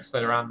blueprints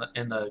that are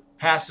in the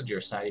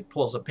passenger side. He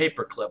pulls a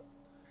paper clip,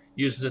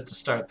 uses it to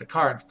start the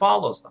car, and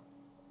follows them.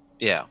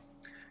 Yeah.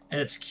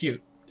 And it's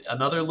cute.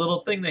 Another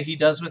little thing that he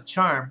does with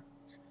charm.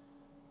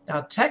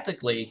 Now,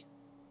 technically,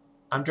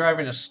 I'm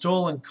driving a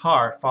stolen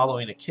car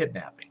following a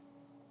kidnapping.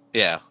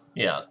 Yeah.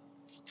 Yeah.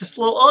 Just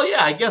a little, oh,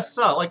 yeah, I guess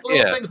so. Like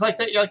little things like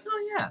that. You're like,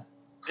 oh, yeah.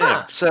 Huh.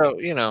 Yeah.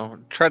 So,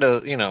 try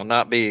to,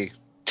 not be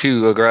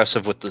too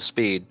aggressive with the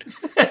speed.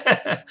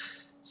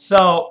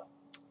 So,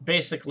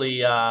 basically,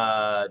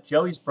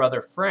 Joey's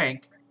brother,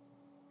 Frank,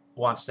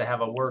 wants to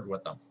have a word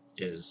with them,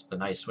 is the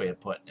nice way of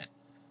putting it.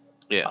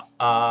 Yeah.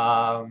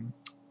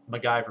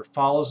 MacGyver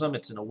follows him.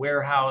 It's in a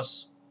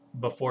warehouse.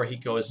 Before he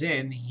goes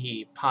in,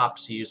 he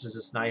uses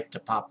his knife to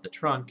pop the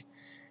trunk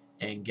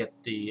and get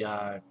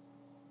the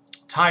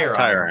tire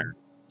iron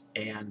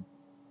and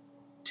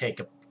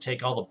take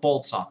all the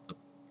bolts off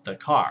the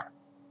car.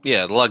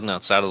 Yeah, the lug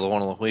nuts out of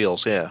one of the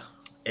wheels, yeah.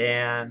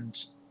 And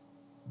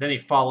then he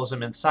follows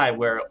him inside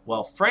where,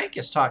 Frank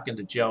is talking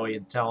to Joey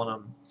and telling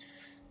him,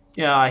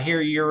 "I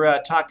hear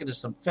you're talking to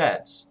some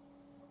feds.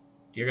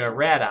 You're going to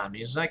rat on me."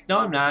 He's like, "No,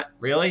 I'm not.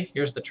 Really?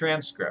 Here's the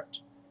transcript."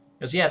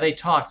 He goes, "Yeah, they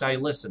talked. I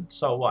listened.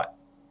 So what?"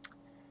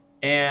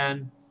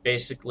 And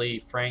basically,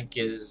 Frank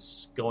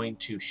is going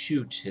to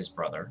shoot his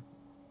brother.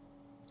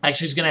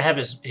 Actually, he's going to have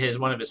his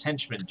one of his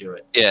henchmen do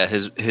it. Yeah,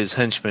 his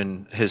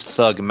henchman, his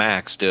thug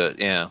Max do it,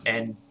 yeah.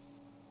 And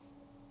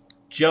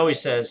Joey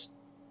says,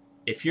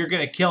 if you're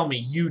going to kill me,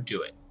 you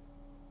do it.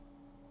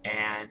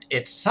 And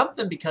it's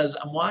something because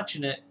I'm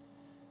watching it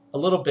a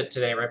little bit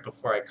today right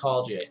before I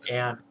called you.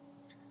 And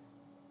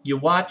you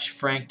watch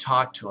Frank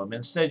talk to him.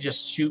 Instead of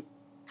just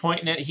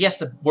pointing it, he has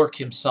to work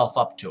himself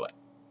up to it.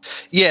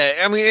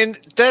 Yeah, I mean, and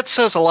that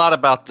says a lot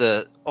about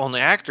on the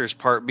actor's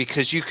part,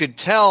 because you could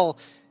tell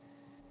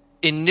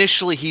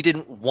initially he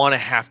didn't want to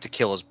have to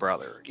kill his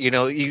brother.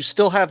 You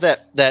still have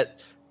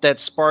that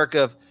spark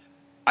of,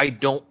 I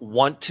don't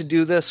want to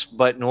do this,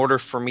 but in order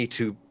for me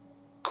to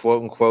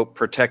quote unquote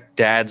protect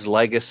Dad's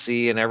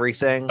legacy and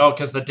everything. Oh,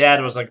 because the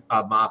dad was a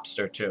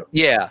mobster too.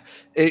 Yeah,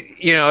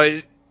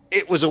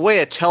 it was a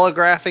way of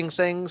telegraphing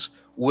things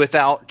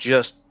without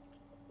just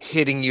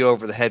hitting you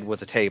over the head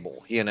with a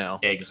table.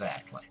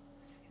 Exactly.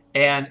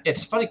 And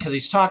it's funny because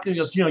he's talking. He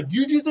goes, you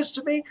did this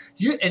to me.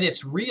 And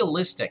it's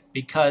realistic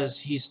because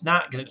he's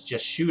not going to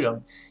just shoot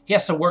him. He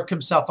has to work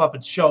himself up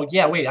and show,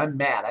 yeah, wait, I'm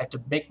mad. I have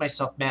to make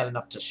myself mad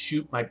enough to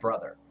shoot my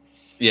brother.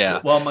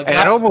 Yeah, Well, and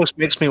it almost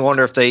makes me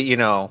wonder if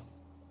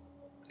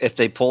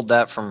they pulled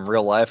that from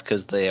real life,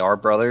 because they are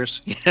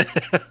brothers. Yes.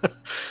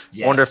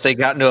 Wonder if they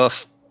got into a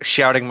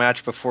shouting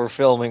match before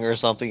filming or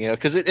something.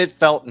 Because it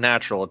felt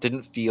natural. It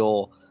didn't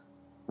feel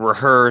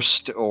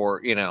rehearsed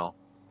or.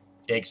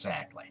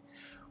 Exactly.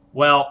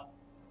 Well,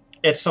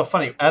 it's so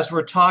funny. As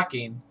we're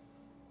talking,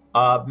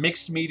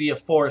 Mixed Media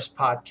Forest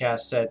podcast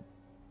said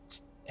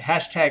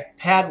hashtag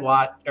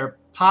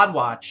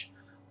Podwatch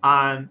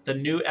on the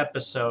new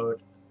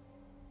episode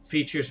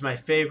features my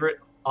favorite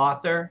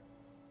author,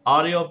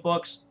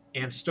 audiobooks,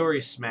 and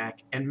story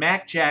smack, and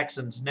Mac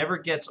Jackson's Never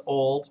Gets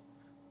Old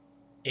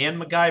and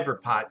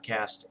MacGyver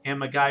podcast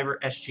and MacGyver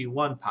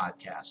SG1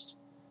 podcast.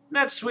 And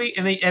that's sweet.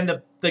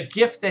 And the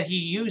gift that he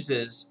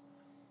uses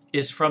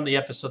is from the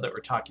episode that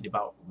we're talking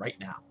about right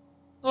now.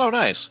 Oh,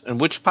 nice.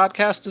 And which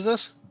podcast is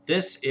this?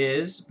 This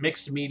is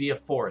Mixed Media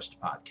Forest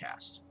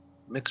podcast.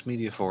 Mixed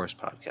Media Forest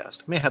podcast.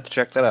 I may have to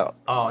check that out.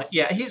 Oh,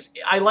 yeah,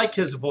 I like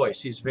his voice.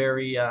 He's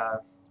very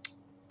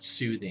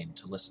soothing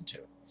to listen to.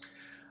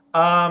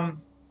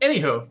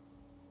 Anywho,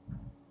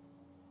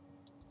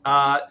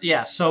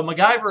 yeah, so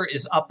MacGyver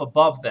is up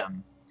above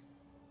them,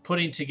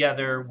 putting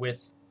together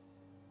with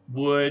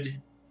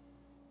wood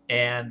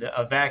and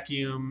a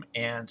vacuum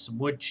and some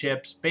wood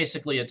chips,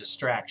 basically a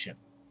distraction,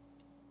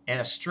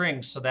 and a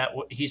string so that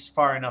he's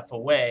far enough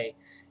away.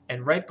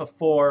 And right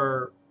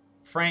before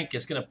Frank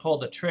is going to pull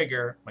the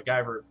trigger,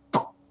 MacGyver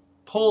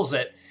pulls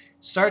it,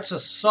 starts a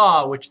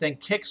saw, which then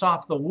kicks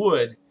off the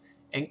wood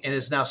and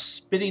is now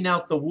spitting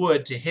out the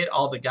wood to hit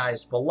all the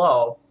guys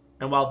below.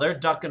 And while they're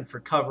ducking for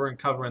cover and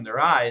covering their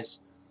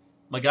eyes,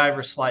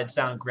 MacGyver slides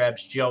down,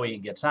 grabs Joey,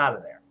 and gets out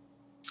of there.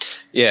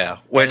 Yeah,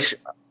 which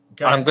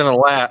I'm gonna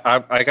laugh.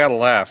 I gotta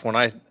laugh when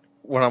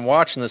I'm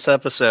watching this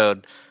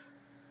episode.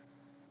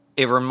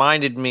 It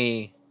reminded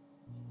me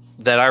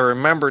that I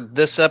remembered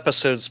this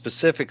episode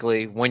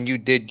specifically when you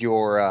did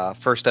your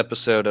first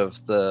episode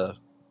of the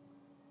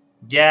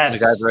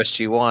MacGyver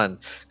SG1,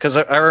 because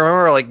I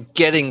remember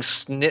getting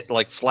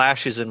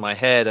flashes in my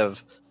head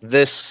of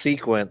this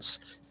sequence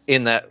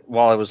in that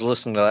while I was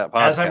listening to that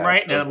podcast. As I'm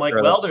writing it, I'm like,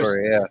 well,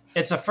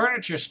 it's a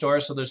furniture store,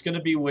 so there's going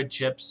to be wood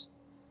chips.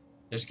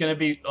 There's going to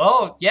be,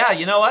 oh, yeah,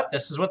 you know what?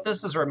 This is what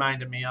this is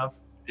reminding me of.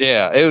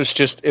 Yeah,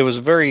 it was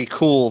very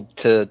cool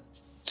to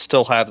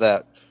still have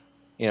that,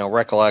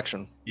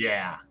 recollection.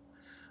 Yeah.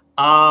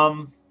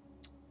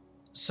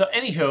 So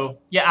anywho,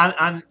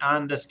 yeah,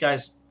 on this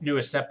guy's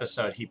newest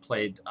episode, he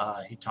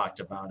talked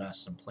about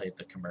us and played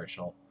the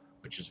commercial,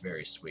 which is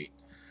very sweet.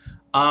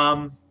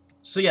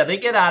 So yeah, they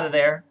get out of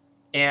there,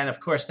 and of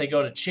course they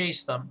go to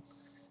chase them,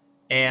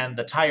 and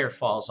the tire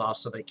falls off,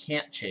 so they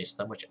can't chase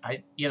them, which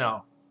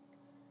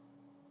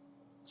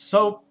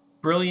so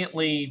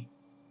brilliantly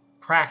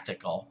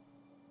practical.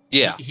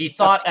 Yeah, he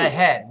thought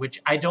ahead,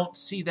 which I don't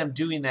see them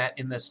doing that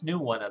in this new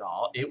one at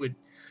all. It would,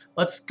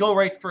 let's go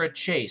right for a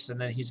chase, and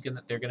then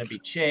they're gonna be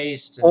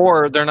chased,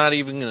 or they're not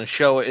even gonna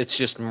show it. It's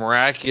just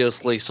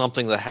miraculously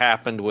something that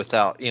happened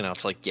without,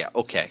 it's like, yeah,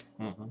 okay.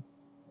 Mm-hmm.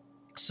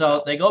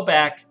 So they go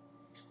back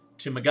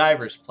to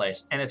MacGyver's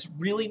place, and it's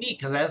really neat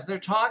because as they're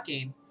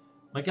talking,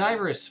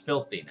 MacGyver is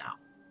filthy now.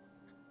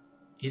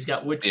 He's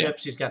got wood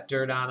chips, he's got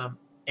dirt on him,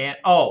 and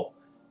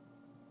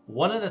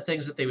one of the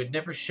things that they would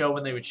never show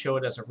when they would show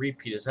it as a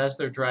repeat is as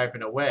they're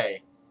driving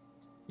away,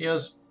 he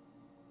goes,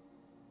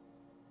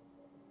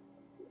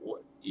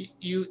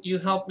 you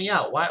helped me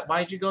out.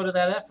 Why'd you go to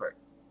that effort?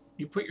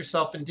 You put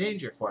yourself in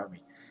danger for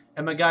me.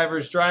 And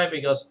MacGyver's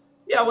driving, goes,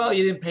 yeah, well,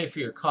 you didn't pay for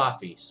your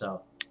coffee,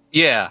 so.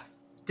 Yeah.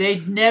 They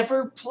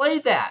never play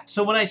that.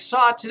 So when I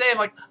saw it today, I'm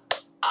like,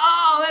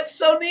 oh, that's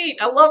so neat.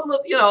 I love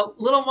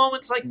little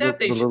moments like that.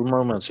 The little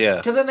moments, yeah.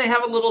 Because then they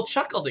have a little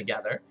chuckle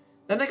together.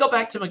 Then they go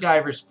back to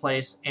MacGyver's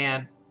place,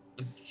 and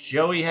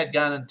Joey had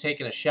gone and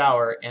taken a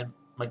shower, and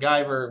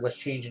MacGyver was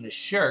changing his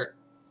shirt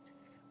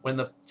when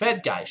the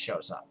Fed guy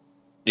shows up.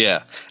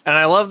 Yeah, and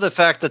I love the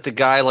fact that the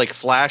guy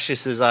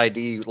flashes his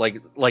ID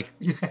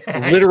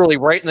literally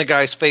right in the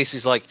guy's face.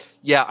 He's like,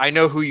 "Yeah, I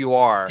know who you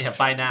are." Yeah,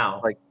 by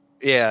now.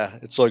 Yeah,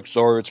 it's like,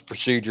 sorry, it's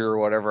procedure or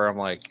whatever. I'm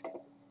like,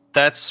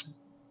 that's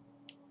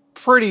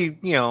pretty,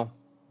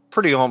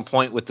 pretty on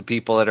point with the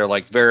people that are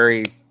like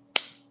very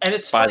And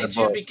it's by funny the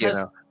too book,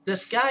 because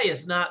this guy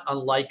is not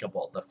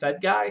unlikable. The Fed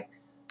guy,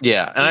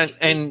 Yeah,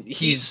 and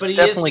he's he is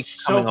definitely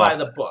so coming by off.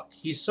 the book.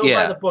 He's so by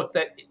Yeah, the book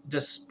that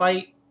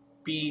despite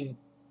being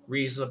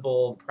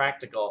reasonable and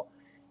practical,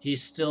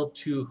 he's still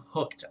too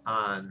hooked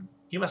on.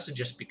 He must have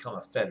just become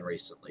a Fed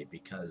recently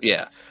because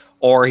yeah.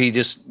 Or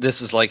this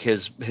is like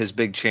his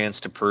big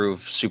chance to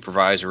prove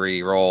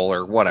supervisory role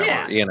or whatever,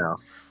 yeah.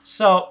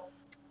 So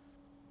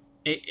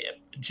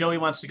Joey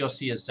wants to go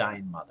see his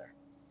dying mother,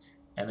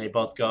 and they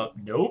both go,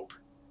 "Nope,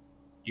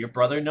 your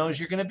brother knows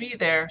you're going to be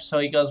there." So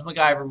he goes,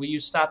 "MacGyver, will you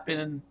stop in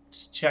and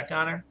check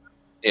on her?"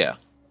 Yeah,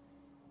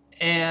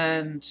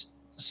 And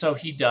so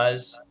he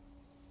does.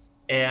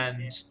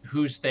 And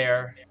who's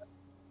there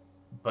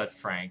but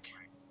Frank?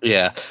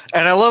 yeah.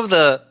 And I love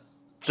the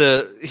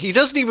he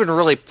doesn't even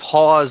really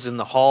pause in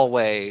the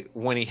hallway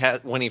when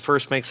he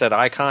first makes that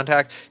eye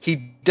contact. He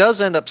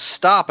does end up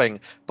stopping,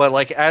 but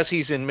like as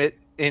he's in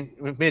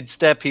mid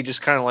step, he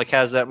just kind of like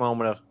has that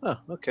moment of, oh,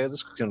 okay,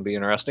 this is going to be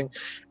interesting,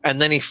 and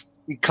then he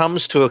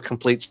comes to a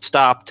complete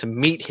stop to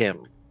meet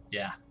him.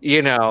 Yeah,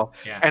 You know,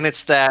 yeah. and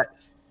it's that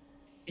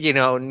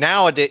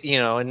nowadays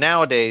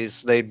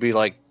they'd be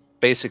like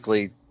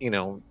basically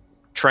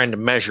trying to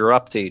measure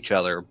up to each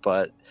other,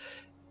 but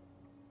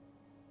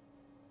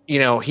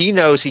he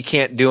knows he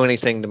can't do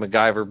anything to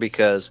MacGyver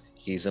because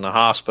he's in a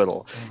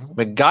hospital. Mm-hmm.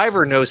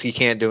 MacGyver knows he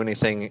can't do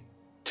anything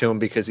to him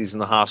because he's in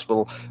the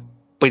hospital,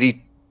 but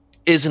he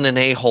isn't an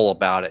a-hole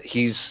about it.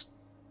 He's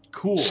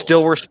Cool.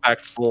 still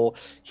respectful.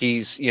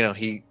 He's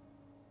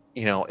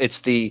it's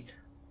the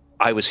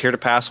I was here to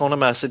pass on a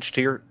message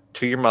to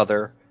your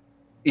mother.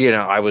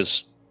 I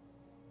was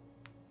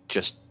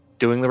just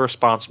doing the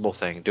responsible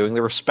thing, doing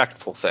the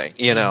respectful thing.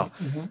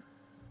 Mm-hmm, mm-hmm.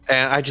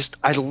 And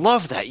I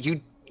love that.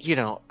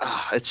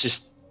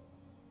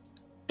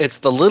 It's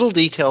the little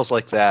details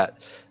like that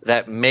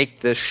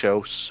make this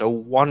show so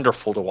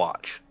wonderful to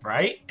watch.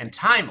 Right? And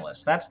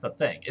timeless. That's the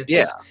thing.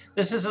 Yeah,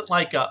 This isn't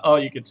like oh,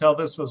 you could tell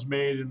this was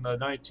made in the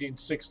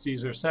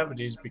 1960s or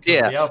 70s because of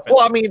yeah. the Well,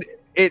 I outfits. mean,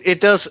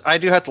 it does. I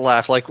do have to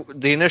laugh. Like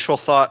the initial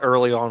thought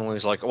early on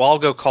was like, well, I'll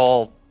go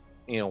call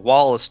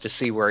Wallace to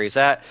see where he's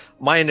at.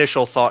 My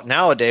initial thought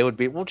nowadays would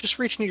be, well, just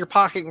reach into your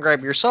pocket and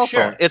grab your cell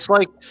phone. Sure. It's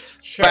like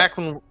Sure. back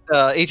when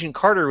Agent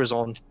Carter was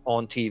on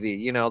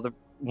TV.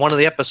 One of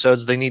the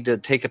episodes they need to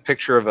take a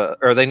picture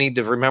or they need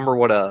to remember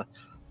what a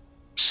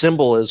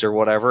symbol is or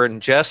whatever. And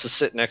Jess is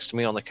sitting next to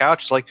me on the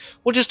couch. It's like,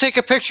 well, just take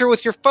a picture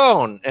with your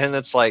phone. And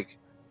it's like,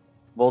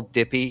 well,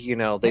 Dippy,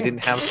 they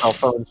didn't have cell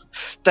phones.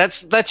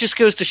 That just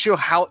goes to show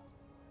how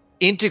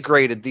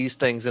integrated these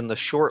things in the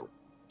short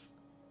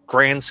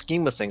grand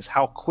scheme of things,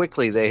 how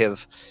quickly they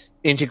have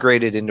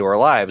integrated into our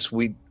lives.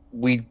 We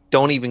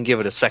don't even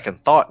give it a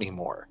second thought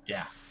anymore.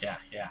 Yeah, yeah,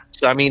 yeah.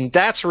 So I mean,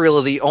 that's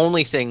really the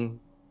only thing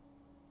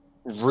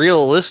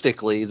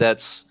realistically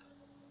that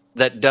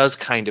does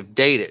kind of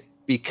date it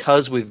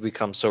because we've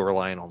become so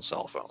reliant on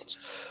cell phones.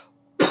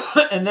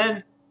 And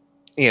then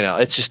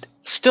It's just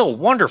still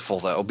wonderful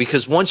though,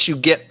 because once you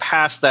get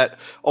past that,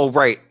 oh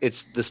right,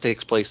 this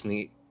takes place in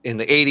the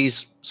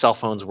 80s, cell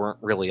phones weren't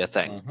really a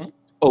thing. mm-hmm.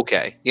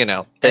 Okay, then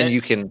And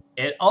you can.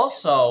 it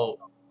also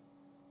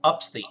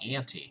ups the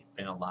ante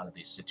in a lot of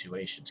these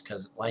situations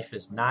because life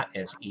is not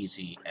as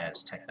easy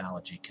as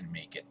technology can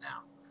make it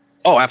now.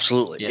 Oh,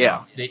 absolutely, You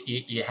yeah. know,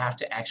 you have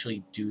to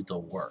actually do the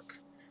work.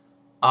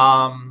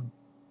 Um,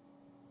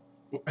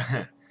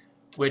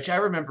 which I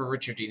remember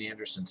Richard Dean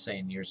Anderson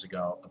saying years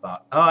ago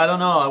about, oh, I don't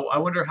know, I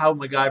wonder how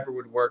MacGyver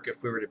would work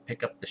if we were to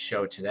pick up the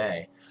show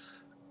today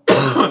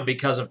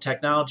because of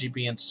technology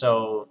being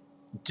so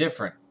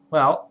different.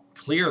 Well,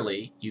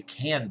 clearly you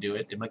can do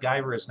it. And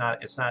MacGyver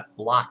it's not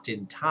locked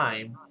in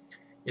time.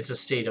 It's a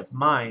state of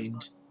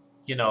mind,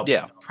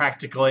 Yeah,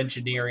 practical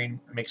engineering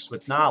mixed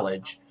with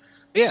knowledge.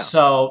 yeah.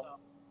 So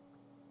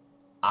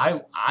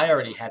I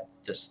already had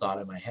this thought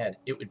in my head.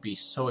 It would be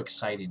so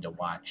exciting to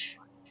watch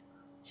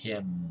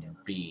him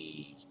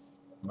be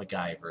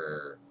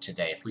MacGyver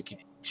today. If we could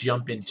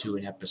jump into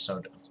an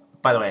episode of,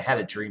 by the way, I had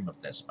a dream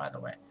of this, by the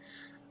way, All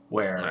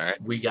where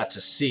right. we got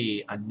to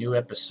see a new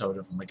episode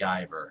of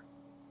MacGyver,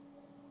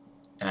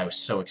 and I was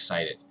so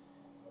excited.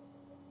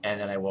 And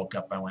then I woke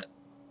up, I went,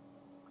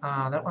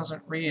 ah, that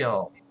wasn't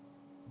real.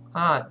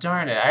 Ah,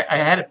 darn it. I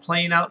had it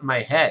playing out in my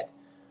head.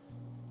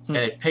 Hmm.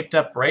 And it picked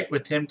up right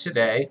with him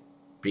today,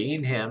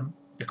 being him.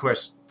 Of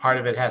course, part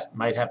of it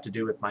might have to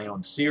do with my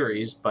own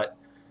series, but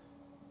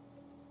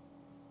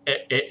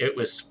it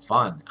was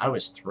fun. I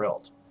was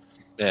thrilled.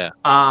 Yeah,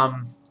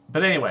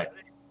 But anyway,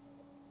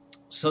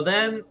 so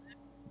then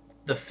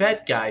the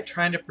Fed guy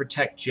trying to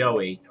protect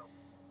Joey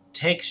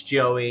takes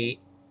Joey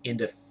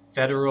into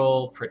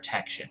federal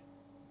protection.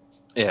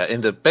 yeah.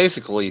 Into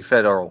basically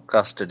federal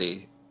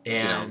custody.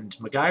 And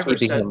MacGyver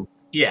Keeping said, him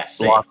yeah,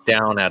 safe. locked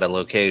down at a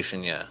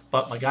location. Yeah,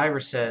 But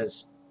MacGyver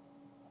says,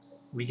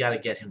 we got to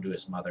get him to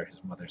his mother.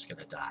 His mother's going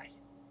to die.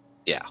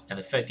 yeah, And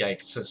the Fed guy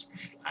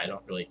says, I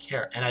don't really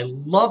care. And I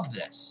love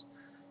this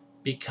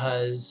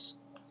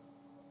because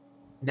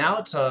now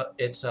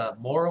it's a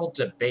moral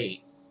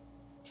debate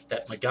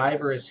that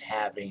MacGyver is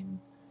having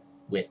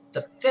with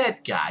the Fed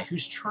guy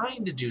who's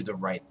trying to do the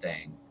right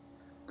thing.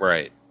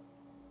 Right.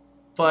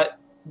 But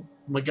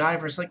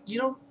MacGyver's like,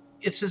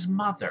 it's his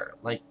mother.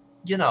 Like,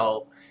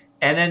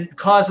 and then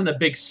causing a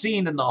big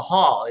scene in the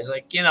hall. He's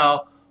like,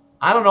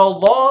 I don't know,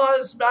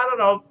 laws, I don't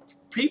know,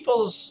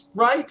 people's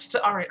rights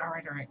to, all right,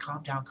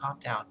 calm down.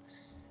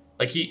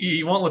 Like,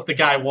 he won't let the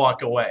guy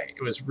walk away.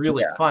 It was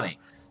really funny.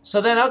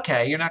 So then,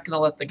 okay, you're not going to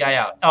let the guy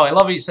out. Oh, I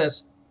love it. He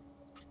says,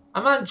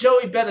 I'm on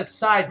Joey Bennett's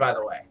side, by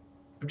the way.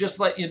 I'm just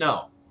letting you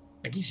know.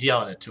 Like, he's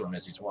yelling it to him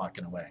as he's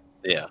walking away.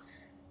 Yeah.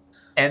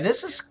 And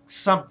this is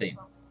something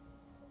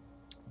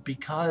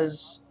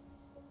because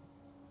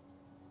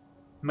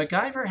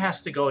MacGyver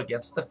has to go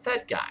against the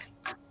Fed guy.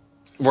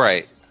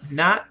 Right.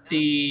 Not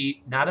a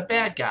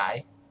bad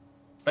guy,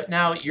 but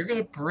now you're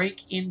going to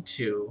break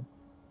into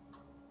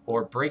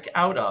or break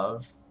out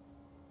of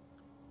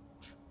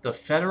the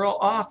federal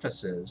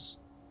offices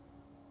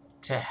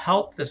to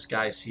help this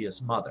guy see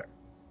his mother.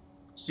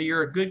 So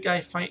you're a good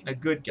guy fighting a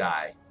good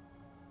guy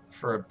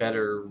for a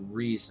better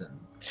reason.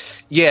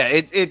 Yeah,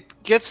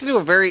 it gets into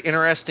a very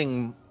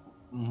interesting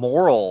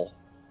moral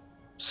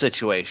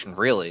situation,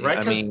 really. Right?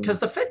 I mean, Because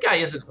the Fed guy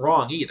isn't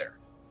wrong either.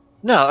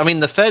 no, I mean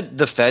the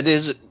Fed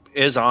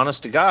is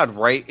honest to God,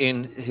 right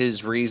in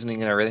his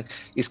reasoning and everything.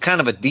 He's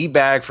kind of a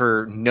d-bag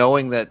for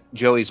knowing that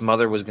Joey's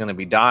mother was going to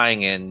be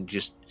dying and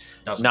just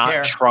Doesn't not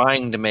care.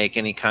 trying to make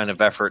any kind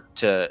of effort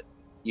to,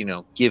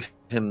 give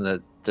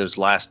him those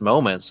last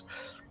moments.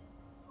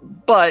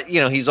 But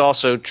he's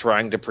also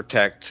trying to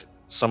protect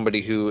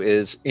somebody who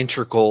is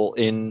integral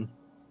in,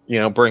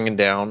 bringing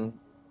down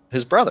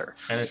his brother.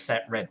 And it's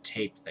that red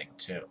tape thing,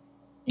 too.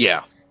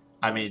 Yeah.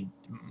 I mean,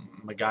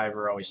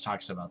 MacGyver always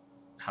talks about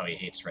how he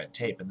hates red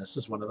tape, and this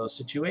is one of those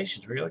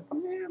situations where you're like,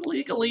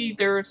 legally,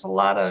 there's a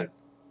lot of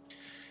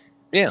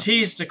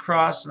T's to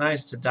cross and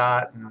I's to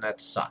dot, and that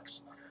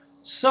sucks.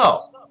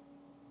 So,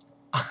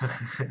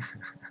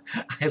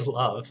 I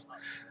love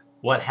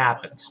what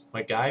happens.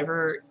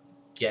 MacGyver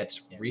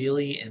gets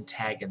really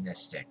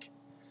antagonistic,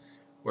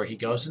 where he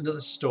goes into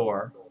the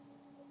store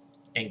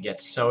and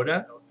gets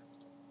soda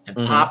and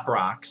pop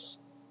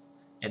rocks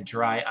and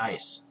dry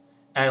ice.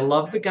 And I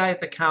love the guy at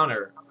the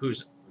counter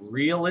who's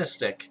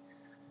realistic,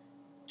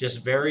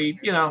 just very,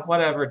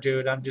 whatever,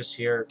 dude, I'm just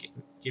here.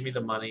 Give me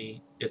the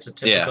money. It's a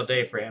typical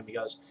day for him. He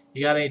goes,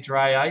 you got any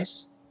dry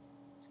ice?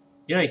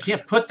 You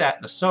can't put that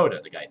in the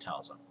soda, the guy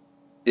tells him.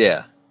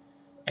 Yeah.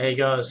 And he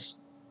goes,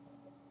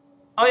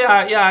 oh,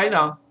 yeah, I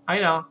know.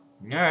 All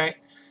right.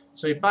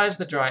 So he buys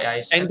the dry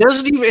ice. And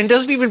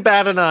doesn't even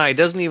bat an eye.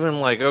 Doesn't even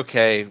like,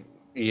 okay,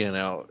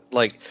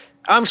 like,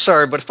 I'm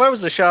sorry, but if I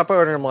was the shop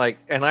owner,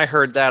 and I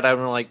heard that,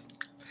 I'm like,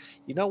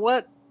 you know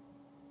what?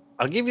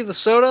 I'll give you the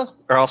soda,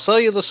 or I'll sell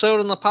you the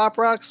soda and the pop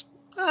rocks.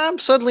 I'm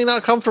suddenly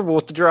not comfortable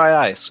with the dry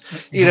ice,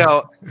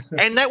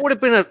 and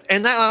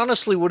that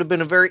honestly would have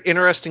been a very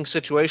interesting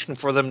situation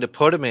for them to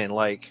put him in.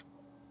 Like,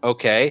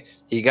 okay,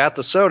 he got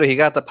the soda, he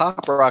got the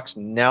pop rocks.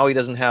 Now he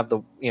doesn't have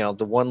the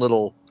one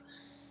little.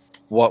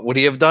 What would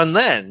he have done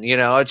then?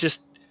 It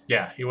just.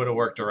 Yeah, he would have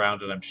worked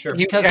around it, I'm sure.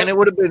 And it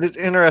would have been an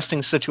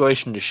interesting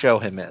situation to show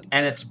him in.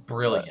 And it's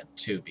brilliant,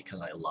 too,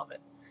 because I love it.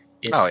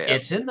 Yeah.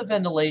 It's in the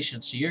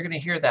ventilation, so you're going to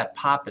hear that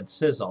pop and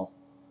sizzle.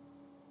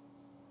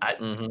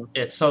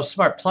 It's so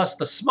smart. Plus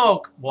the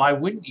smoke, why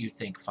wouldn't you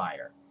think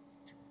fire?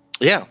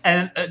 Yeah.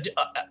 And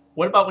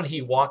what about when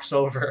he walks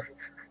over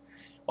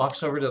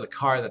to the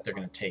car that they're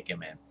going to take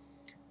him in,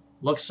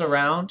 looks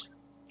around,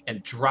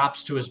 and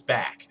drops to his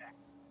back?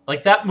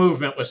 Like, that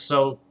movement was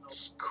so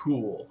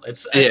cool.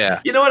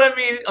 You know what I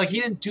mean? Like, he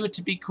didn't do it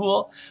to be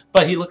cool,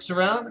 but he looks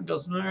around and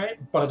goes, all right,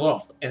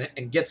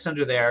 and gets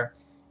under there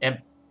and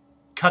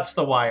cuts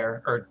the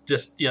wire, or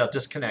just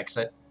disconnects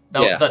it.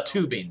 The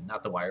tubing,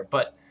 not the wire,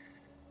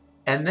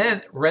 and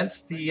then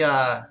rents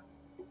the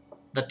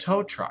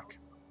tow truck.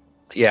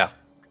 Yeah.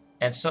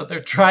 And so they're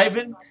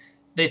driving.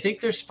 They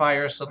think there's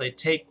fire, so they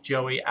take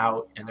Joey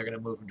out, and they're going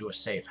to move him to a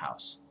safe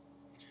house.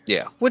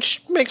 Yeah,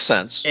 which makes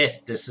sense.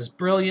 This is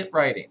brilliant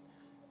writing,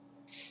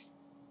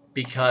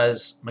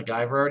 because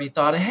MacGyver already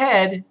thought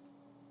ahead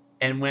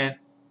and went,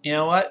 you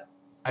know what?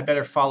 I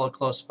better follow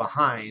close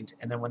behind.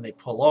 And then when they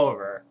pull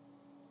over,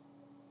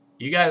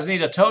 you guys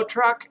need a tow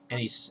truck?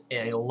 And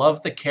I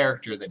love the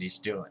character that he's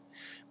doing,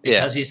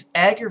 because he's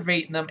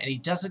aggravating them, and he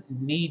doesn't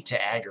need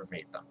to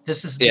aggravate them.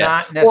 This is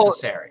not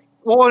necessary.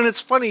 Well, and it's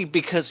funny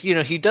because,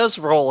 he does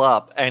roll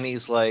up and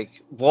he's like,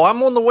 well,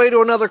 I'm on the way to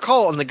another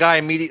call. And the guy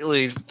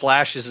immediately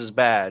flashes his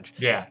badge.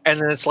 Yeah. And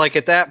then it's like,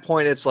 at that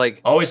point, it's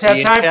like, always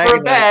have time for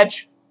a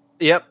badge.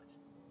 Yep.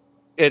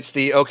 It's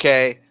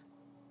okay,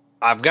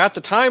 I've got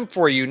the time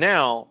for you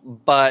now,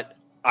 but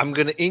I'm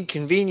going to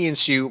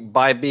inconvenience you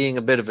by being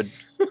a bit of a, of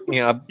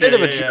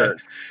a jerk.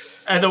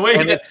 And the way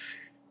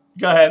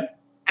go ahead.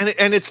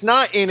 And it's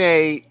not in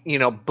a,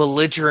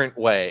 belligerent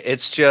way.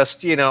 It's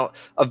just, a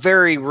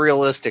very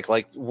realistic,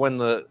 like when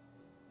the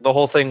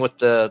whole thing with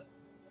the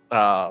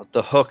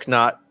hook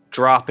not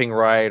dropping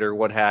right or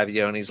what have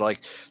you, and he's like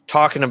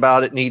talking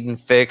about it needing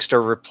fixed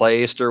or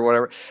replaced or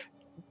whatever.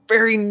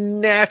 Very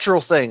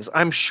natural things.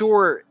 I'm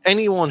sure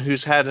anyone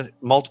who's had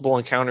multiple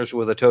encounters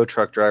with a tow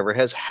truck driver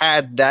has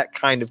had that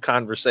kind of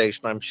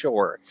conversation. I'm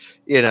sure,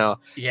 Yeah.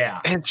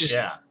 and just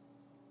Yeah.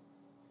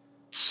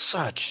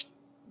 such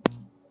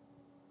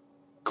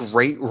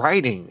great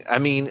writing. I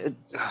mean,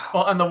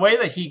 Well, and the way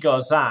that he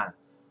goes on.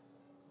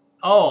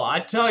 Oh, I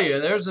tell you,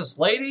 there's this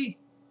lady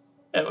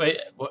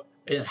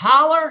in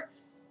Holler.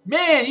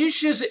 Man, you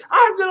should.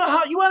 I'm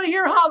gonna. You want to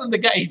hear Holler? And the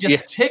guy, he yeah,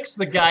 just ticks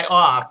the guy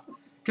off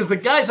because the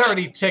guy's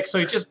already ticked, so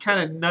he just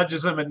kind of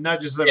nudges him and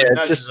nudges him yeah, and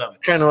it's nudges just him,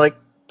 kind of like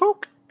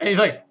poke. and he's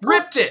like,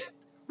 ripped it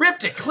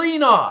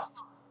clean off,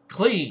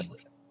 clean,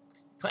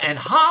 and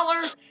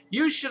Holler.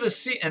 You should have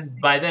seen.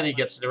 And by then he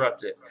gets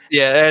interrupted.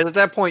 Yeah, at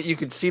that point you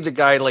could see the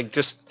guy like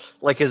just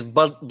like his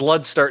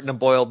blood starting to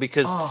boil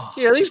because Oh,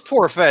 these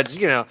poor feds,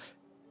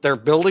 their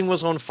building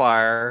was on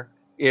fire,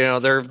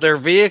 their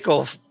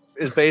vehicle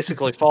is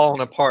basically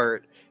falling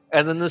apart,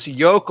 and then this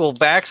yokel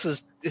backs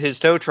his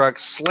tow truck,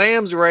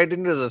 slams right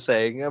into the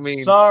thing. I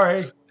mean,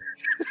 sorry.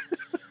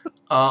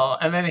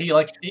 And then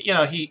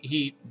he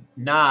he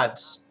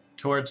nods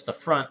towards the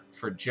front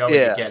for Joey to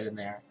yeah, get in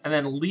there, and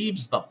then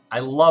leaves them. I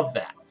love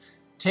that.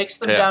 Takes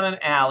them yeah. down an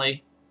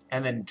alley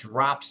and then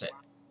drops it.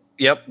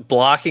 Yep,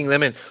 blocking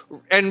them in,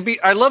 and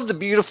I love the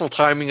beautiful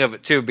timing of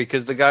it too,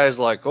 because the guy's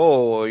like,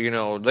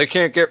 "Oh, they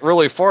can't get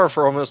really far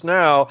from us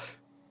now."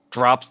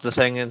 Drops the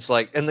thing, and it's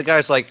like, and the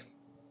guy's like,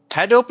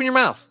 "Had to open your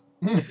mouth,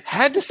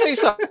 had to say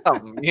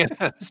something."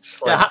 It's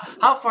just Yeah, like,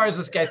 how far does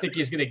this guy think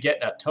he's going to get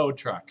in a tow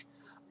truck?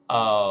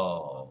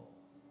 Oh,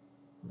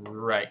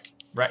 right,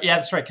 right. Yeah,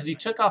 that's right. Because he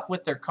took off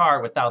with their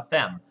car without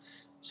them,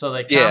 so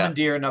they yeah,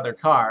 commandeer another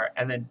car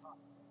and then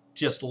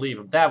just leave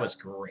him. That was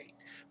great.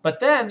 But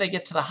then they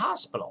get to the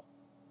hospital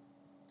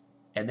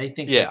and they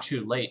think they're yeah,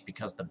 too late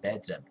because the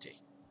bed's empty.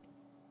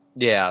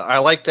 yeah. I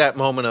like that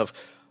moment of,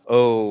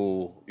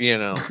 oh,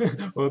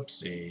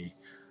 Oopsie.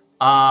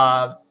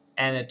 Uh,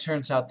 and it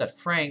turns out that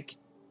Frank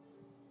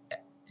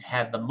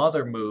had the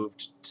mother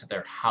moved to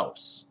their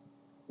house,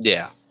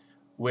 yeah.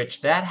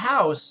 which that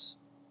house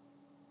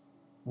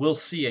we'll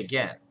see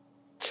again.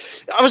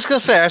 I was gonna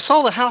say, I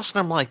saw the house, and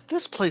I'm like,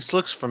 this place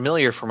looks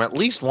familiar from at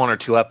least one or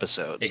two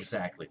episodes.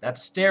 Exactly. That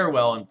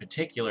stairwell in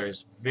particular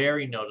is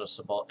very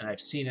noticeable, and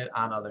I've seen it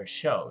on other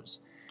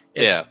shows.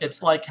 Yeah,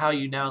 It's like how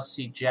you now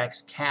see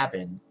Jack's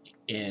cabin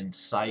in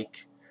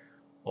Psych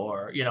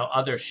or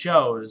other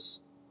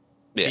shows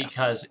yeah,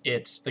 because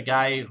it's the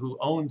guy who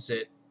owns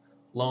it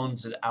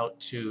loans it out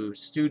to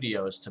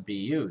studios to be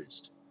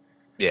used.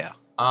 yeah,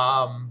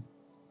 Um,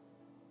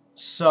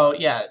 so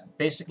yeah,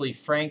 basically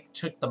Frank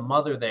took the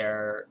mother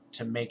there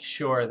to make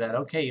sure that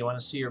okay, you want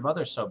to see your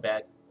mother so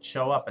bad,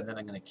 show up and then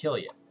I'm going to kill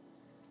you.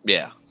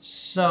 yeah.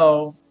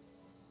 So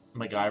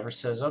MacGyver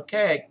says,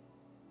 okay,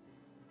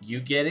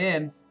 you get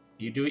in,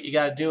 you do what you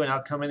got to do, and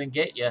I'll come in and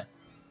get you.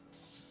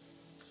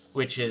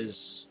 Which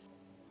is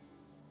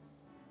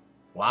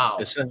wow.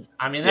 It's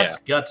I mean, yeah,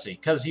 that's gutsy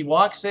because he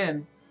walks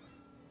in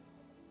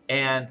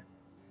and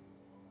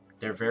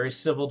they're very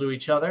civil to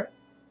each other,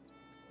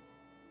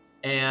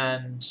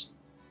 and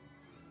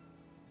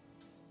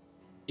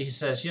he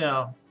says,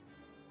 you're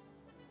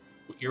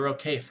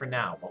okay for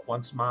now, but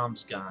once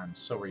mom's gone,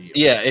 so are you.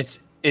 yeah.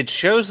 It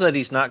shows that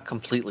he's not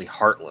completely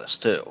heartless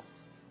too.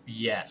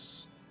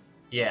 Yes.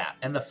 Yeah,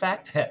 and the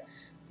fact that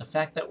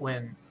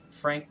when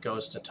Frank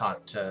goes to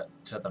talk to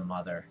the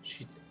mother,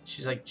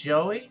 she's like,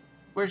 "Joey?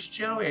 Where's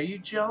Joey? Are you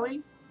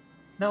Joey?"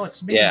 "No,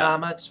 it's me, Yeah,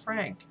 Mama. It's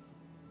Frank."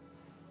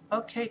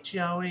 "Okay,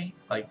 Joey."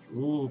 Like,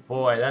 ooh,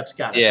 boy, that's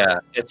gotta yeah.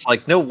 hurt. It's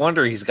like no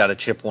wonder he's got a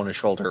chip on his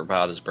shoulder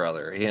about his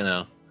brother.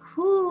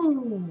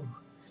 Whew.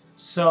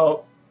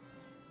 So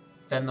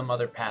then the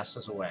mother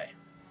passes away,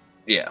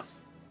 Yeah.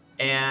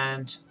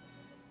 and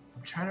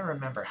I'm trying to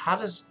remember how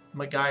does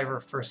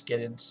MacGyver first get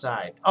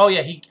inside? Oh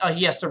yeah, he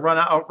has to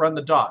outrun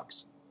the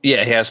dogs.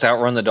 Yeah, he has to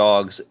outrun the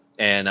dogs,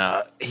 and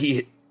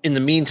he in the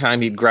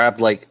meantime he'd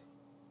grabbed like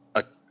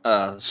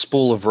a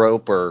spool of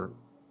rope or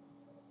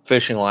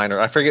fishing line, or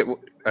I forget.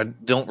 I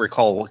don't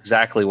recall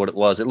exactly what it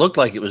was. It looked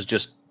like it was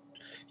just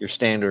your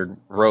standard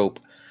rope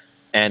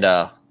and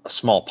a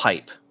small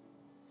pipe.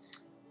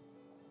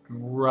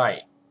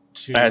 Right.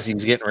 As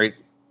he's To getting ready,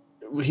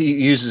 he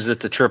uses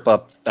it to trip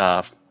up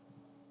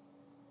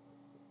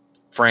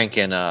Frank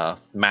and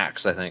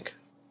Max, I think,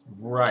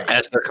 right.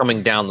 as they're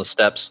coming down the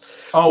steps.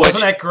 Oh, wasn't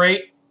Which that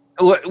great?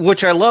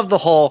 which I love the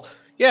whole.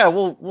 Yeah,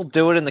 we'll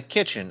do it in the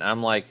kitchen.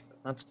 I'm like,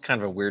 that's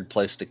kind of a weird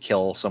place to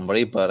kill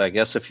somebody, but I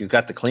guess if you've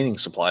got the cleaning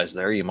supplies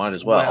there, you might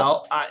as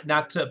well. Well,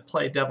 not to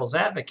play devil's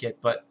advocate,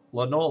 but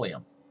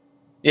linoleum,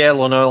 Yeah,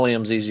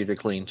 linoleum's easier to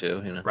clean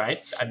too.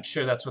 right? I'm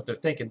sure that's what they're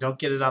thinking. Don't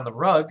get it on the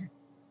rug.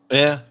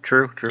 Yeah,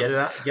 true. Get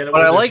it But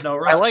where there's no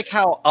I rug. like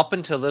how up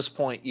until this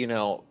point,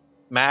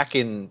 Mac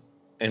and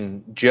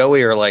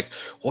Joey are like,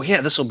 well,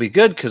 yeah, this will be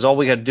good because all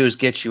we got to do is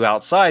get you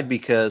outside.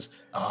 Because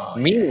Oh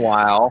yeah.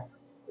 meanwhile,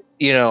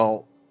 you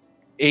know,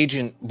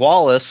 Agent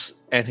Wallace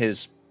and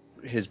his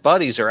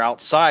buddies are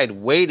outside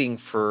waiting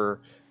for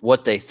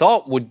what they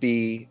thought would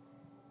be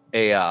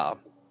a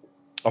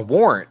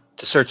warrant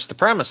to search the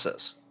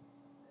premises.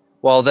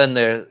 Well, then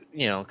the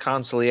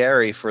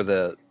consigliere for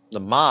the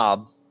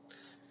mob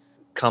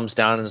comes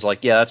down and is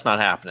like, yeah, that's not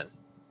happening.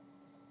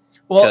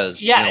 Well,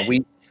 Because yeah,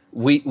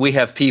 we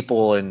have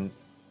people, and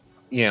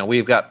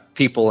we've got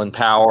people in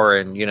power,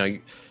 and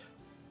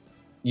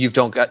you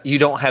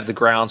don't have the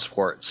grounds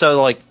for it.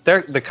 So like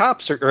the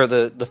cops or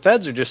the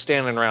feds are just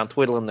standing around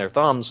twiddling their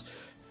thumbs,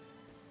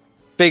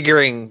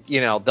 figuring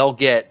they'll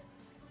get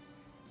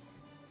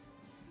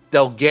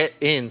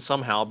in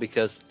somehow,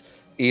 because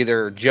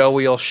either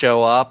Joey will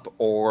show up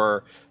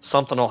or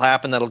something will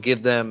happen that'll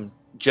give them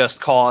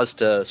just cause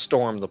to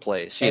storm the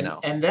place.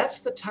 and that's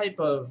the type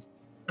of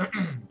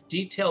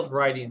detailed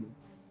writing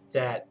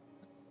that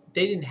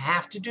they didn't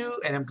have to do,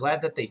 and I'm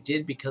glad that they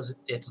did, because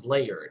it's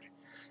layered.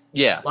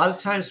 Yeah. A lot of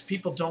times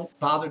people don't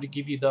bother to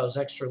give you those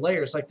extra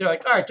layers. Like, they're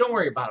like, all right, don't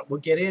worry about it.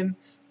 We'll get in.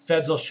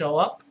 Feds will show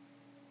up.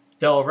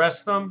 They'll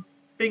arrest them.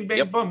 Bing, bang,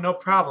 Yep. boom. No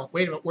problem.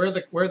 Wait a minute.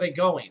 Where are they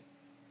going?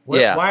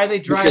 Yeah. Why are they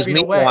Because driving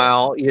away?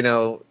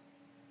 meanwhile,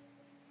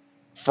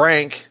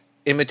 Frank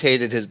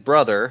imitated his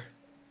brother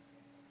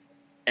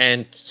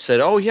and said,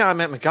 "Oh yeah, I'm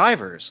at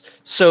MacGyver's."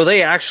 So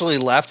they actually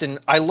left, and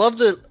I love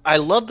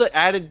the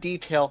added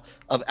detail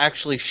of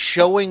actually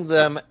showing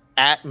them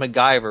at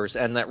MacGyver's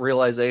and that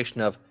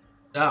realization of,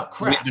 Oh, we've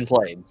crap. been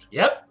played.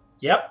 Yep.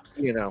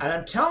 You know. And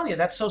I'm telling you,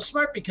 that's so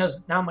smart,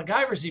 because now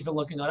MacGyver's even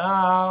looking at,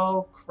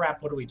 oh,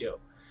 crap, what do we do?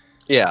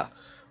 Yeah,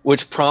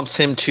 which prompts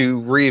him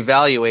to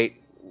reevaluate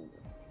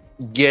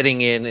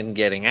getting in and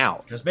getting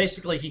out. Because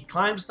basically he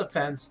climbs the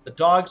fence, the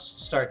dogs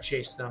start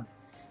chasing him,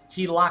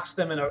 he locks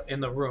them in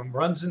the room,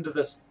 runs into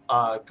this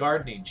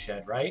gardening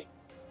shed, right?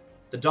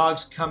 The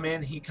dogs come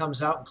in, he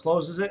comes out and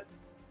closes it.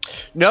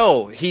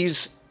 No, he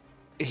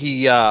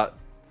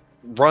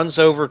runs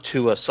over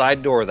to a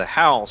side door of the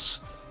house,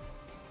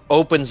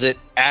 opens it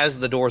as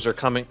the doors are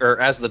coming, or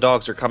as the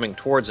dogs are coming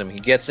towards him. He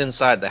gets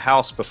inside the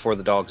house before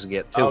the dogs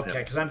get to him. Okay,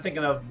 because I'm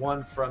thinking of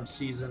one from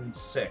season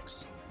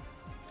 6.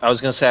 I was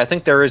going to say, I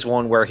think there is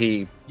one where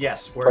he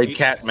played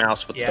cat and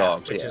mouse with the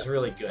dogs. Which yeah. is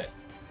really good.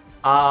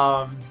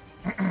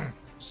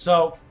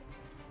 So,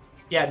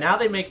 yeah, now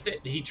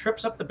he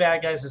trips up the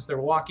bad guys as they're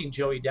walking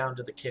Joey down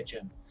to the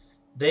kitchen.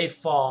 They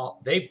fall,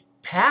 they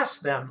pass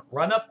them,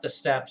 run up the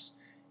steps,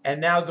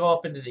 and now go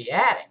up into the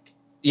attic.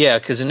 Yeah,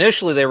 because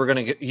initially they were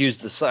going to use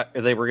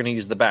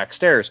the back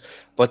stairs,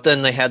 but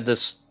then they had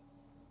this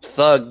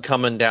thug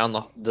coming down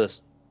the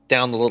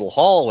little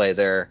hallway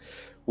there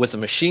with a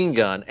machine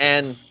gun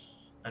and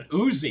An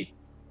Uzi.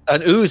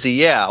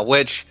 Yeah,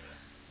 which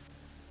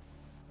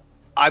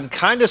I'm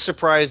kind of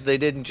surprised they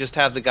didn't just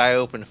have the guy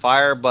open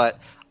fire, but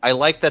I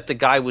like that the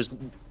guy was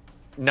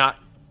not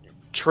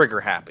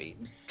trigger happy,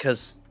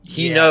 because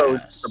he knows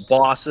the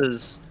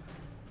boss's,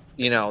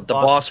 the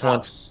boss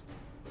wants,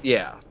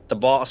 the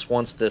boss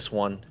wants this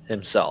one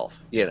himself.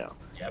 Yep.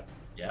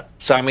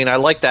 So I mean, I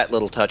like that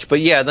little touch, but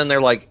yeah, then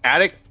they're like,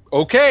 attic,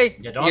 okay,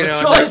 You don't have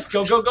a choice.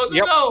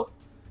 Go.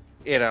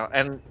 Yep.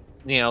 And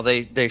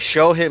they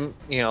show him,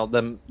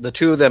 the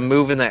two of them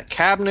moving that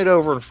cabinet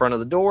over in front of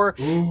the door.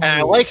 Ooh. And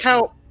I like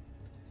how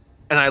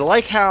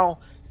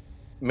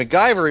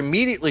MacGyver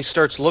immediately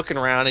starts looking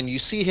around, and you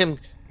see him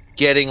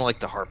getting like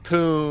the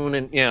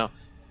harpoon,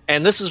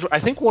 and this is, I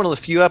think, one of the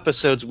few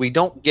episodes we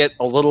don't get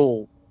a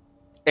little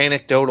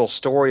anecdotal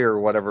story or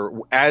whatever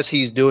as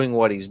he's doing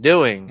what he's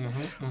doing.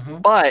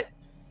 But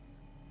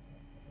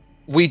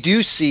we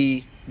do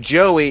see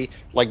Joey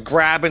like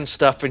grabbing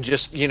stuff and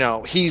just,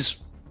 he's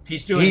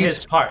doing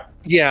his part.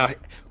 Yeah,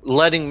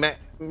 letting Mac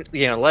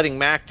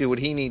do what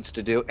he needs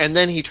to do, and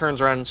then he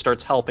turns around and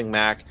starts helping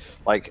Mac.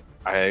 Like,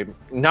 I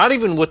not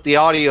even with the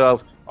audio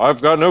of,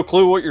 "I've got no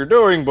clue what you're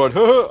doing, but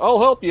I'll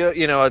help you."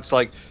 It's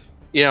like,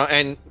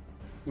 and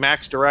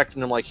Mac's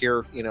directing him like,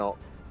 here,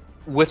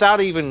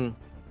 without even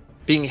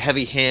being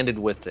heavy-handed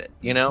with it.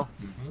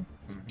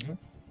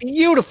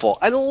 Beautiful.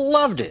 I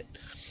loved it.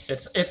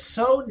 It's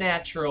so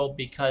natural,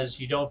 because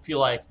you don't feel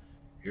like,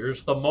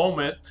 here's the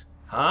moment,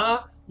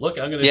 huh? Look,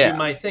 I'm gonna do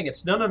my thing.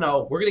 It's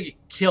no. We're gonna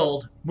get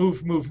killed.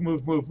 Move.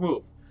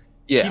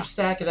 Yeah. Keep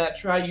stacking that.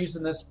 Try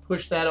using this.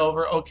 Push that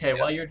over. Okay,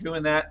 while you're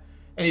doing that,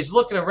 and he's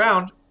looking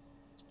around,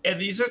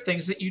 and these are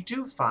things that you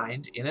do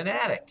find in an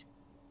attic.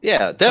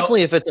 Yeah,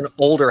 definitely. If it's an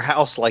older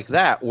house like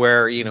that,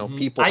 where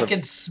people have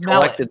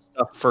collected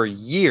stuff for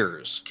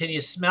years. Can you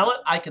smell it?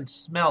 I can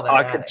smell that.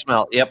 I can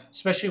smell. Yep.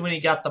 Especially when he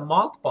got the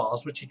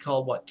mothballs, which he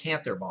called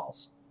Canther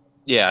balls.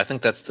 Yeah, I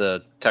think that's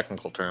the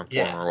technical term for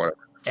them or whatever.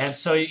 And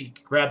so he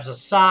grabs a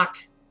sock,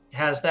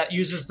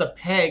 uses the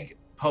peg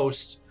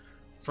post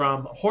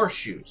from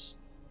horseshoes.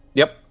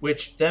 Yep.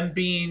 Which, them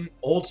being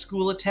old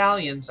school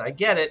Italians, I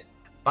get it.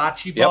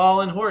 Bocce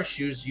ball and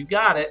horseshoes, you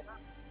got it.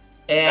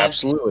 And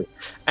absolutely.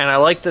 And I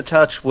like the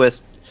touch with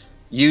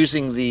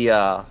using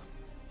the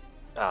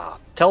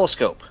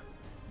telescope.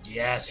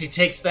 Yes, he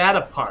takes that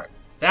apart.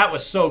 That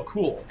was so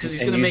cool, because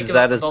he's going to make it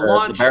that as the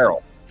launcher. The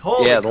barrel.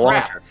 Holy crap.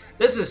 Launcher.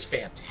 This is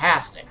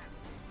fantastic.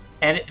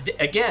 And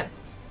again,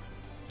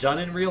 done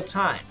in real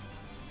time.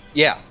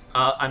 Yeah.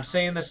 I'm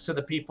saying this to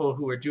the people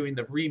who are doing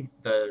the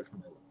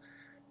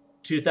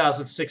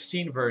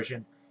 2016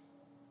 version.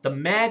 The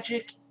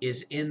magic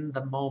is in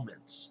the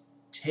moments.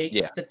 Yeah.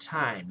 Take the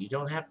time. You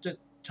don't have to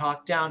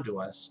talk down to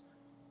us.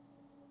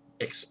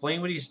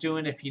 Explain what he's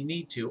doing if you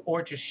need to,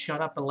 or just shut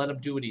up and let him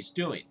do what he's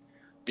doing.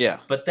 Yeah.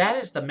 But that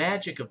is the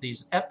magic of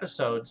these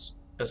episodes.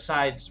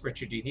 Besides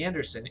Richard Dean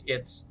Anderson,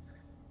 it's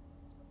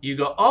you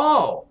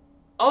go,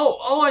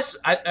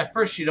 at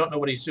first you don't know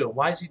what he's doing.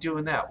 Why is he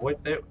doing that?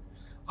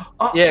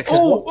 Yeah, because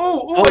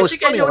what I was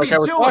think I funny, know what like I he's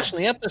was doing. watching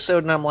the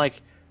episode and I'm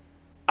like,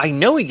 I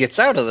know he gets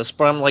out of this,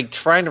 but I'm like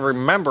trying to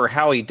remember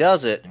how he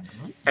does it.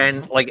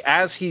 And like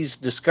as he's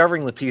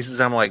discovering the pieces,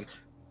 I'm like,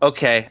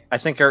 okay,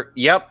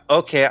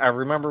 okay, I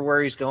remember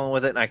where he's going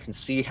with it, and I can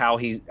see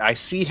I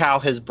see how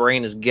his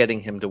brain is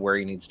getting him to where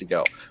he needs to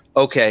go.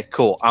 Okay,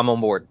 cool, I'm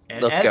on board.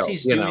 And Let's as go.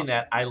 he's doing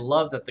that, I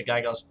love that the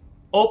guy goes,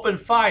 open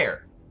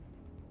fire.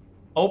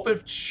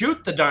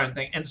 Shoot the darn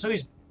thing. And so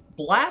he's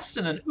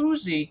blasting an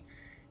Uzi,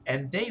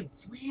 and they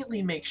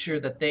really make sure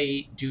that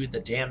they do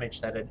the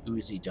damage that an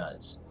Uzi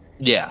does.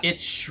 Yeah.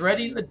 It's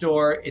shredding the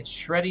door. It's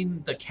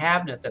shredding the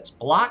cabinet that's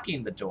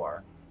blocking the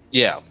door.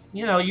 Yeah.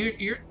 You know,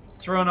 you're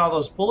throwing all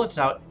those bullets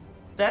out.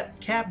 That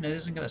cabinet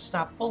isn't going to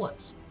stop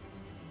bullets.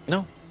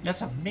 No.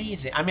 That's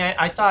amazing. I mean,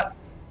 I thought,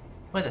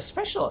 boy, the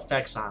special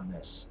effects on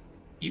this,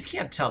 you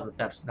can't tell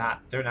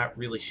they're not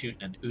really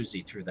shooting an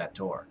Uzi through that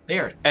door. They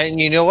are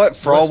And you know what?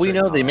 For all we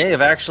blistering know, they hard. may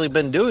have actually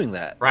been doing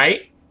that.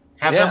 Right?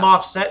 Have them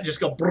offset and just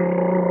go,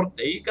 brrr,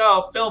 there you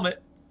go, film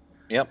it.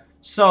 Yep.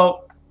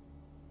 So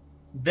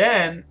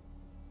then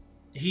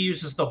he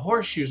uses the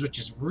horseshoes, which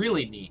is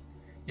really neat.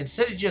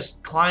 Instead of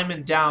just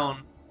climbing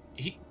down,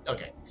 he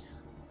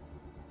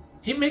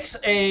makes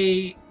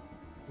a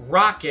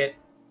rocket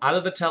out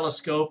of the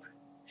telescope,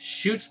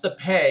 shoots the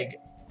peg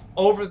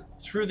over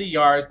through the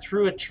yard,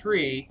 through a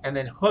tree, and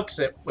then hooks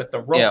it with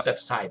the rope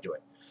that's tied to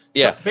it.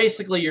 So Yeah.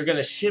 basically, you're going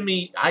to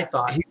shimmy. I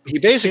thought he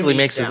basically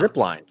makes a down. zip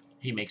line.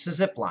 He makes a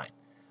zip line.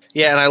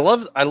 Yeah, and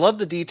I love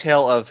the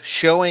detail of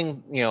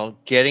showing,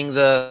 getting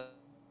the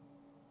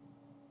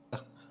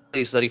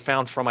place that he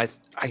found from.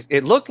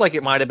 It looked like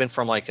it might have been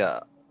from like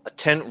a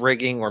tent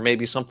rigging or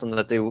maybe something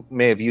that they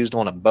may have used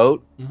on a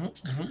boat.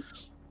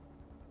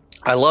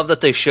 I love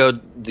that they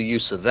showed the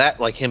use of that,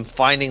 like him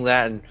finding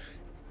that and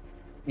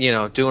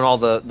doing all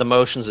the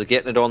motions of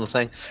getting it on the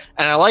thing.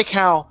 And I like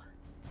how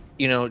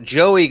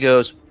Joey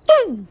goes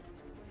boom,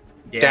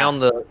 down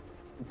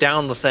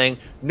the thing,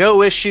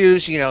 no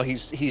issues.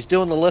 He's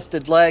doing the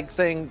lifted leg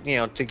thing,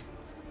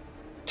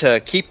 to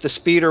keep the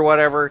speed or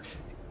whatever.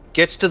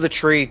 Gets to the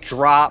tree,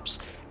 drops,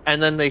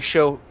 and then they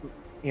show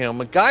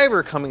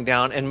MacGyver coming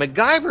down, and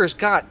MacGyver's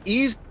got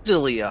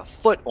easily a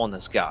foot on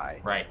this guy.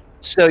 Right.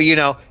 So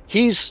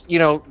he's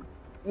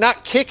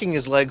not kicking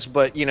his legs,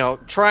 but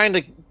trying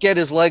to get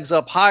his legs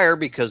up higher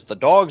because the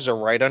dogs are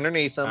right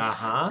underneath him.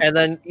 And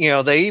then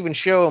they even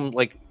show him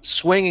like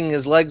swinging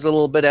his legs a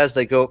little bit as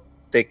they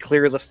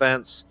clear the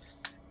fence.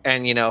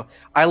 And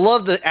I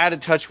love the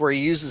added touch where he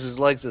uses his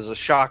legs as a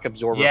shock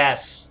absorber.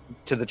 Yes.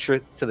 To the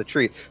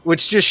tree,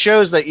 which just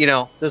shows that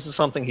this is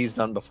something he's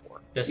done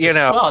before.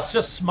 Well, it's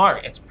just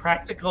smart. It's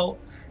practical.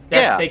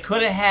 They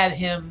could have had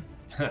him.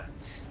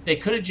 They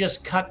could have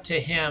just cut to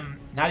him,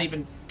 not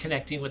even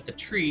connecting with the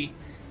tree.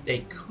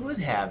 They could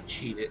have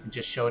cheated and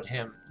just showed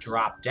him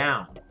drop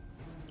down.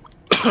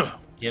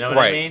 You know what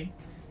I mean?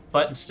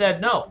 But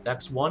instead, no.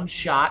 That's one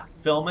shot.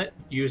 Film it,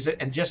 use it,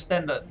 and just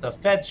then the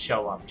feds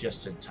show up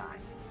just in time.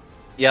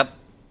 Yep.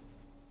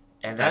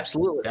 And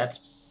absolutely.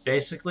 That's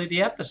basically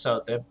the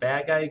episode. The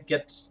bad guy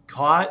gets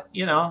caught,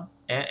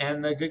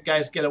 and the good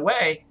guys get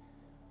away.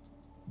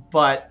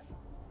 But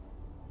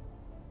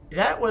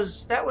that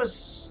was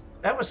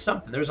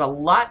something. There was a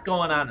lot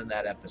going on in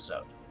that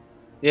episode.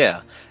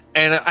 Yeah,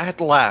 and I had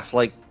to laugh.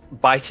 Like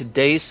by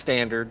today's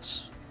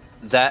standards,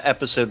 that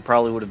episode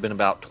probably would have been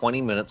about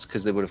 20 minutes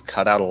because they would have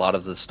cut out a lot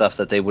of the stuff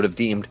that they would have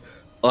deemed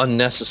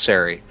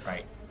unnecessary.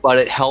 Right. But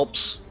it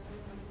helps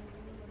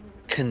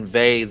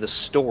convey the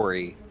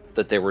story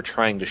that they were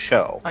trying to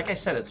show. Like I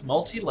said, it's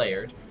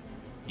multi-layered.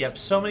 You have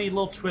so many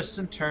little twists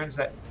and turns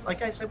that,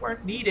 like I said,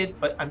 weren't needed,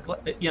 but I'm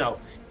glad,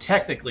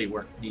 technically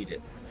weren't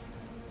needed.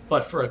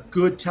 But for a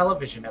good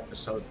television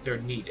episode, they're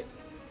needed.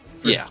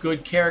 For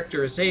good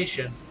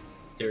characterization,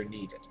 they're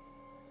needed.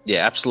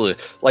 Yeah,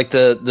 absolutely. Like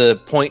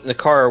the point in the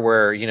car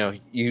where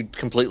you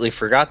completely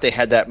forgot they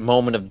had that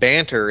moment of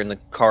banter in the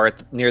car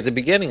near the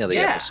beginning of the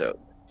episode.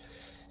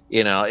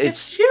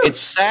 It's cute. It's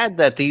sad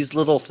that these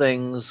little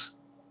things.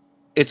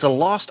 It's a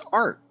lost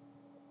art.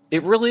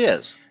 It really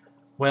is.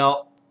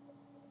 Well,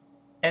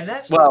 and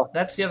that's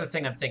the other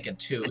thing I'm thinking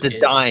too. It's a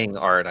dying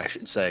art, I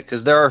should say,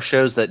 because there are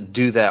shows that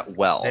do that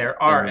well.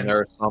 There are, and there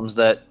are some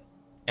that.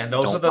 And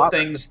those are the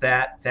things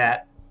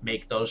that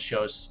make those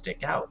shows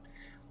stick out.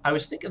 I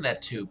was thinking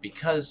that too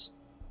because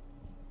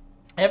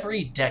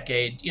every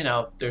decade,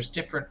 there's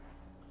different.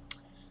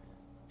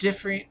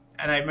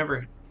 And I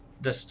remember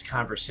this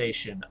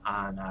conversation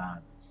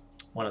on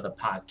one of the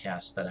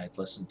podcasts that I'd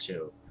listened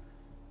to,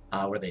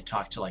 where they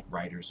talked to like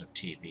writers of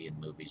TV and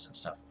movies and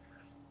stuff.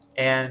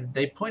 And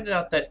they pointed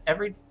out that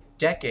every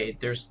decade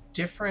there's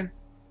different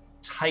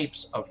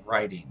types of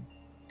writing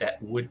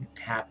that wouldn't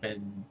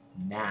happen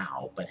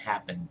now but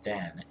happened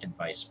then, and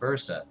vice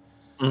versa.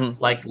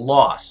 Mm-hmm. Like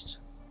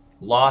Lost.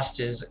 Lost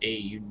is a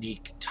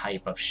unique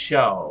type of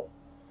show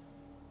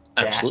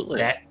Absolutely.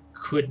 that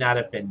could not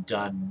have been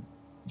done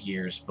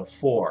years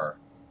before.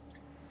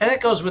 And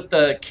that goes with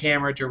the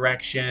camera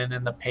direction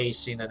and the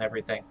pacing and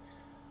everything.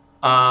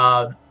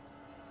 However,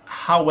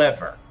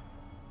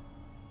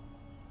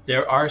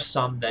 there are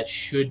some that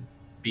should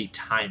be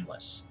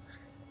timeless.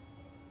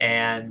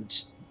 And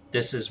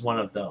this is one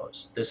of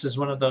those. This is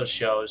one of those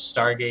shows.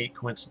 Stargate,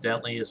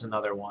 coincidentally, is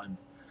another one.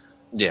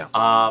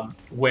 Yeah.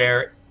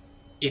 Where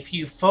if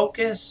you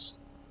focus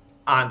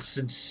on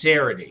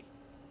sincerity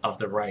of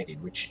the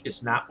writing, which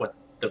is not what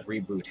the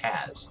reboot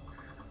has,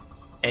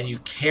 and you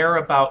care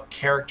about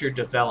character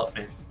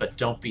development, but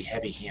don't be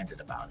heavy-handed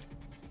about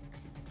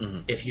it. Mm-hmm.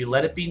 If you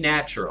let it be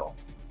natural,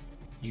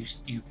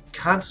 you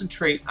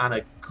concentrate on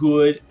a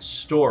good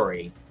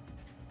story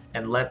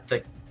and let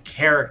the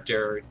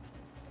character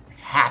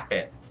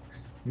happen,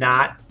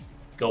 not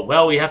go,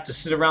 well, we have to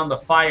sit around the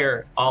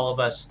fire, all of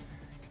us,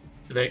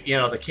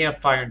 the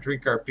campfire, and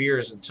drink our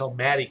beers until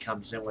Maddie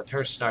comes in with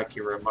her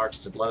snarky remarks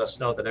to let us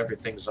know that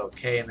everything's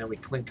okay, and then we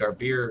clink our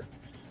beer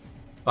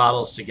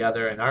bottles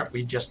together, and aren't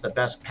we just the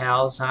best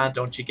pals, huh?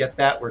 Don't you get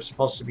that? We're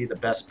supposed to be the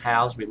best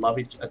pals. We love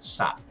each other.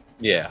 Stop.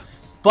 Yeah.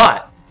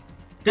 But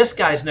this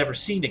guy's never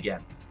seen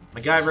again.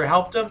 MacGyver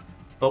helped him,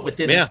 but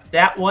within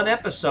that one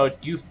episode,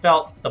 you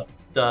felt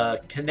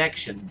the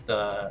connection,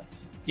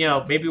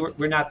 maybe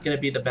we're not going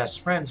to be the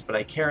best friends, but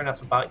I care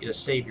enough about you to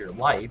save your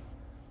life.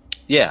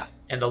 Yeah.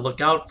 And to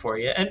look out for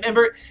you. And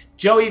remember,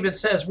 Joe even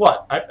says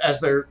what as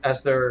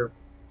they're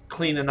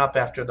cleaning up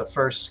after the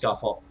first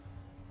scuffle.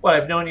 What,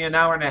 I've known you an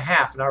hour and a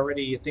half, and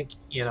already you think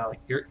you're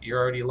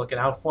already looking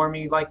out for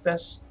me like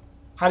this?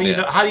 How do you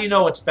know? How do you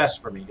know what's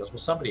best for me? He goes, well,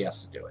 somebody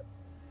has to do it.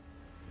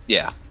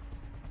 Yeah.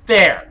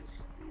 There,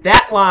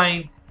 that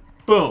line,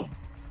 boom.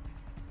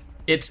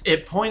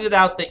 It pointed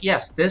out that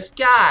yes, this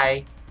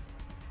guy,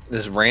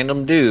 this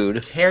random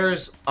dude,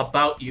 cares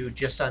about you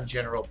just on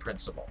general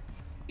principle.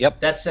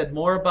 Yep. That said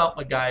more about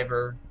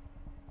MacGyver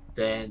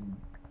than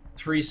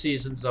 3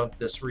 seasons of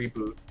this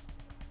reboot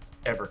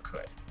ever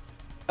could.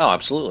 Oh,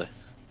 absolutely.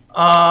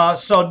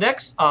 So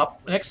next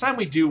time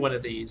we do one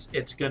of these,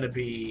 it's going to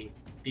be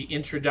the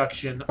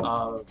introduction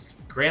of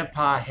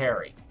Grandpa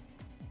Harry.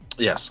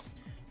 Yes.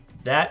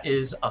 That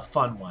is a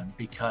fun one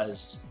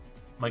because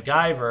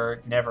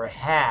MacGyver never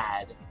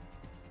had,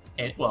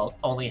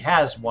 only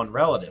has one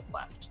relative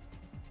left.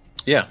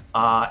 Yeah.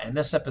 And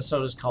this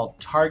episode is called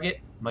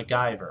Target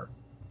MacGyver.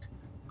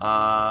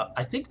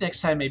 I think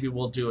next time maybe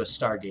we'll do a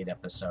Stargate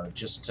episode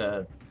just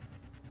to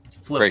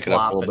break it up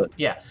a flip-flop. little bit.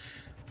 Yeah.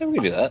 We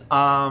can do that.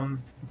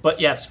 But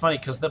yeah, it's funny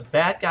because the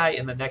bad guy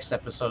in the next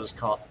episode is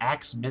called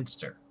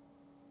Axminster.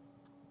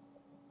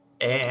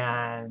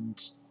 And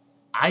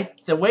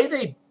the way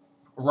they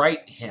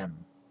write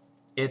him,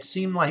 it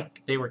seemed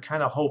like they were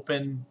kind of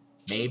hoping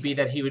maybe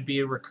that he would be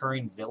a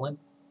recurring villain.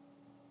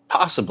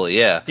 Possibly,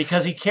 yeah.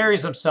 Because he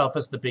carries himself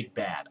as the big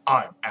bad.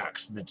 I'm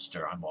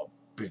Axminster. I'm a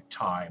big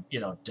time,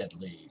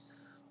 deadly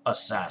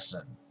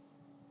assassin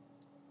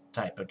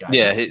type of guy.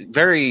 Yeah,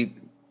 very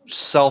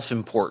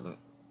self-important.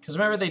 Because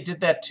remember they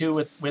did that too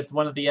with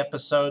one of the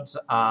episodes,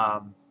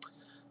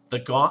 the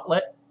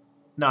Gauntlet.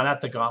 No, not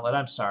the Gauntlet.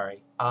 I'm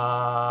sorry.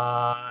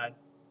 Deathlock.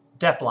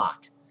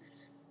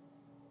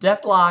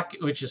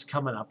 Deathlock, which is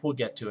coming up. We'll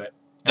get to it.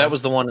 That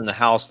was the one in the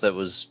house that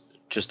was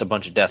just a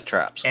bunch of death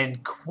traps.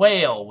 And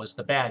Quail was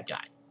the bad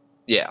guy.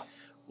 Yeah.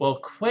 Well,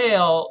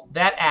 Quail,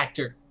 that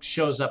actor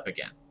shows up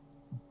again,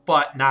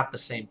 but not the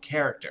same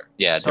character.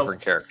 Yeah,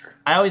 different character.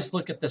 I always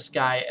look at this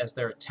guy as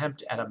their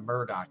attempt at a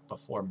Murdoch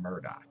before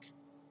Murdoch.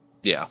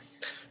 Yeah.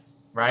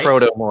 Right?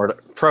 Proto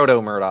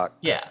Murdoch.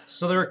 Yeah.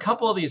 So there were a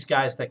couple of these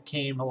guys that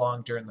came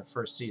along during the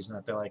first season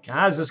that they're like,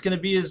 is this going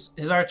to be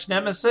his arch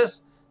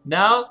nemesis?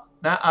 No?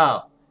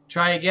 Oh.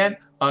 Try again?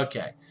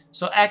 Okay.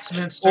 So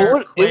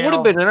Axminster, Quail. It would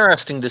have been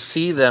interesting to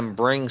see them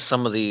bring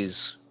some of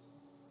these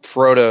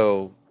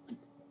proto,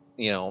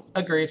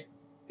 agreed.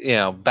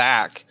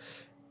 Back.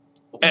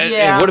 And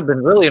it would have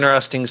been really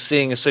interesting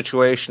seeing a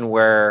situation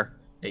where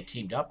they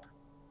teamed up.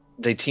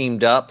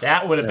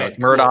 That would have been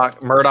Murdoch,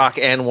 cool. Murdoch,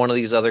 and one of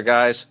these other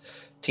guys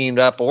teamed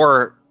up,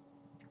 or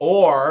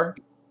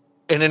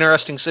an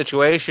interesting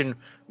situation,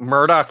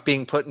 Murdoch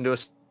being put into a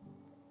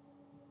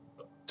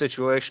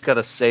situation got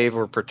to save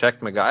or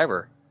protect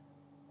MacGyver.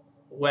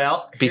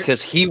 Well,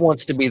 because he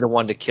wants to be the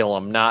one to kill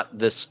him, not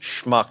this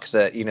schmuck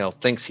that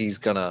thinks he's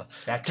gonna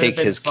take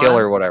his kill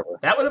or whatever.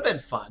 That would have been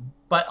fun.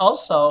 But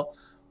also,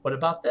 what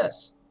about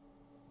this?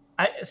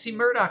 I see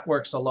Murdoch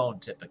works alone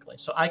typically,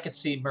 so I could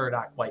see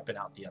Murdoch wiping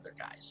out the other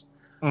guys.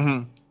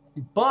 Mm-hmm.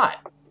 But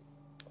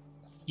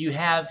you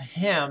have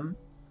him.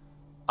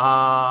 You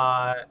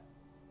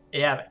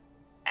have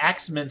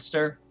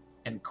Axminster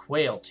and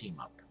Quail team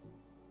up.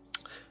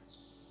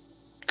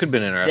 Could have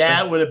been interesting.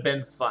 That would have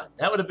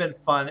been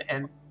fun.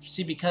 And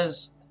see,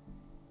 because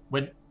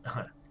when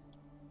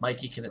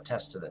Mikey can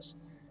attest to this.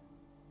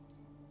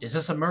 Is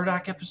this a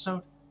Murdoch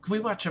episode? Can we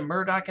watch a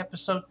Murdoch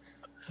episode?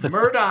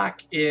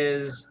 Murdoch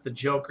is the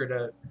Joker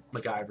to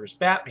MacGyver's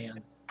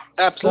Batman.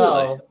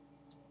 Absolutely. So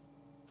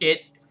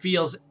it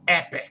feels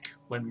epic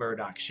when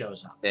Murdoch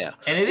shows up. Yeah.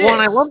 And it well, is.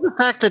 And I love the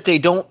fact that they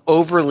don't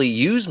overly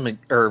use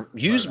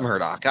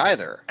Murdoch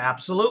either.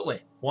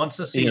 Absolutely. Once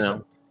a season. You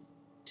know?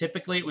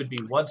 Typically, it would be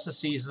once a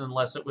season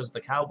unless it was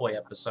the cowboy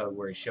episode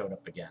where he showed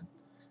up again.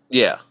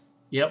 Yeah.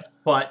 Yep.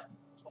 But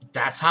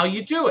that's how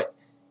you do it.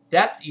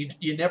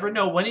 You never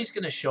know when he's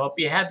going to show up.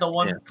 You had the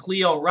one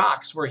Cleo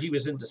Rocks where he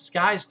was in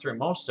disguise through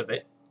most of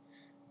it.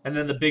 And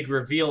then the big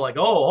reveal, like,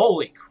 oh,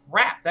 holy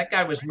crap, that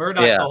guy was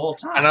Murdoch the whole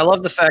time. And I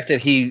love the fact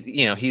that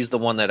he's the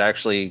one that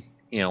actually,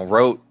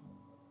 wrote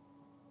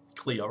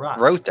Cleo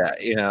Rocks. Wrote that.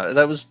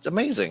 That was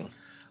amazing.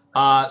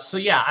 So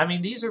yeah, I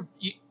mean,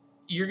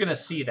 you're going to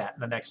see that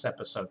in the next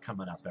episode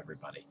coming up,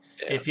 everybody.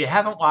 Yeah. If you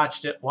haven't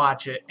watched it,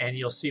 watch it, and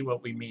you'll see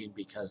what we mean,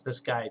 because this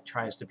guy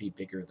tries to be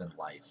bigger than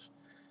life.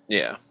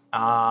 Yeah.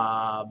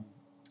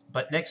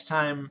 But next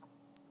time,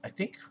 I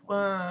think,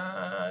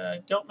 I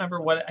don't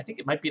remember I think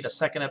it might be the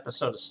second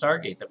episode of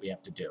Stargate that we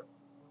have to do.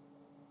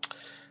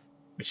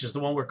 Which is the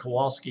one where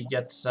Kowalski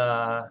gets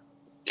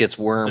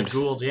wormed. The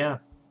Gould, yeah.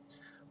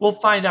 We'll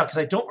find out, because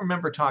I don't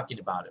remember talking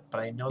about it,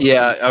 but I know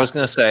that I was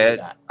going to say,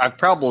 I've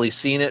probably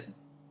seen it,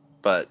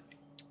 but,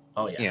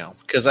 oh yeah,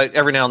 because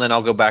every now and then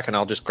I'll go back and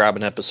I'll just grab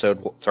an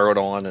episode, throw it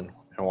on, and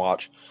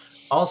watch.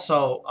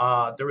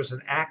 Also, there was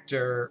an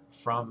actor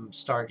from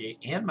Stargate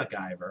and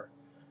MacGyver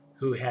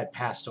who had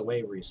passed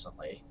away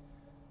recently.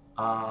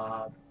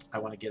 I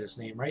want to get his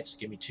name right, so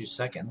give me 2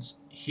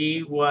 seconds.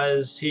 Here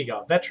you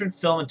go, veteran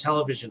film and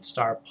television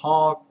star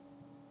Paul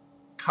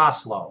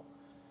Koslow,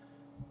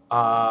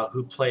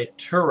 who played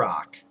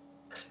Turok.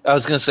 I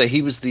was going to say,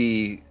 he was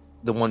the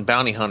one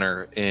bounty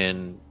hunter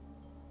in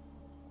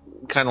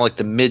kind of like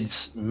the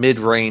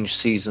mid-range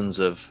seasons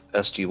of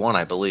SG-1,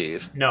 I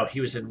believe. No,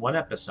 he was in one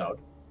episode.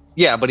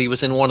 Yeah, but he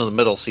was in one of the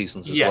middle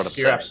seasons, is what I'm saying. Yes,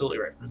 you're absolutely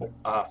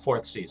right.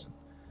 Fourth season.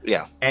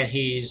 Yeah. And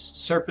he's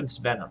Serpent's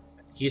Venom.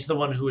 He's the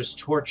one who is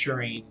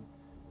torturing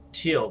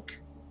Teal'c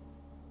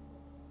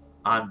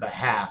on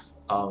behalf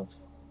of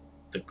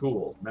the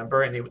Gould.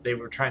 Remember? And they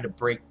were trying to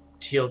break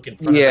Teal'c in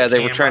front of the camera. Yeah, they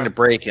were trying to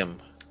break him.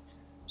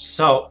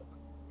 So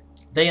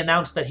they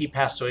announced that he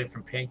passed away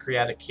from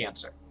pancreatic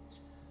cancer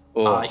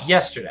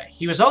yesterday.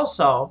 He was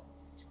also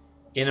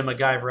in a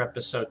MacGyver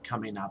episode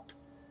coming up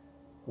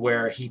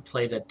where he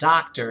played a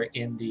doctor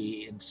in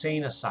the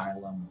insane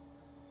asylum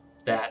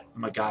that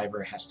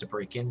MacGyver has to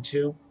break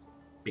into,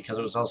 because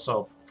it was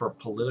also for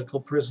political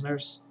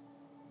prisoners.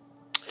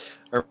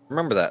 I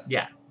remember that.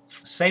 Yeah,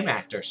 same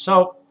actor.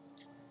 So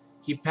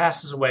he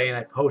passes away, and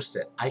I post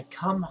it. I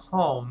come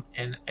home,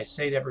 and I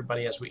say to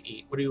everybody as we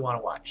eat, what do you want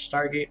to watch?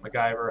 Stargate,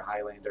 MacGyver,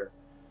 Highlander?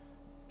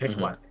 Pick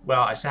one.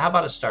 Well, I said, how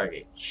about a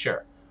Stargate?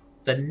 Sure.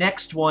 The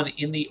next one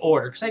in the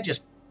order, because I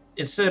just,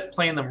 instead of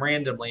playing them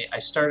randomly, I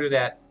started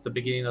at the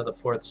beginning of the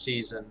fourth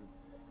season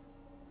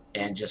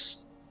and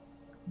just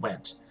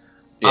went.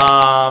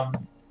 Yeah.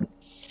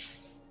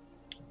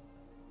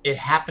 It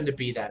happened to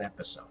be that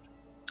episode.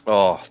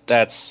 Oh,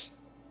 that's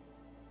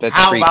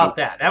how creepy. About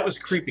that? That was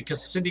creepy,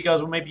 because Cindy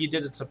goes, well, maybe you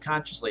did it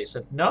subconsciously. I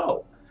said,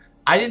 no,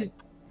 I didn't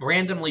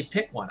randomly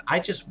pick one. I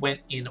just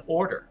went in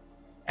order.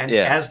 And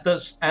as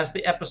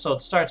the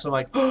episode starts, I'm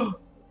like, oh,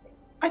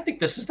 I think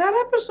this is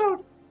that episode.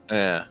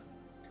 Yeah.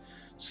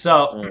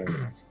 So,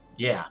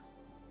 yeah.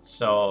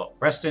 So,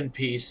 rest in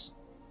peace,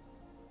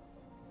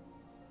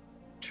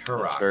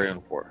 Turok. That's very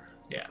important.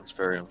 Yeah. It's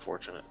very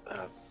unfortunate.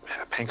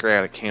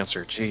 Pancreatic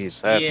cancer,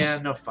 jeez. That's... Yeah,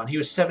 no fun. He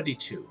was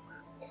 72.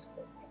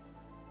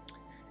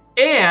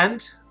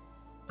 And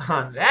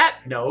on that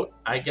note,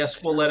 I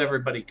guess we'll let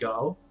everybody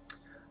go.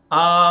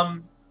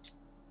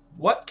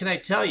 What can I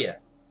tell you?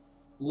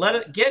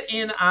 Get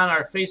in on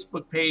our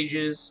Facebook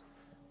pages.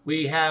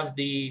 We have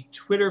the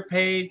Twitter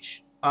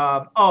page.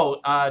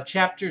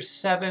 Chapter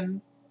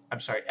 7,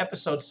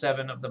 episode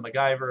 7 of the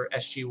MacGyver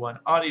SG-1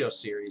 audio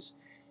series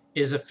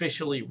is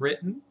officially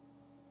written.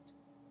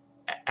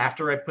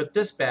 After I put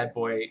this bad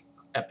boy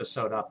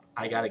episode up,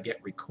 I got to get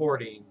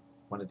recording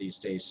one of these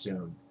days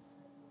soon.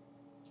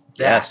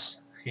 Yes.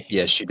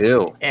 Yes, you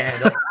do. And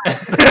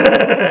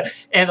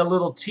and a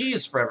little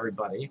tease for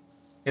everybody.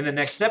 In the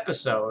next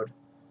episode,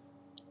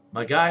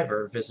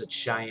 MacGyver visits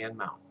Cheyenne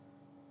Mountain.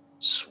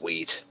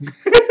 Sweet.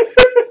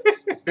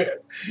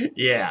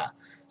 Yeah.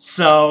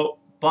 So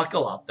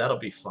buckle up. That'll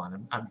be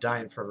fun. I'm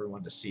dying for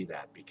everyone to see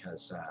that,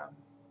 because,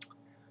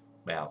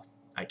 well,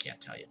 I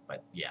can't tell you,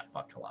 but yeah,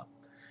 buckle up.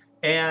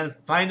 And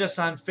find us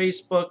on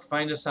Facebook.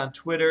 Find us on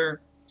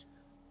Twitter.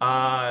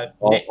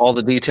 All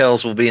the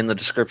details will be in the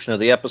description of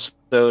the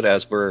episode,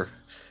 as we're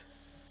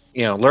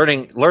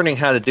learning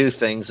how to do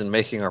things and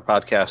making our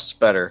podcasts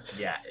better.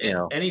 Yeah.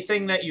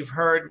 Anything that you've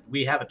heard,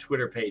 we have a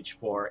Twitter page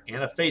for,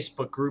 and a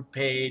Facebook group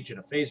page, and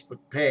a Facebook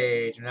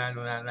page.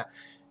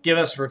 Give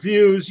us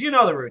reviews. You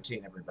know the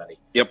routine, everybody.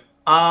 Yep.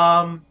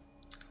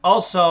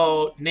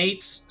 Also,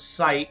 Nate's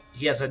site.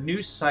 He has a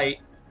new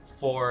site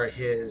for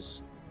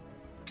his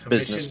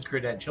commission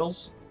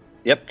credentials.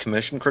 Yep,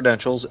 commission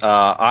credentials.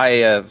 I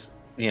have,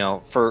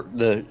 for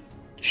the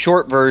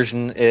short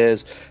version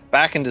is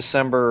back in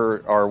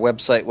December, our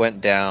website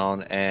went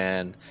down,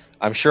 and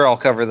I'm sure I'll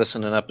cover this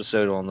in an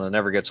episode on the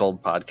Never Gets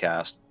Old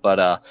podcast.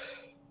 But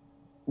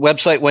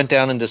website went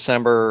down in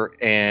December,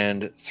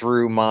 and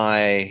through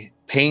my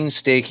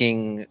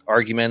painstaking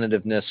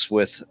argumentativeness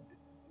with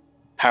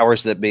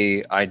powers that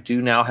be, I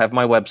do now have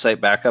my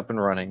website back up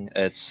and running.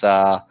 It's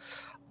I'd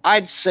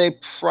say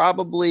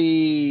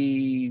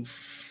probably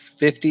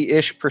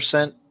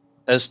 50-ish%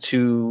 as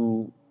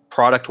to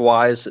product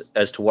wise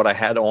as to what I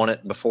had on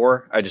it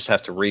before. I just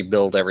have to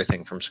rebuild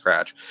everything from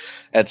scratch.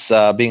 It's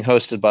being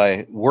hosted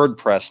by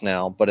WordPress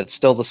now, but it's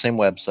still the same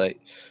website,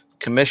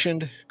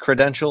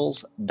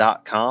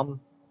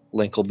 commissionedcredentials.com.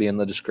 Link will be in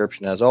the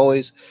description as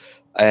always.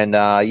 And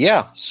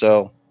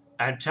so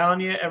I'm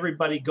telling you,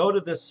 everybody, go to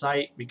this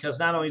site because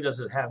not only does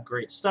it have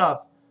great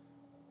stuff,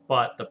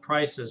 but the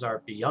prices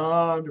are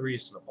beyond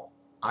reasonable.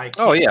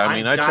 oh yeah, I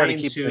mean, I'm I try to dying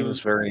keep things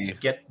to very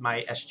get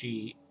my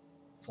SG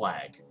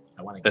flag.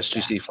 I want to get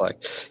SGC that. flag.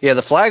 Yeah,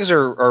 the flags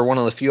are one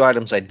of the few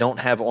items I don't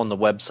have on the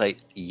website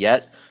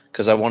yet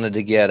because I wanted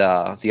to get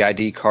the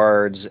ID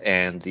cards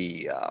and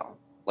the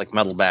like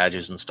metal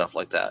badges and stuff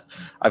like that.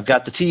 I've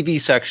got the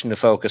TV section to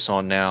focus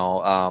on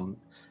now.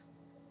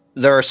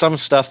 There are some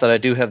stuff that I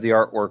do have the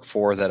artwork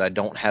for that I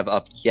don't have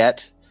up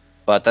yet,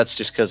 but that's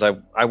just because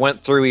I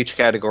went through each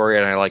category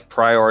and I like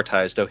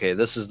prioritized. Okay,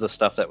 this is the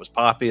stuff that was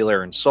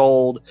popular and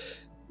sold.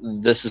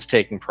 This is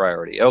taking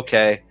priority.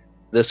 Okay,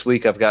 this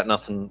week I've got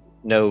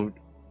no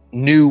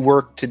new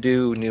work to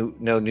do,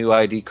 no new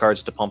ID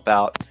cards to pump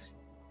out.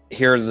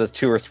 Here are the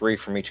 2 or 3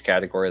 from each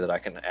category that I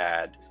can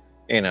add.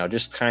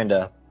 Just kind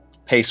of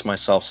pace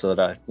myself so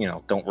that I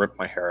don't rip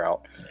my hair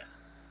out. Yeah.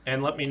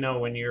 And let me know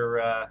when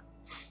you're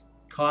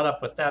caught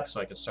up with that so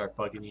I can start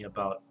bugging you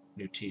about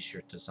new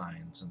T-shirt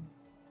designs and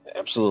the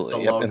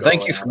Absolutely. Yep. And logo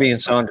thank and you all for that being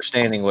so stuff.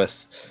 understanding with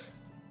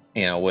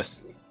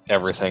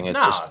everything.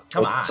 No,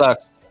 come It on.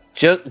 sucks.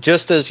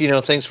 Just as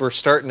things were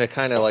starting to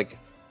kind of like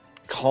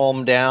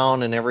calm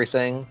down and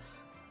everything,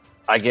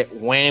 I get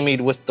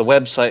whammied with the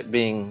website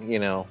being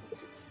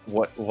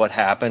what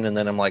happened, and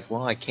then I'm like,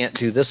 well, I can't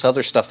do this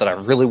other stuff that I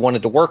really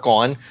wanted to work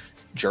on,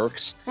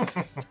 jerks.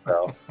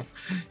 So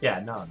Yeah,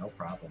 no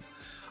problem.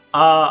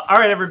 All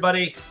right,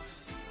 everybody,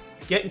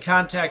 get in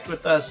contact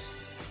with us.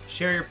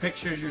 Share your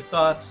pictures, your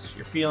thoughts,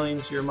 your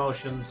feelings, your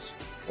emotions,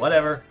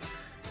 whatever.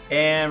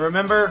 And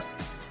remember,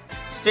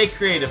 stay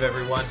creative,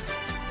 everyone.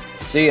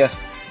 see ya.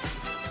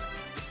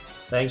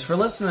 Thanks for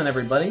listening,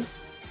 everybody.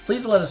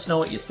 Please let us know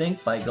what you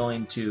think by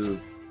going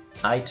to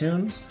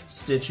iTunes,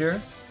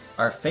 Stitcher,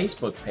 our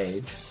Facebook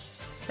page,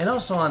 and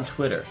also on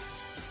Twitter.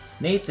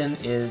 Nathan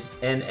is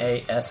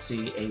NASCHELL,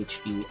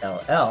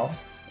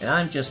 and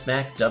I'm just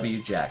Mac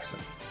W. Jackson.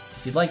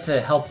 If you'd like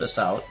to help us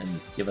out and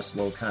give us a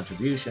little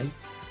contribution,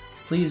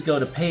 please go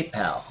to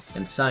PayPal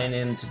and sign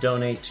in to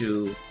donate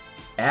to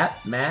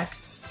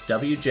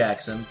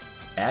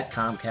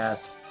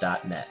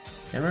 @MacWJackson@Comcast.net.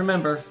 And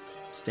remember,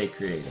 stay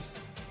creative.